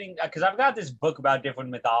 While I'm reading, because I've got this book about different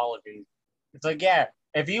mythologies. It's like, yeah,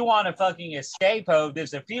 if you want to fucking escape hope,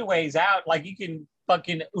 there's a few ways out. Like you can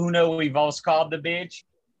fucking Uno reverse card the bitch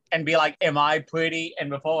and be like, "Am I pretty?" And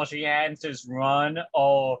before she answers, run,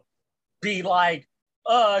 or be like,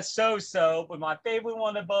 so. But my favorite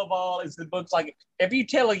one above all is the book's like, if you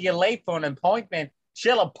tell her you're late for an appointment,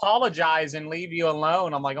 she'll apologize and leave you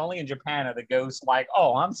alone. I'm like, only in Japan are the ghosts like,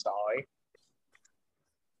 oh, I'm sorry.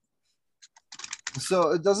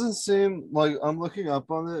 So it doesn't seem like I'm looking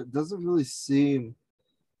up on it. It doesn't really seem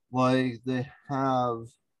like they have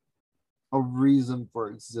a reason for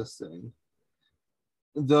existing.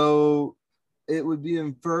 Though it would be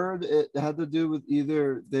inferred it had to do with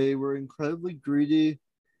either they were incredibly greedy,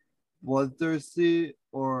 bloodthirsty,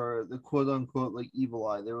 or the quote unquote like evil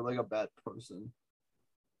eye. They were like a bad person.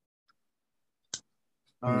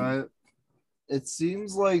 All right. It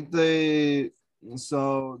seems like they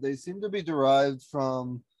seem to be derived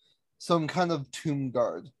from some kind of tomb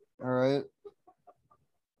guard. All right.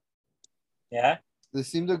 Yeah. They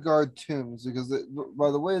seem to guard tombs because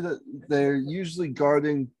by the way that they're usually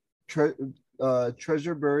guarding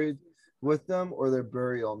treasure buried with them or their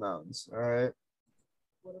burial mounds. All right.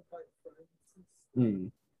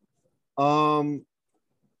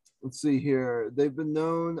 Let's see here. They've been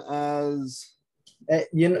known as.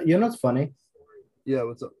 You know what's funny? Yeah.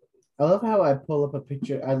 What's up? I love how I pull up a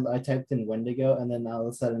picture. I typed in Wendigo, and then all of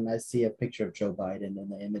a sudden I see a picture of Joe Biden in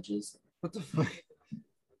the images. What the fuck?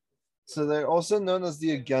 So they're also known as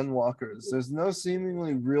the Again Walkers. There's no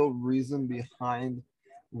seemingly real reason behind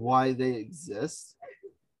why they exist,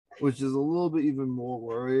 which is a little bit even more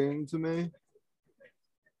worrying to me.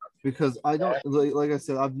 Because I don't like I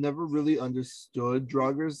said, I've never really understood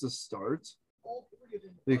druggers to start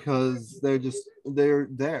because they're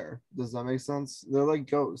there. Does that make sense? They're like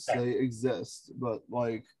ghosts. They exist, but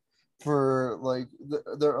like for like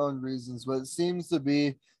their own reasons. But it seems to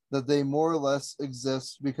be that they more or less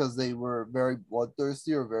exist because they were very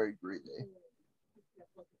bloodthirsty or very greedy.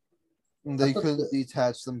 And they couldn't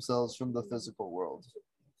detach themselves from the physical world.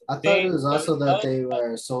 I thought it was also that they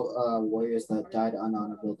were warriors that died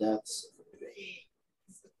unhonorable deaths.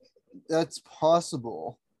 That's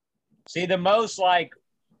possible. See, the most like,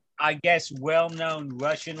 I guess, well-known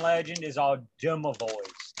Russian legend is all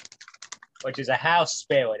Domovoys, which is a house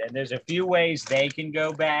spirit. And there's a few ways they can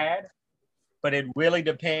go bad, but it really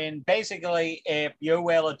depends. Basically, if your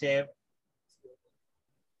relative,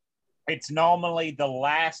 it's normally the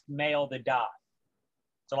last male to die.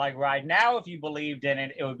 So like right now, if you believed in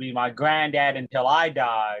it, it would be my granddad until I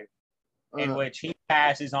die, in which he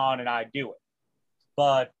passes on and I do it.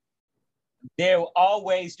 But there are all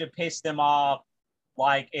ways to piss them off.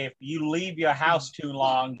 Like if you leave your house too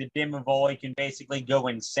long, the Demovoid can basically go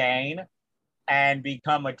insane and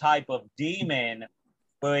become a type of demon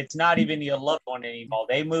where it's not even your loved one anymore.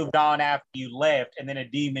 They moved on after you left, and then a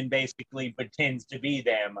demon basically pretends to be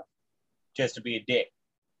them just to be a dick.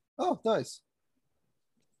 Oh, nice.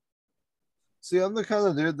 See, I'm the kind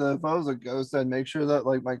of dude that if I was a ghost, I'd make sure that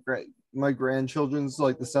like my grandchildren's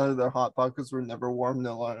like the sound of their hot pockets were never warm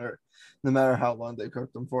no matter how long they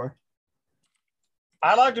cooked them for.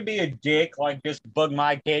 I like to be a dick, like just bug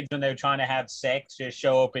my kids when they're trying to have sex, just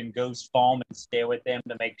show up in ghost form and stare with them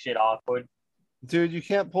to make shit awkward. Dude, you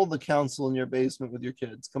can't pull the council in your basement with your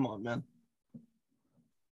kids. Come on, man.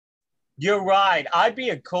 You're right. I'd be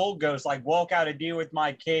a cool ghost, like walk out a deal with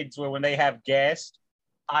my kids where when they have guests,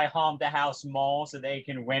 I haunt the house more so they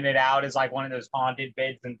can rent it out as like one of those haunted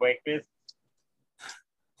beds and breakfast.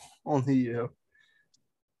 Only you.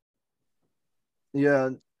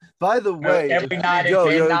 Yeah. By the way, every night at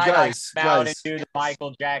midnight, guys, I come out and do the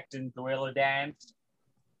Michael Jackson Thriller dance.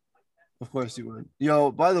 Of course you would. Yo,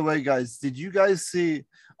 by the way, guys, did you guys see,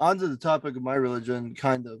 onto the topic of my religion,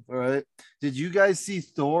 kind of, all right? Did you guys see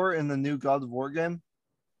Thor in the new God of War game?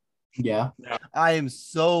 Yeah. I am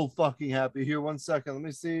so fucking happy. Here, 1 second. Let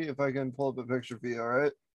me see if I can pull up a picture for you, all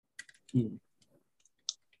right? The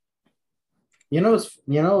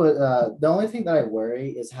only thing that I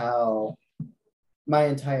worry is how my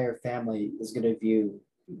entire family is gonna view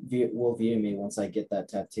me once I get that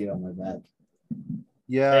tattoo on my back.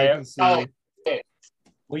 Yeah, I can see. Oh,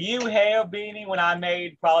 were you hail Beanie when I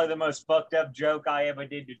made probably the most fucked up joke I ever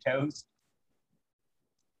did to Toast?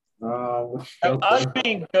 Us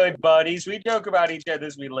being good buddies, we joke about each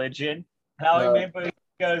other's religion. And I remember he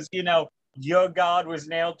goes, your God was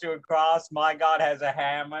nailed to a cross. My God has a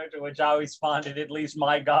hammer, to which I responded, at least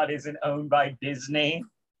my God isn't owned by Disney.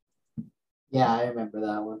 Yeah, I remember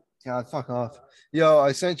that one. God, fuck off. Yo,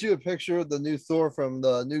 I sent you a picture of the new Thor from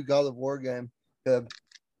the new God of War game.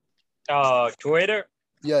 Twitter?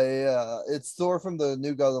 Yeah. It's Thor from the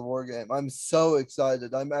new God of War game. I'm so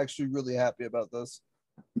excited. I'm actually really happy about this.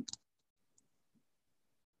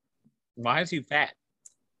 Why is he fat?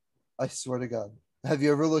 I swear to God. Have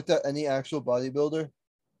you ever looked at any actual bodybuilder?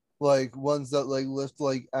 Like ones that like lift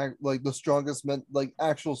like the strongest men, like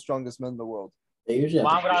actual strongest men in the world.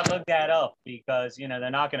 Why would I look that up? Because they're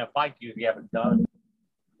not going to fight you if you haven't done.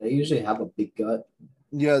 They usually have a big gut.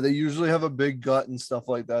 Yeah, they usually have a big gut and stuff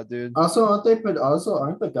like that, dude. Also, aren't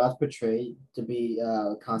the gods portrayed to be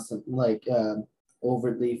constant, like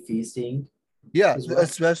overtly feasting? Yeah,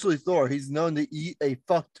 especially Thor. He's known to eat a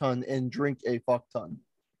fuck ton and drink a fuck ton.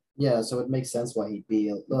 Yeah, so it makes sense why he'd be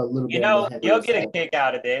a little bit. You'll get a kick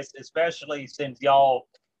out of this, especially since y'all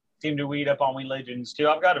seem to read up on religions too.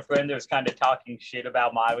 I've got a friend that's kind of talking shit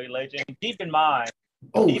about my religion. Keep in mind.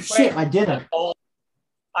 Oh shit! I didn't.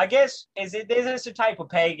 I guess is this a type of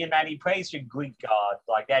pagan man? He prays to Greek gods,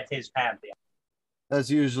 like that's his pantheon.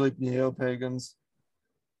 That's usually neo-pagans.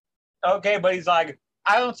 Okay, but he's like,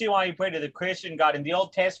 I don't see why you pray to the Christian God. In the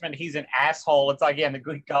Old Testament, he's an asshole. It's like, yeah, and the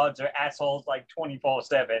Greek gods are assholes like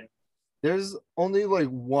 24/7. There's only like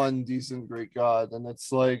one decent Greek god, and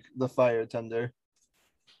it's like the fire tender.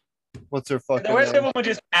 What's her fucking The rest name? of them are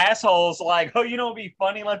just assholes. Like, oh, it'd be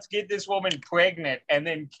funny. Let's get this woman pregnant and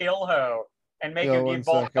then kill her and make her give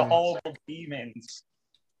birth to horrible demons.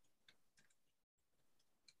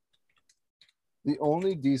 The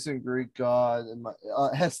only decent Greek god in my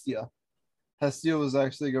Hestia. Hestia was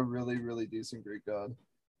actually a really, really decent Greek god.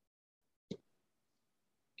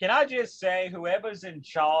 Can I just say, whoever's in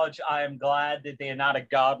charge, I am glad that they're not a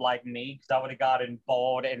god like me, because I would have gotten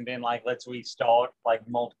bored and been like, let's restart like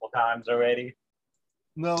multiple times already.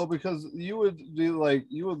 No, because you would be like,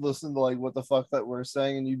 you would listen to like what the fuck that we're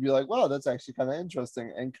saying, and you'd be like, wow, that's actually kind of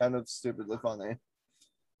interesting and kind of stupidly funny.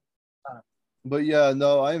 But yeah,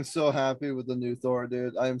 no, I am so happy with the new Thor,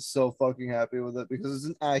 dude. I am so fucking happy with it because it's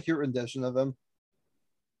an accurate rendition of him.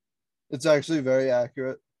 It's actually very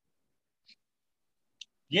accurate.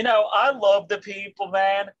 You know, I love the people,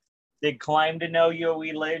 man, that claim to know your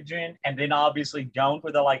religion and then obviously don't,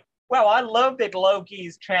 where they're like, well, I love that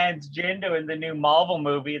Loki's transgender in the new Marvel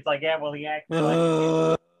movie. It's like, yeah, well, he acted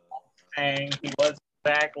like saying he was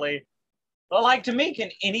exactly. Well, like, to me,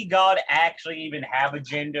 can any god actually even have a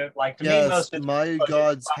gender? Like, to me, Yes, most of my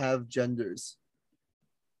gods have genders.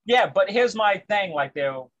 yeah, but here's my thing, like,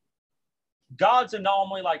 they're gods are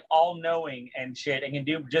normally like all knowing and shit and can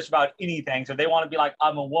do just about anything. So if they want to be like,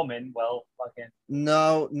 I'm a woman, well, fucking.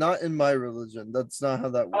 No, not in my religion. That's not how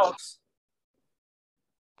that works.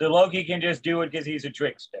 The Loki can just do it because he's a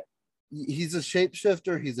trickster. He's a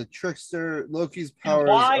shapeshifter. He's a trickster. Loki's And powers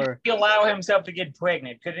why are did he allow himself to get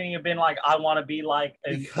pregnant? Couldn't he have been like, I want to be like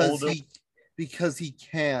an older? because he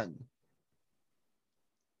can.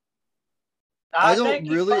 I don't think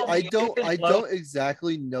he really. I probably don't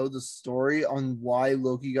exactly know the story on why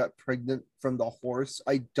Loki got pregnant from the horse.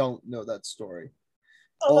 I don't know that story.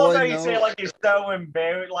 I All love I how you know- say like he's so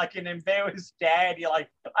embarrassed, like an embarrassed dad. You're like,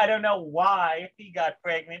 I don't know why he got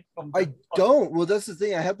pregnant from. I don't. Well, that's the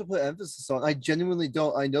thing. I have to put emphasis on. I genuinely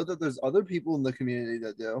don't. I know that there's other people in the community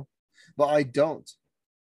that do, but I don't.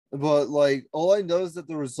 But like, all I know is that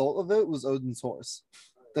the result of it was Odin's horse.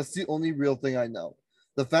 That's the only real thing I know.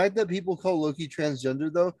 The fact that people call Loki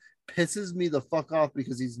transgender though pisses me the fuck off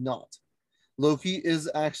because he's not. Loki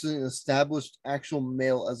is actually an established actual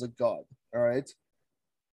male as a god. All right.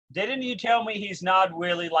 Didn't you tell me he's not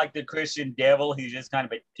really like the Christian devil? He's just kind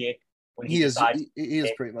of a dick when he decides. He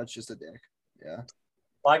is pretty much just a dick. Yeah.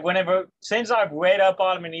 Like whenever since I've read up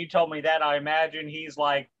on him and you told me that, I imagine he's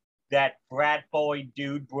like that frat boy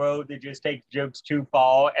dude, bro, that just takes jokes too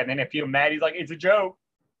far. And then if you're mad, he's like, it's a joke.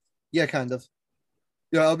 Yeah, kind of.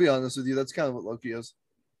 Yeah, I'll be honest with you. That's kind of what Loki is.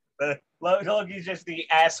 Loki's just the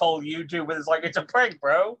asshole YouTuber. It's like, it's a prank,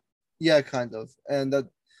 bro. Yeah, kind of. And that,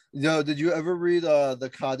 did you ever read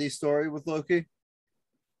the Kadi story with Loki?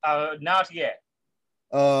 Not yet.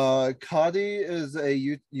 Kadi is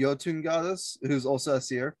a Jotun goddess who's also a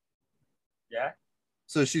seer. Yeah.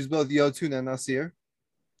 So she's both Jotun and Asir.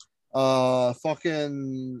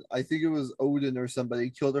 Fucking, I think it was Odin or somebody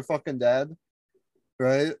killed her fucking dad,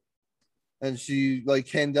 right? And she like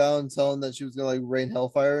came down telling that she was gonna like rain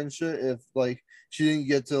hellfire and shit if like she didn't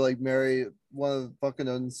get to like marry one of the fucking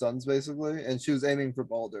Odin's sons, basically. And she was aiming for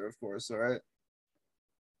Balder, of course, all right.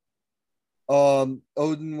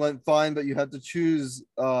 Odin went fine, but you have to choose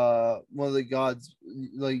one of the gods.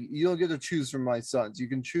 Like, you don't get to choose from my sons. You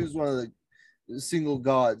can choose one of the single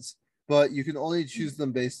gods, but you can only choose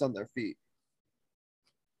them based on their feet.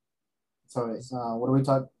 Sorry, what are we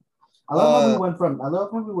talking? I love how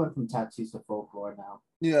we went from tattoos to folklore now.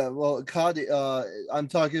 Yeah, well, Kadi, I'm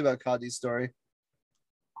talking about Kadi's story.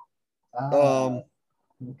 Okay.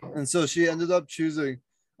 And so she ended up choosing,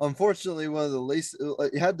 unfortunately, one of the least,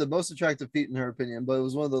 it had the most attractive feet in her opinion, but it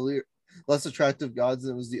was one of the less attractive gods,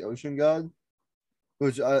 and it was the ocean god,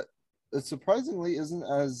 which it surprisingly isn't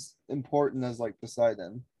as important as like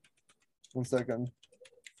Poseidon. 1 second.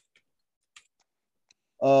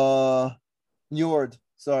 Njord.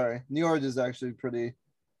 Sorry. Njord is actually pretty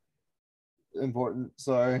important.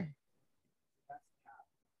 Sorry.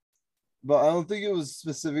 But I don't think it was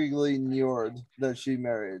specifically Njord that she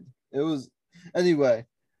married. It was anyway.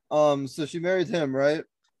 So she married him, right?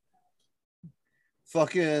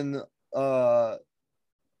 Fucking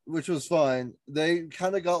which was fine. They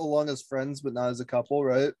kind of got along as friends, but not as a couple,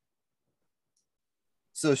 right?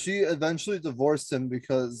 So she eventually divorced him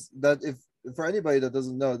because that, if for anybody that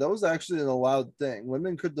doesn't know, that was actually an allowed thing.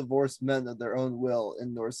 Women could divorce men at their own will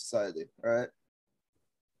in Norse society, right?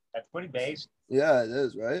 That's pretty base. Yeah, it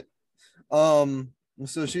is, right?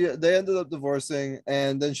 So they ended up divorcing,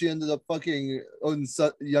 and then she ended up fucking Odin's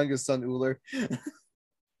youngest son, Uller.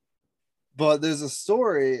 But there's a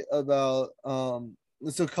story about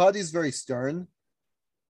so Kadi's very stern.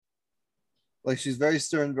 Like, she's very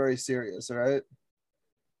stern, very serious, right?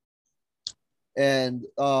 And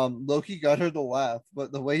Loki got her to laugh,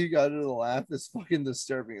 but the way he got her to laugh is fucking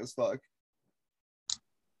disturbing as fuck.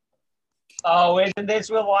 Oh, isn't this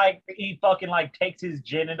where like he fucking like takes his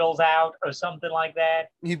genitals out or something like that?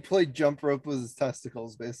 He played jump rope with his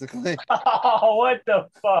testicles, basically. Oh, what the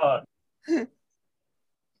fuck?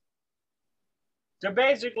 So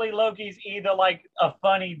basically, Loki's either like a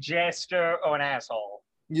funny jester or an asshole.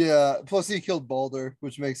 Yeah, plus he killed Balder,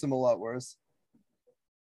 which makes him a lot worse.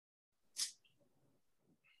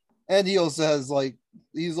 And he also has like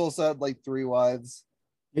he's also had like 3 wives.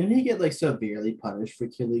 Didn't he get like severely punished for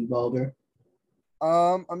killing Balder?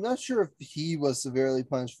 I'm not sure if he was severely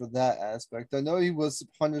punished for that aspect. I know he was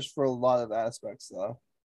punished for a lot of aspects though.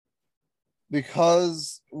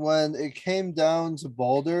 Because when it came down to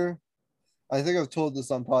Balder, I think I've told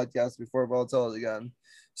this on podcasts before, but I'll tell it again.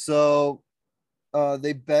 So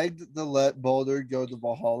they begged to let Balder go to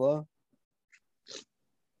Valhalla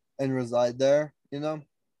and reside there, you know?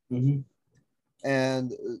 Mm-hmm.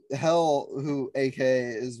 And Hel, who aka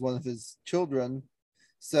is one of his children,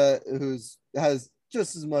 said has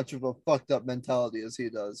just as much of a fucked up mentality as he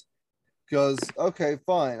does. Goes, okay,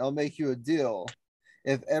 fine, I'll make you a deal.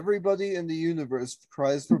 If everybody in the universe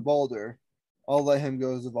cries for Balder, I'll let him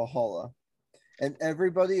go to Valhalla. And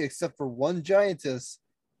everybody except for one giantess,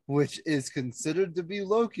 which is considered to be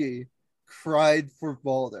Loki, cried for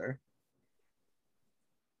Balder.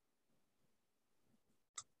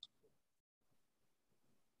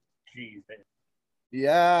 Jesus.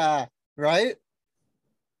 Yeah, right?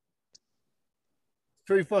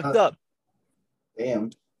 Pretty fucked up. Damn.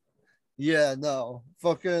 Yeah, no.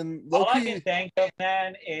 Fucking All I Loki. can think of,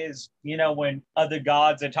 man, is, when other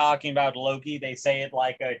gods are talking about Loki, they say it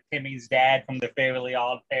like Timmy's dad from the Fairly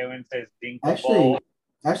Odd Parents says Actually, Dinkleballs.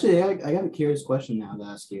 actually, I got a curious question now to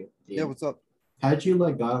ask you. Yeah, what's up? How did you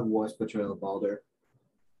like God of War's portrayal of Balder?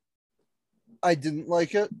 I didn't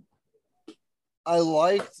like it.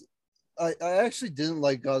 I actually didn't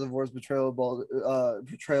like God of War's portrayal of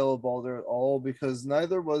Balder at all, because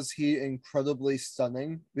neither was he incredibly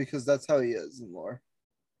stunning, because that's how he is in lore.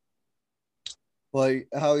 Like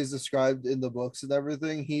how he's described in the books and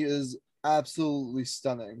everything, he is absolutely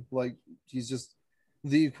stunning. Like he's just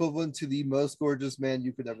the equivalent to the most gorgeous man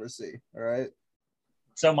you could ever see. All right.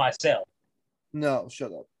 So myself. No,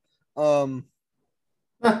 shut up.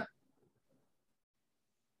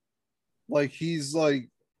 Like he's like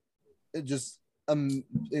just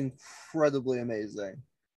incredibly amazing.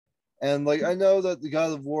 And like I know that the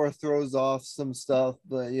God of War throws off some stuff,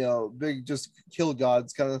 but big just kill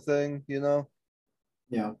gods kind of thing,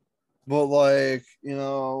 Yeah. But like,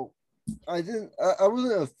 I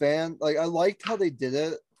wasn't a fan. Like I liked how they did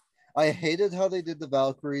it. I hated how they did the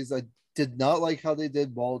Valkyries. I did not like how they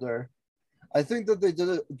did Balder. I think that they did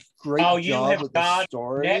a great You job have with the got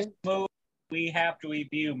story. next movie we have to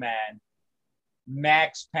review, man.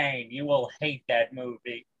 Max Payne. You will hate that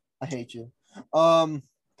movie. I hate you.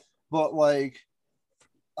 But like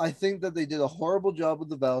I think that they did a horrible job with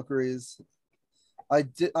the Valkyries. I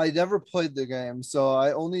never played the game, so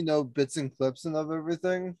I only know bits and clips and of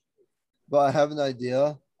everything, but I have an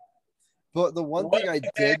idea. But the one thing I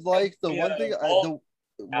did like, the one thing I the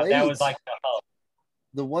that wait, was like the hub.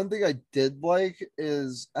 the one thing I did like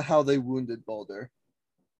is how they wounded Balder.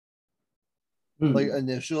 Like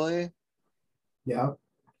initially, Yeah.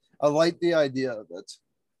 I liked the idea of it.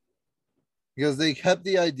 Because they kept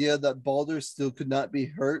the idea that Balder still could not be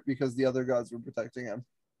hurt because the other gods were protecting him.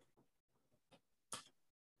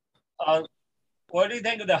 What do you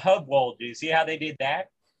think of the hub world? Do you see how they did that?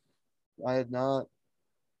 I had not.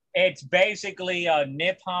 It's basically a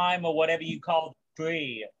Niflheim or whatever you call the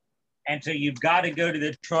tree. And so you've got to go to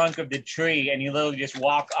the trunk of the tree and you literally just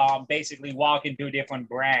basically walk into a different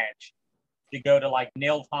branch to go to like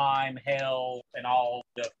Niflheim, Hell, and all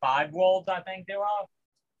the 5 worlds, I think there are.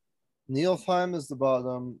 Niflheim is the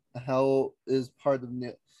bottom. Hell is part of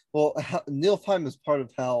Niflheim is part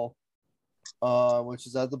of Hell, which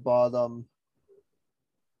is at the bottom.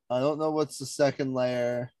 I don't know what's the second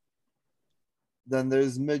layer. Then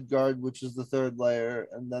there's Midgard, which is the third layer,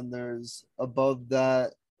 and then there's above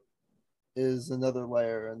that is another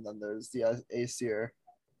layer, and then there's the Aesir.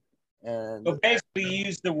 And so basically, you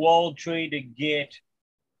use the world tree to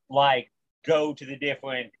go to the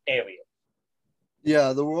different areas.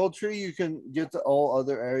 Yeah, the world tree you can get to all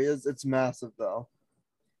other areas. It's massive though.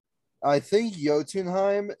 I think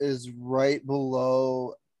Jotunheim is right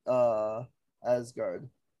below Asgard.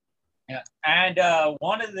 Yeah, and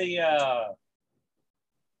one of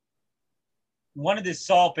the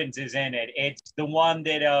serpents is in it. It's the one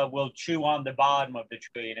that will chew on the bottom of the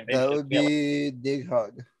tree and eventually That would be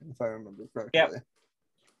Nighug, if I remember correctly. Yep.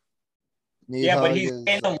 Yeah, but he's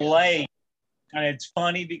in a lake. And it's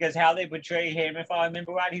funny because how they portray him, if I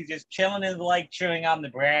remember right, he's just chilling in the lake, chewing on the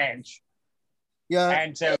branch. Yeah.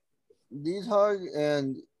 And so Nighug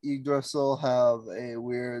and Yggdrasil have a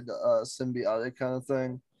weird symbiotic kind of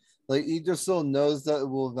thing. Like Yggdrasil knows that it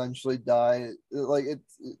will eventually die. Like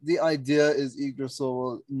it's the idea is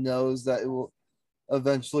Yggdrasil knows that it will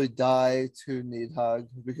eventually die to Nidhogg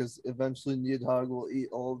because eventually Nidhogg will eat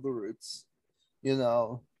all of the roots. You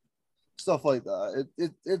know, stuff like that.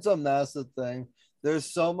 It's a massive thing. There's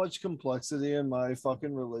so much complexity in my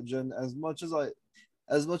fucking religion. As much as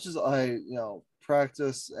I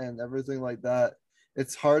practice and everything like that,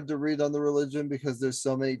 it's hard to read on the religion because there's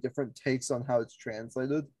so many different takes on how it's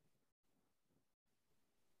translated.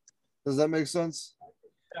 Does that make sense?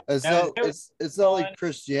 It's No, not it's not like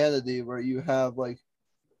Christianity where you have like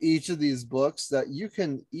each of these books that you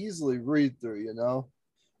can easily read through, and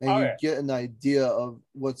you Okay. get an idea of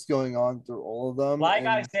what's going on through all of them. Like and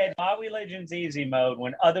I said, my religion's easy mode.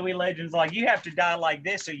 When other religions like you have to die like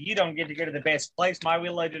this or you don't get to go to the best place, my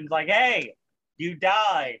religion's like, hey, you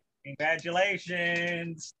died.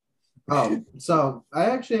 Congratulations. So I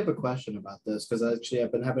actually have a question about this because actually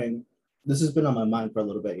I've been having this has been on my mind for a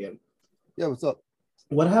little bit yet. Yeah, what's up?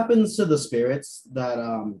 What happens to the spirits that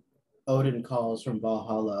Odin calls from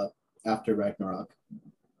Valhalla after Ragnarok?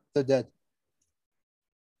 They're dead.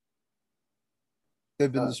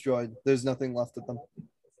 They've been Uh, destroyed. There's nothing left of them.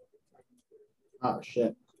 Oh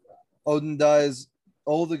shit. Odin dies.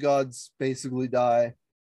 All the gods basically die,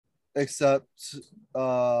 except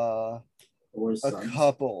Or a sons.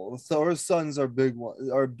 couple. Thor's sons are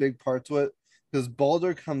a big part to it because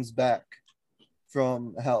Balder comes back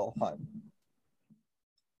from Helheim.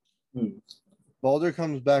 Hmm. Balder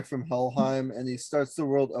comes back from Helheim and he starts the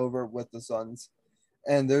world over with the sons.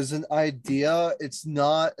 And there's an idea, it's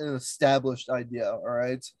not an established idea, all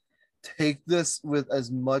right? Take this with as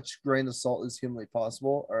much grain of salt as humanly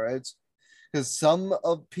possible, all right? Because some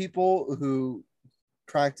of people who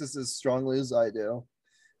practice as strongly as I do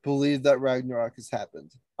believe that Ragnarok has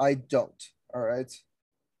happened. I don't, all right?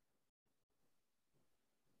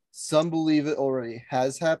 Some believe it already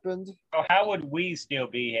has happened. So how would we still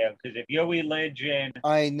be here? Because if your religion,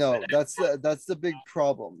 I know that's the big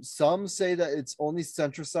problem. Some say that it's only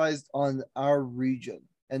centralized on our region,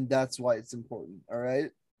 and that's why it's important. All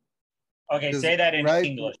right. okay, say that in Right.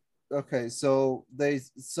 English. Okay, so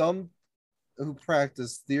some who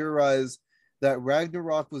practice theorize that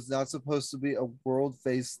Ragnarok was not supposed to be a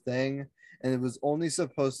world-faced thing, and it was only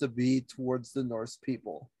supposed to be towards the Norse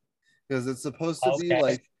people, because it's supposed to be Okay.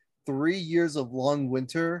 like 3 years of long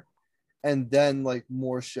winter, and then like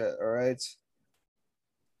more shit. All right.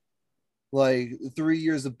 Like 3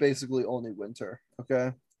 years of basically only winter.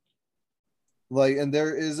 Okay. Like, and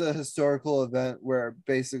there is a historical event where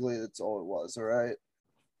basically that's all it was. All right.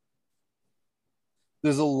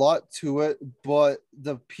 There's a lot to it, but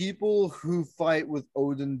the people who fight with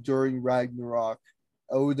Odin during Ragnarok,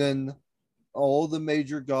 Odin, all the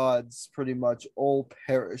major gods pretty much all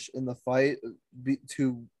perish in the fight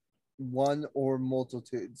to one or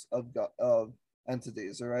multitudes of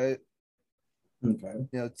entities. All right.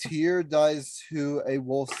 Okay. Tyr dies to a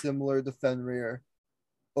wolf similar to Fenrir.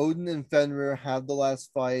 Odin and Fenrir have the last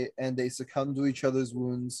fight and they succumb to each other's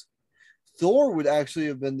wounds. Thor would actually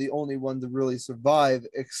have been the only one to really survive,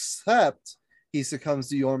 except he succumbs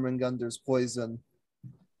to Jormungandr's poison.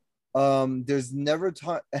 There's never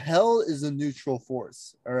time. Hell is a neutral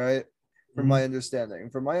force, all right, from my understanding.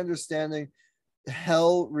 From my understanding,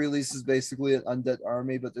 Hell releases basically an undead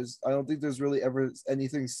army, but I don't think there's really ever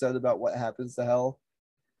anything said about what happens to Hell.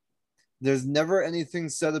 There's never anything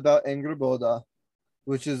said about Angrboda,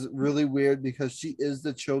 which is really weird because she is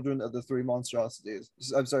the children of the three monstrosities.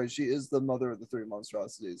 I'm sorry, she is the mother of the three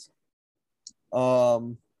monstrosities. I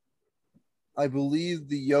believe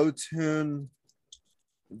the Jotun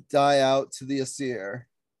die out to the Aesir.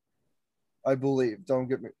 I believe. Don't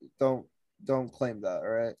claim that, all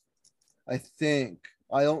right? I think.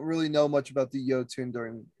 I don't really know much about the Jotun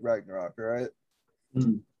during Ragnarok, all right?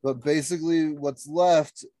 But basically what's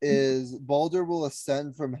left is Balder will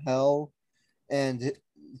ascend from hell and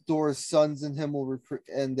Thor's sons and him will recruit,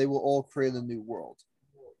 and they will all create a new world.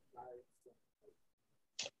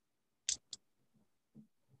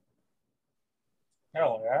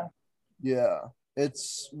 Oh yeah. Yeah,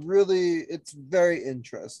 it's very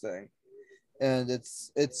interesting, and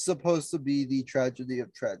it's supposed to be the tragedy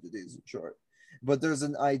of tragedies in short. But there's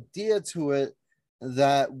an idea to it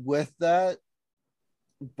that with that,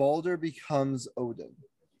 Balder becomes Odin,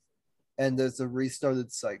 and there's a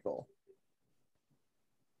restarted cycle.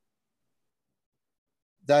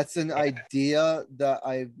 That's an idea that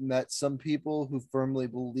I've met some people who firmly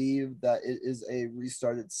believe that it is a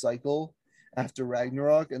restarted cycle after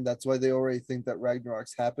Ragnarok, and that's why they already think that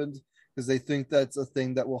Ragnarok's happened, because they think that's a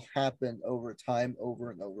thing that will happen over time,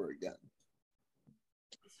 over and over again.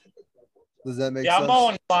 Does that make Yeah, sense? I'm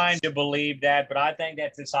more inclined to believe that, but I think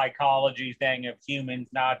that's a psychology thing of humans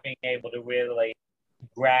not being able to really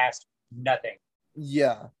grasp nothing.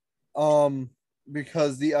 Yeah.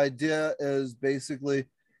 Because the idea is basically,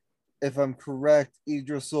 if I'm correct,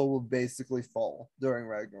 Yggdrasil will basically fall during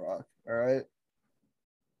Ragnarok. All right.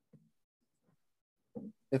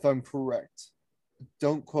 If I'm correct.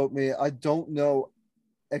 Don't quote me. I don't know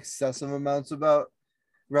excessive amounts about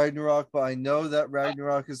Ragnarok, but I know that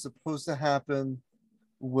Ragnarok is supposed to happen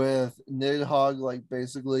with Nidhogg like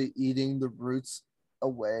basically eating the roots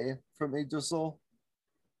away from Yggdrasil.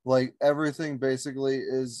 Like everything basically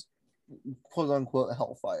is quote unquote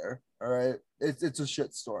hellfire. All right. It's a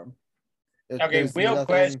shitstorm. Okay, There's real nothing.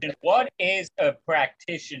 question. What is a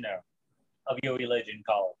practitioner of your religion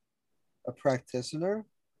called? A practitioner?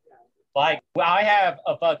 Like, well, I have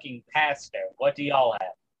a fucking pastor. What do y'all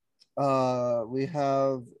have? We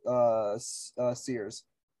have seers.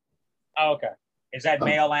 Oh, okay. Is that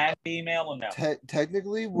male and female or no?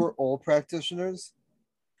 Technically, we're all practitioners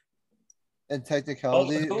in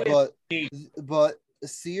technicality, Who is but a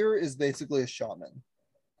seer is basically a shaman.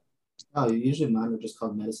 Oh, usually mine are just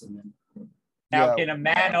called medicine men. Now, Yeah, can a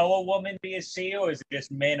man or a woman be a seer, or is it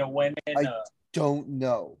just men or women? don't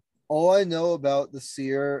know. All I know about the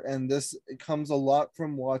seer, and this comes a lot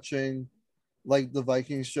from watching like the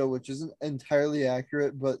Vikings show, which isn't entirely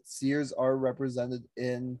accurate, but seers are represented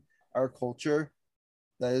in our culture.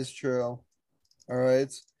 That is true. All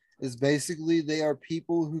right. Is basically they are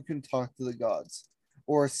people who can talk to the gods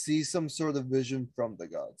or see some sort of vision from the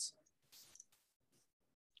gods.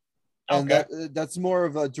 And Okay. that's more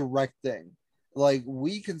of a direct thing. Like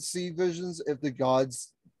we can see visions if the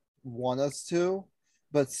gods want us to,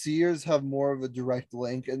 but seers have more of a direct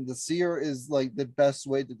link, and the seer is like the best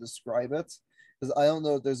way to describe it because I don't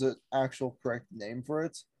know if there's an actual correct name for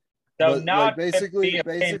it. So But not like basically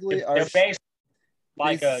our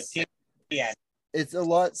like a bas- it's a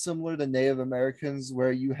lot similar to Native Americans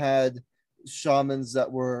where you had shamans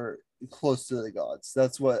that were close to the gods.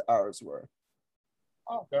 That's what ours were.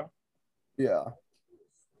 Okay. Yeah.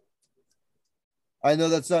 I know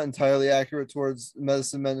that's not entirely accurate towards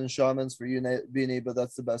medicine men and shamans for you, being but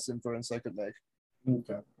that's the best inference I could make.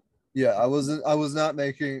 Okay. Yeah, I was not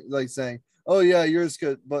making like saying, oh yeah, yours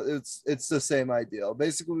could, but it's the same idea.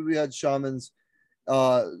 Basically, we had shamans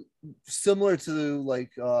similar to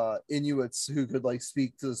like Inuits who could like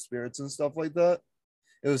speak to the spirits and stuff like that.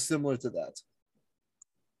 It was similar to that.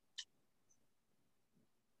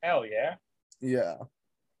 Hell yeah. Yeah.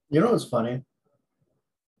 You know what's funny?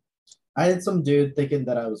 I had some dude thinking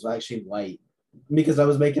that I was actually white because I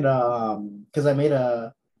was making because I made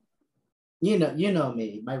a you know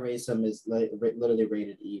me, my racism is like literally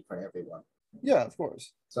rated E for everyone. Yeah, of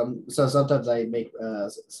course. So sometimes I make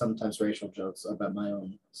sometimes racial jokes about my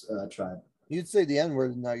own tribe. You'd say the N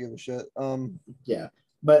word and not give a shit. Yeah,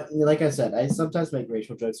 but like I said, I sometimes make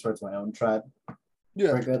racial jokes towards my own tribe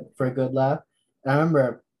Yeah. for a good laugh. And I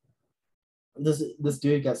remember this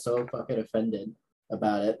dude got so fucking offended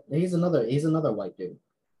about it. He's another white dude.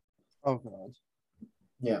 Oh god.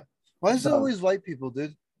 Yeah. Why is it So- always white people,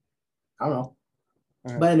 dude? I don't know.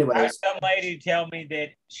 Okay. But I had anyways, some lady tell me that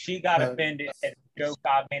she got offended at the joke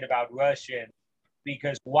I made about Russian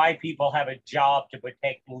because white people have a job to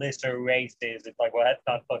protect lesser races. It's like, well, that's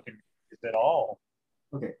not fucking racist at all.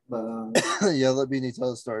 okay, but Yeah, let Beanie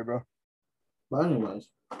tell the story, bro. anyways,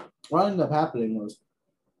 what ended up happening was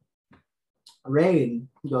Rain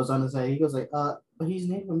goes on to say, he goes like, but he's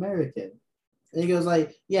Native American. And he goes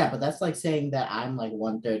like, yeah, but that's like saying that I'm like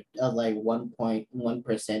 1/3 of like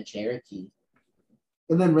 1.1% Cherokee.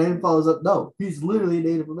 And then Rain follows up, no, he's literally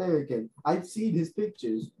Native American. I've seen his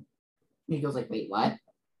pictures. And he goes like, wait, what?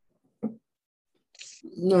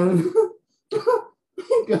 No.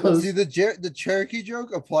 He goes, See, the Cherokee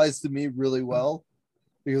joke applies to me really well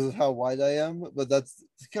because of how white I am, but that's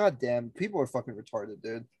goddamn people are fucking retarded,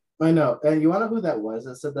 dude. I know. And you want to know who that was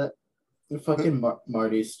that said that? Fucking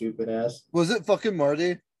Marty's stupid ass. Was it fucking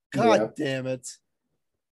Marty? God Yeah. damn it.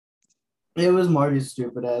 It was Marty's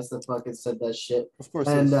stupid ass that fucking said that shit. Of course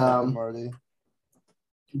And it was fucking Marty.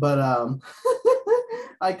 But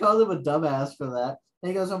I called him a dumbass for that. And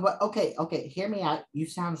he goes, okay, hear me out. You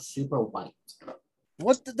sound super white.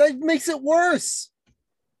 What that makes it worse.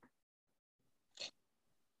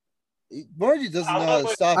 Marty doesn't know how to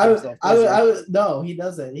stop himself. No, he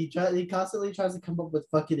doesn't. He constantly tries to come up with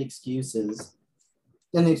fucking excuses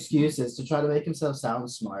to try to make himself sound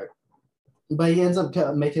smart. But he ends up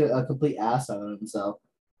making a complete ass out of himself.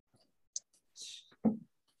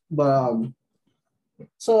 But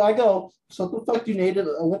so I go, so what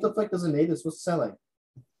the fuck does a native supposed to sound like?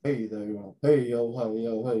 Hey there, hey yo, hey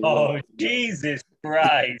yo, hey yo. Oh, Jesus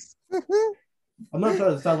Christ. I'm not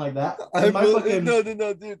trying to sound like that. I'm My fucking no,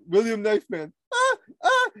 dude. William Knifeman.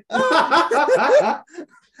 Ah.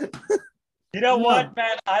 You know No. what,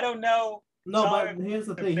 man? I don't know. No, Sorry but here's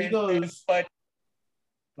the if thing. He offensive, goes. but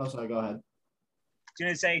Oh, sorry. Go ahead. I was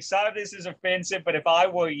gonna say, sorry if this is offensive, but if I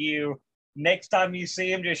were you, next time you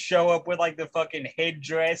see him, just show up with like the fucking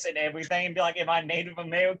headdress and everything and be like, am I Native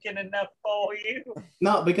American enough for you?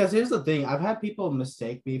 No, because here's the thing. I've had people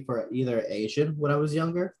mistake me for either Asian when I was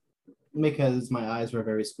younger because my eyes were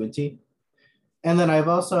very squinty. And then I've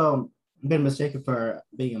also been mistaken for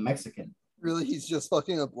being a Mexican. Really, he's just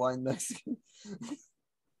fucking a blind Mexican.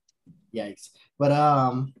 Yikes. But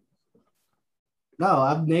no,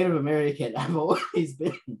 I'm Native American. I've always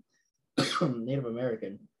been Native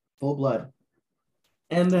American, full blood.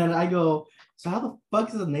 And then I go, so how the fuck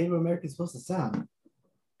is a Native American supposed to sound?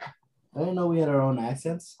 I didn't know we had our own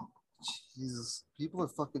accents. Jesus, people are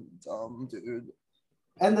fucking dumb, dude.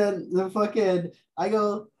 And then the fucking I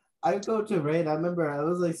go to Rain. I remember I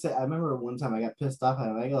was like, I remember one time I got pissed off at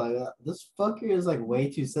him. I go like, this fucker is like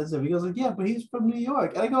way too sensitive. He goes like, yeah, but he's from New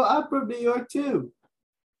York. And I go, I'm from New York too.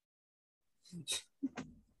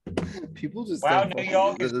 People just Wow, don't New fucking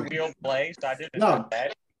York get is a it. real place. I didn't No. know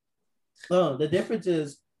that. No, the difference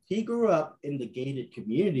is he grew up in the gated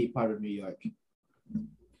community part of New York.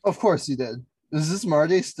 Of course he did. Is this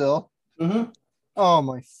Marty still? Mm-hmm. Oh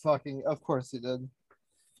my fucking! Of course he did.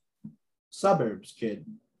 Suburbs kid.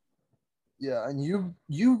 Yeah, and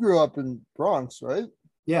you grew up in Bronx, right?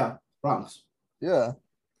 Yeah, Bronx. Yeah.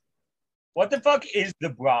 What the fuck is the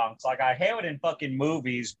Bronx? Like, I hear it in fucking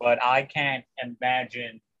movies, but I can't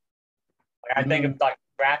imagine. Like, I think of like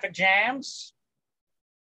traffic jams.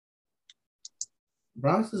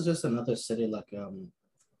 Bronx is just another city like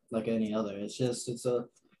any other. It's a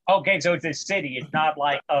Okay, so it's a city. It's not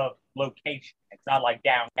like a location. It's not like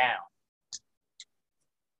downtown.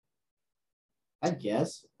 I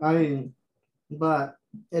guess. I mean, but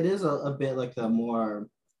it is a bit like a more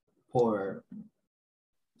poor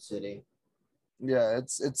city. Yeah,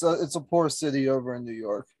 it's a poor city over in New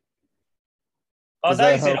York. Oh, Does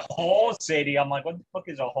they that said help? whole city. I'm like, what the fuck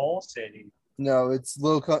is a whole city? No, it's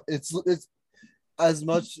low. It's as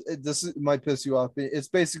much. Might piss you off. It's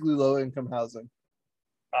basically low income housing.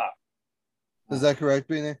 Ah. Is that correct,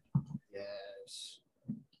 Beanie? Yes.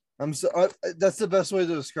 That's the best way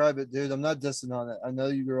to describe it, dude. I'm not dissing on it. I know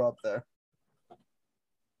you grew up there.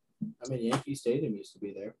 I mean, Yankee Stadium used to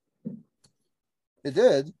be there. It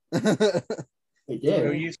did. It Who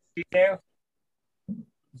did. used to be there?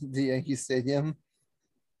 The Yankee Stadium.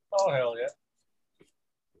 Oh, hell yeah.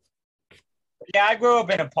 Yeah, I grew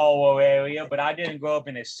up in a polo area, but I didn't grow up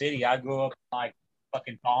in a city. I grew up in like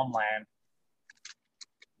fucking farmland.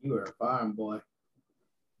 You were a farm boy.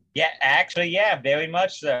 Yeah, actually, yeah, very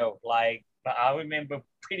much so. Like, I remember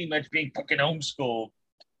pretty much being fucking homeschooled.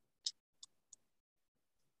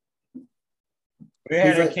 We had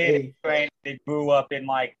He's a like, kid hey. that grew up in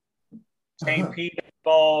like St.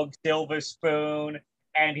 Petersburg, Silver Spoon,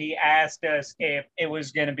 and he asked us if it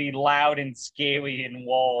was going to be loud and scary in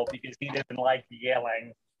Wall because he doesn't like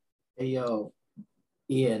yelling. Hey yo,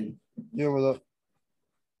 Ian. Yeah, what up?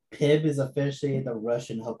 Pib is officially the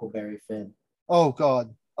Russian Huckleberry Finn. Oh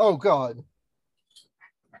God. Oh God.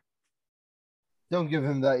 Don't give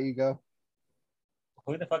him that ego.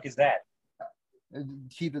 Who the fuck is that?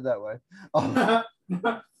 Keep it that way. Oh.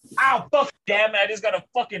 Ow, fuck, damn it. I just got a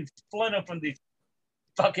fucking splinter from these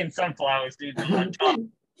fucking sunflowers, dude.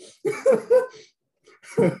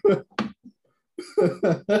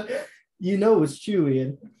 You know it's true,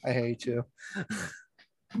 Ian. I hate you.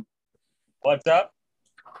 What's up?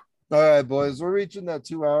 All right, boys. We're reaching that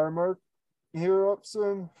 2-hour mark here up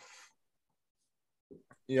soon.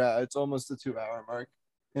 Yeah, it's almost the 2-hour mark.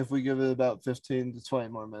 If we give it about 15 to 20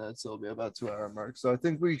 more minutes, it'll be about 2-hour mark. So I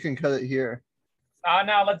think we can cut it here. Oh,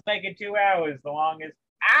 no, let's make it 2 hours. The longest.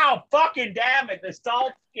 Ow, fucking damn it. The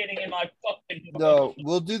salt's getting in my fucking. No,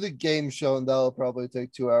 we'll do the game show, and that'll probably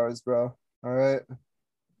take 2 hours, bro. All right.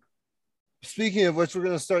 Speaking of which, we're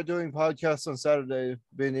going to start doing podcasts on Saturday,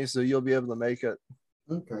 Vinny, so you'll be able to make it.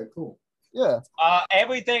 Okay, cool. Yeah.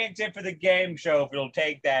 Everything except for the game show, if it'll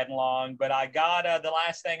take that long. But I got the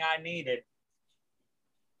last thing I needed.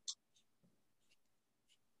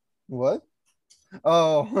 What?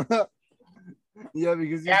 Oh. Yeah,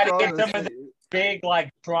 because you Got to get promised some of the big,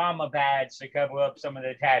 like, trauma pads to cover up some of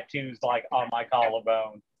the tattoos, like, on my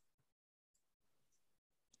collarbone.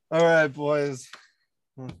 All right, boys.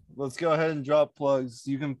 Let's go ahead and drop plugs.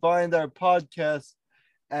 You can find our podcast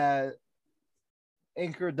at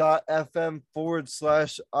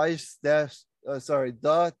anchor.fm/ice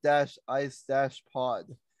the dash ice dash pod.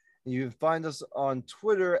 You can find us on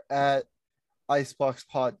Twitter at Icebox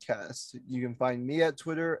Podcast. You can find me at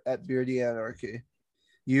Twitter at Beardy Anarchy.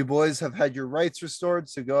 You boys have had your rights restored,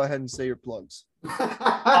 so go ahead and say your plugs.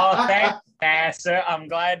 Oh, thanks, NASA. I'm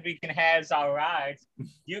glad we can have our rights.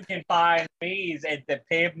 You can find me at the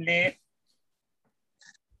Pibnib.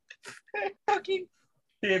 Fucking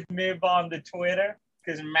Pibnib on the Twitter,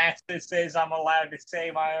 because Master says I'm allowed to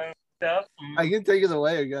say my own stuff. I can take it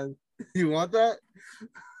away again. You want that?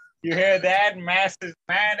 You hear that? Master's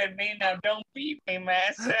mad at me. Now don't beat me,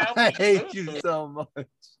 Master. I hate you so much.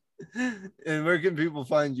 And where can people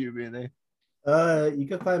find you, Beanie? You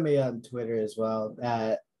can find me on Twitter as well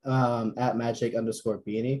at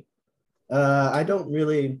magic_beanie. I don't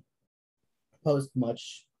really post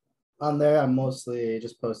much on there. I'm mostly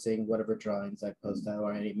just posting whatever drawings I post out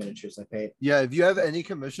or any miniatures I paint. Yeah, if you have any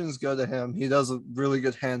commissions, go to him. He does a really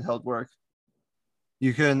good handheld work.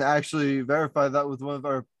 You can actually verify that with one of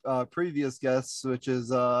our previous guests, which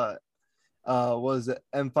is was it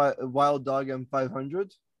M5 Wild Dog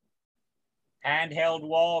M500. Handheld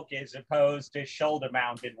walk as opposed to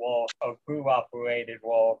shoulder-mounted walk or crew-operated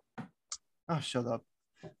walk. Oh, shut up.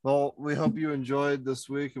 Well, we hope you enjoyed this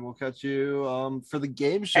week, and we'll catch you for the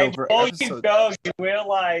game show And for before episode. you go, you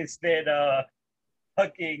realize that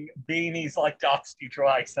fucking Beanie's like Doxy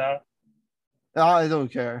twice, huh? I don't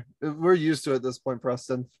care. We're used to it at this point,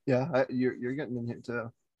 Preston. Yeah, you're getting in here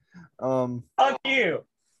too. Fuck you.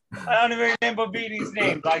 I don't even remember Beanie's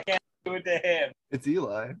name, so I can't do it to him. It's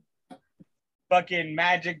Eli. Fucking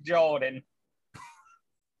Magic Jordan.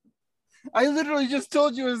 I literally just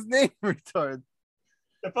told you his name, retard.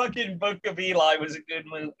 The fucking Book of Eli was a good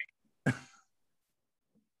movie.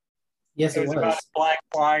 Yes, It it was about a was. black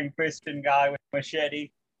flying Christian guy with a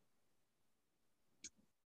machete.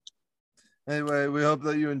 Anyway, we hope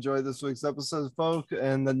that you enjoyed this week's episode, folk.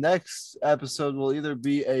 And the next episode will either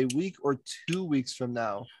be a week or 2 weeks from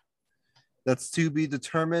now. That's to be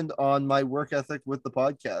determined on my work ethic with the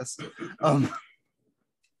podcast.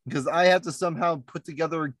 Because I have to somehow put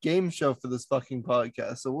together a game show for this fucking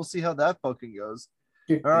podcast. So we'll see how that fucking goes.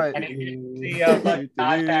 All right. And if you see like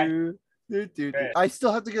iPad, I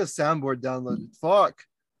still have to get a soundboard downloaded. Fuck.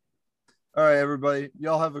 All right, everybody.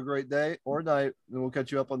 Y'all have a great day or night, and we'll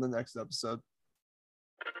catch you up on the next episode.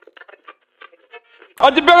 А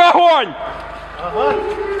теперь огонь!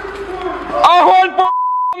 Огонь по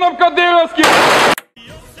Кадыровски!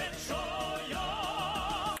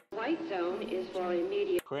 White zone is for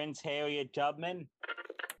immediate. Prince Harriet Tubman.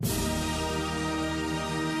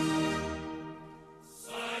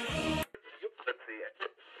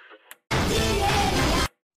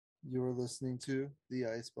 You're listening to the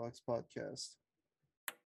Icebox Podcast.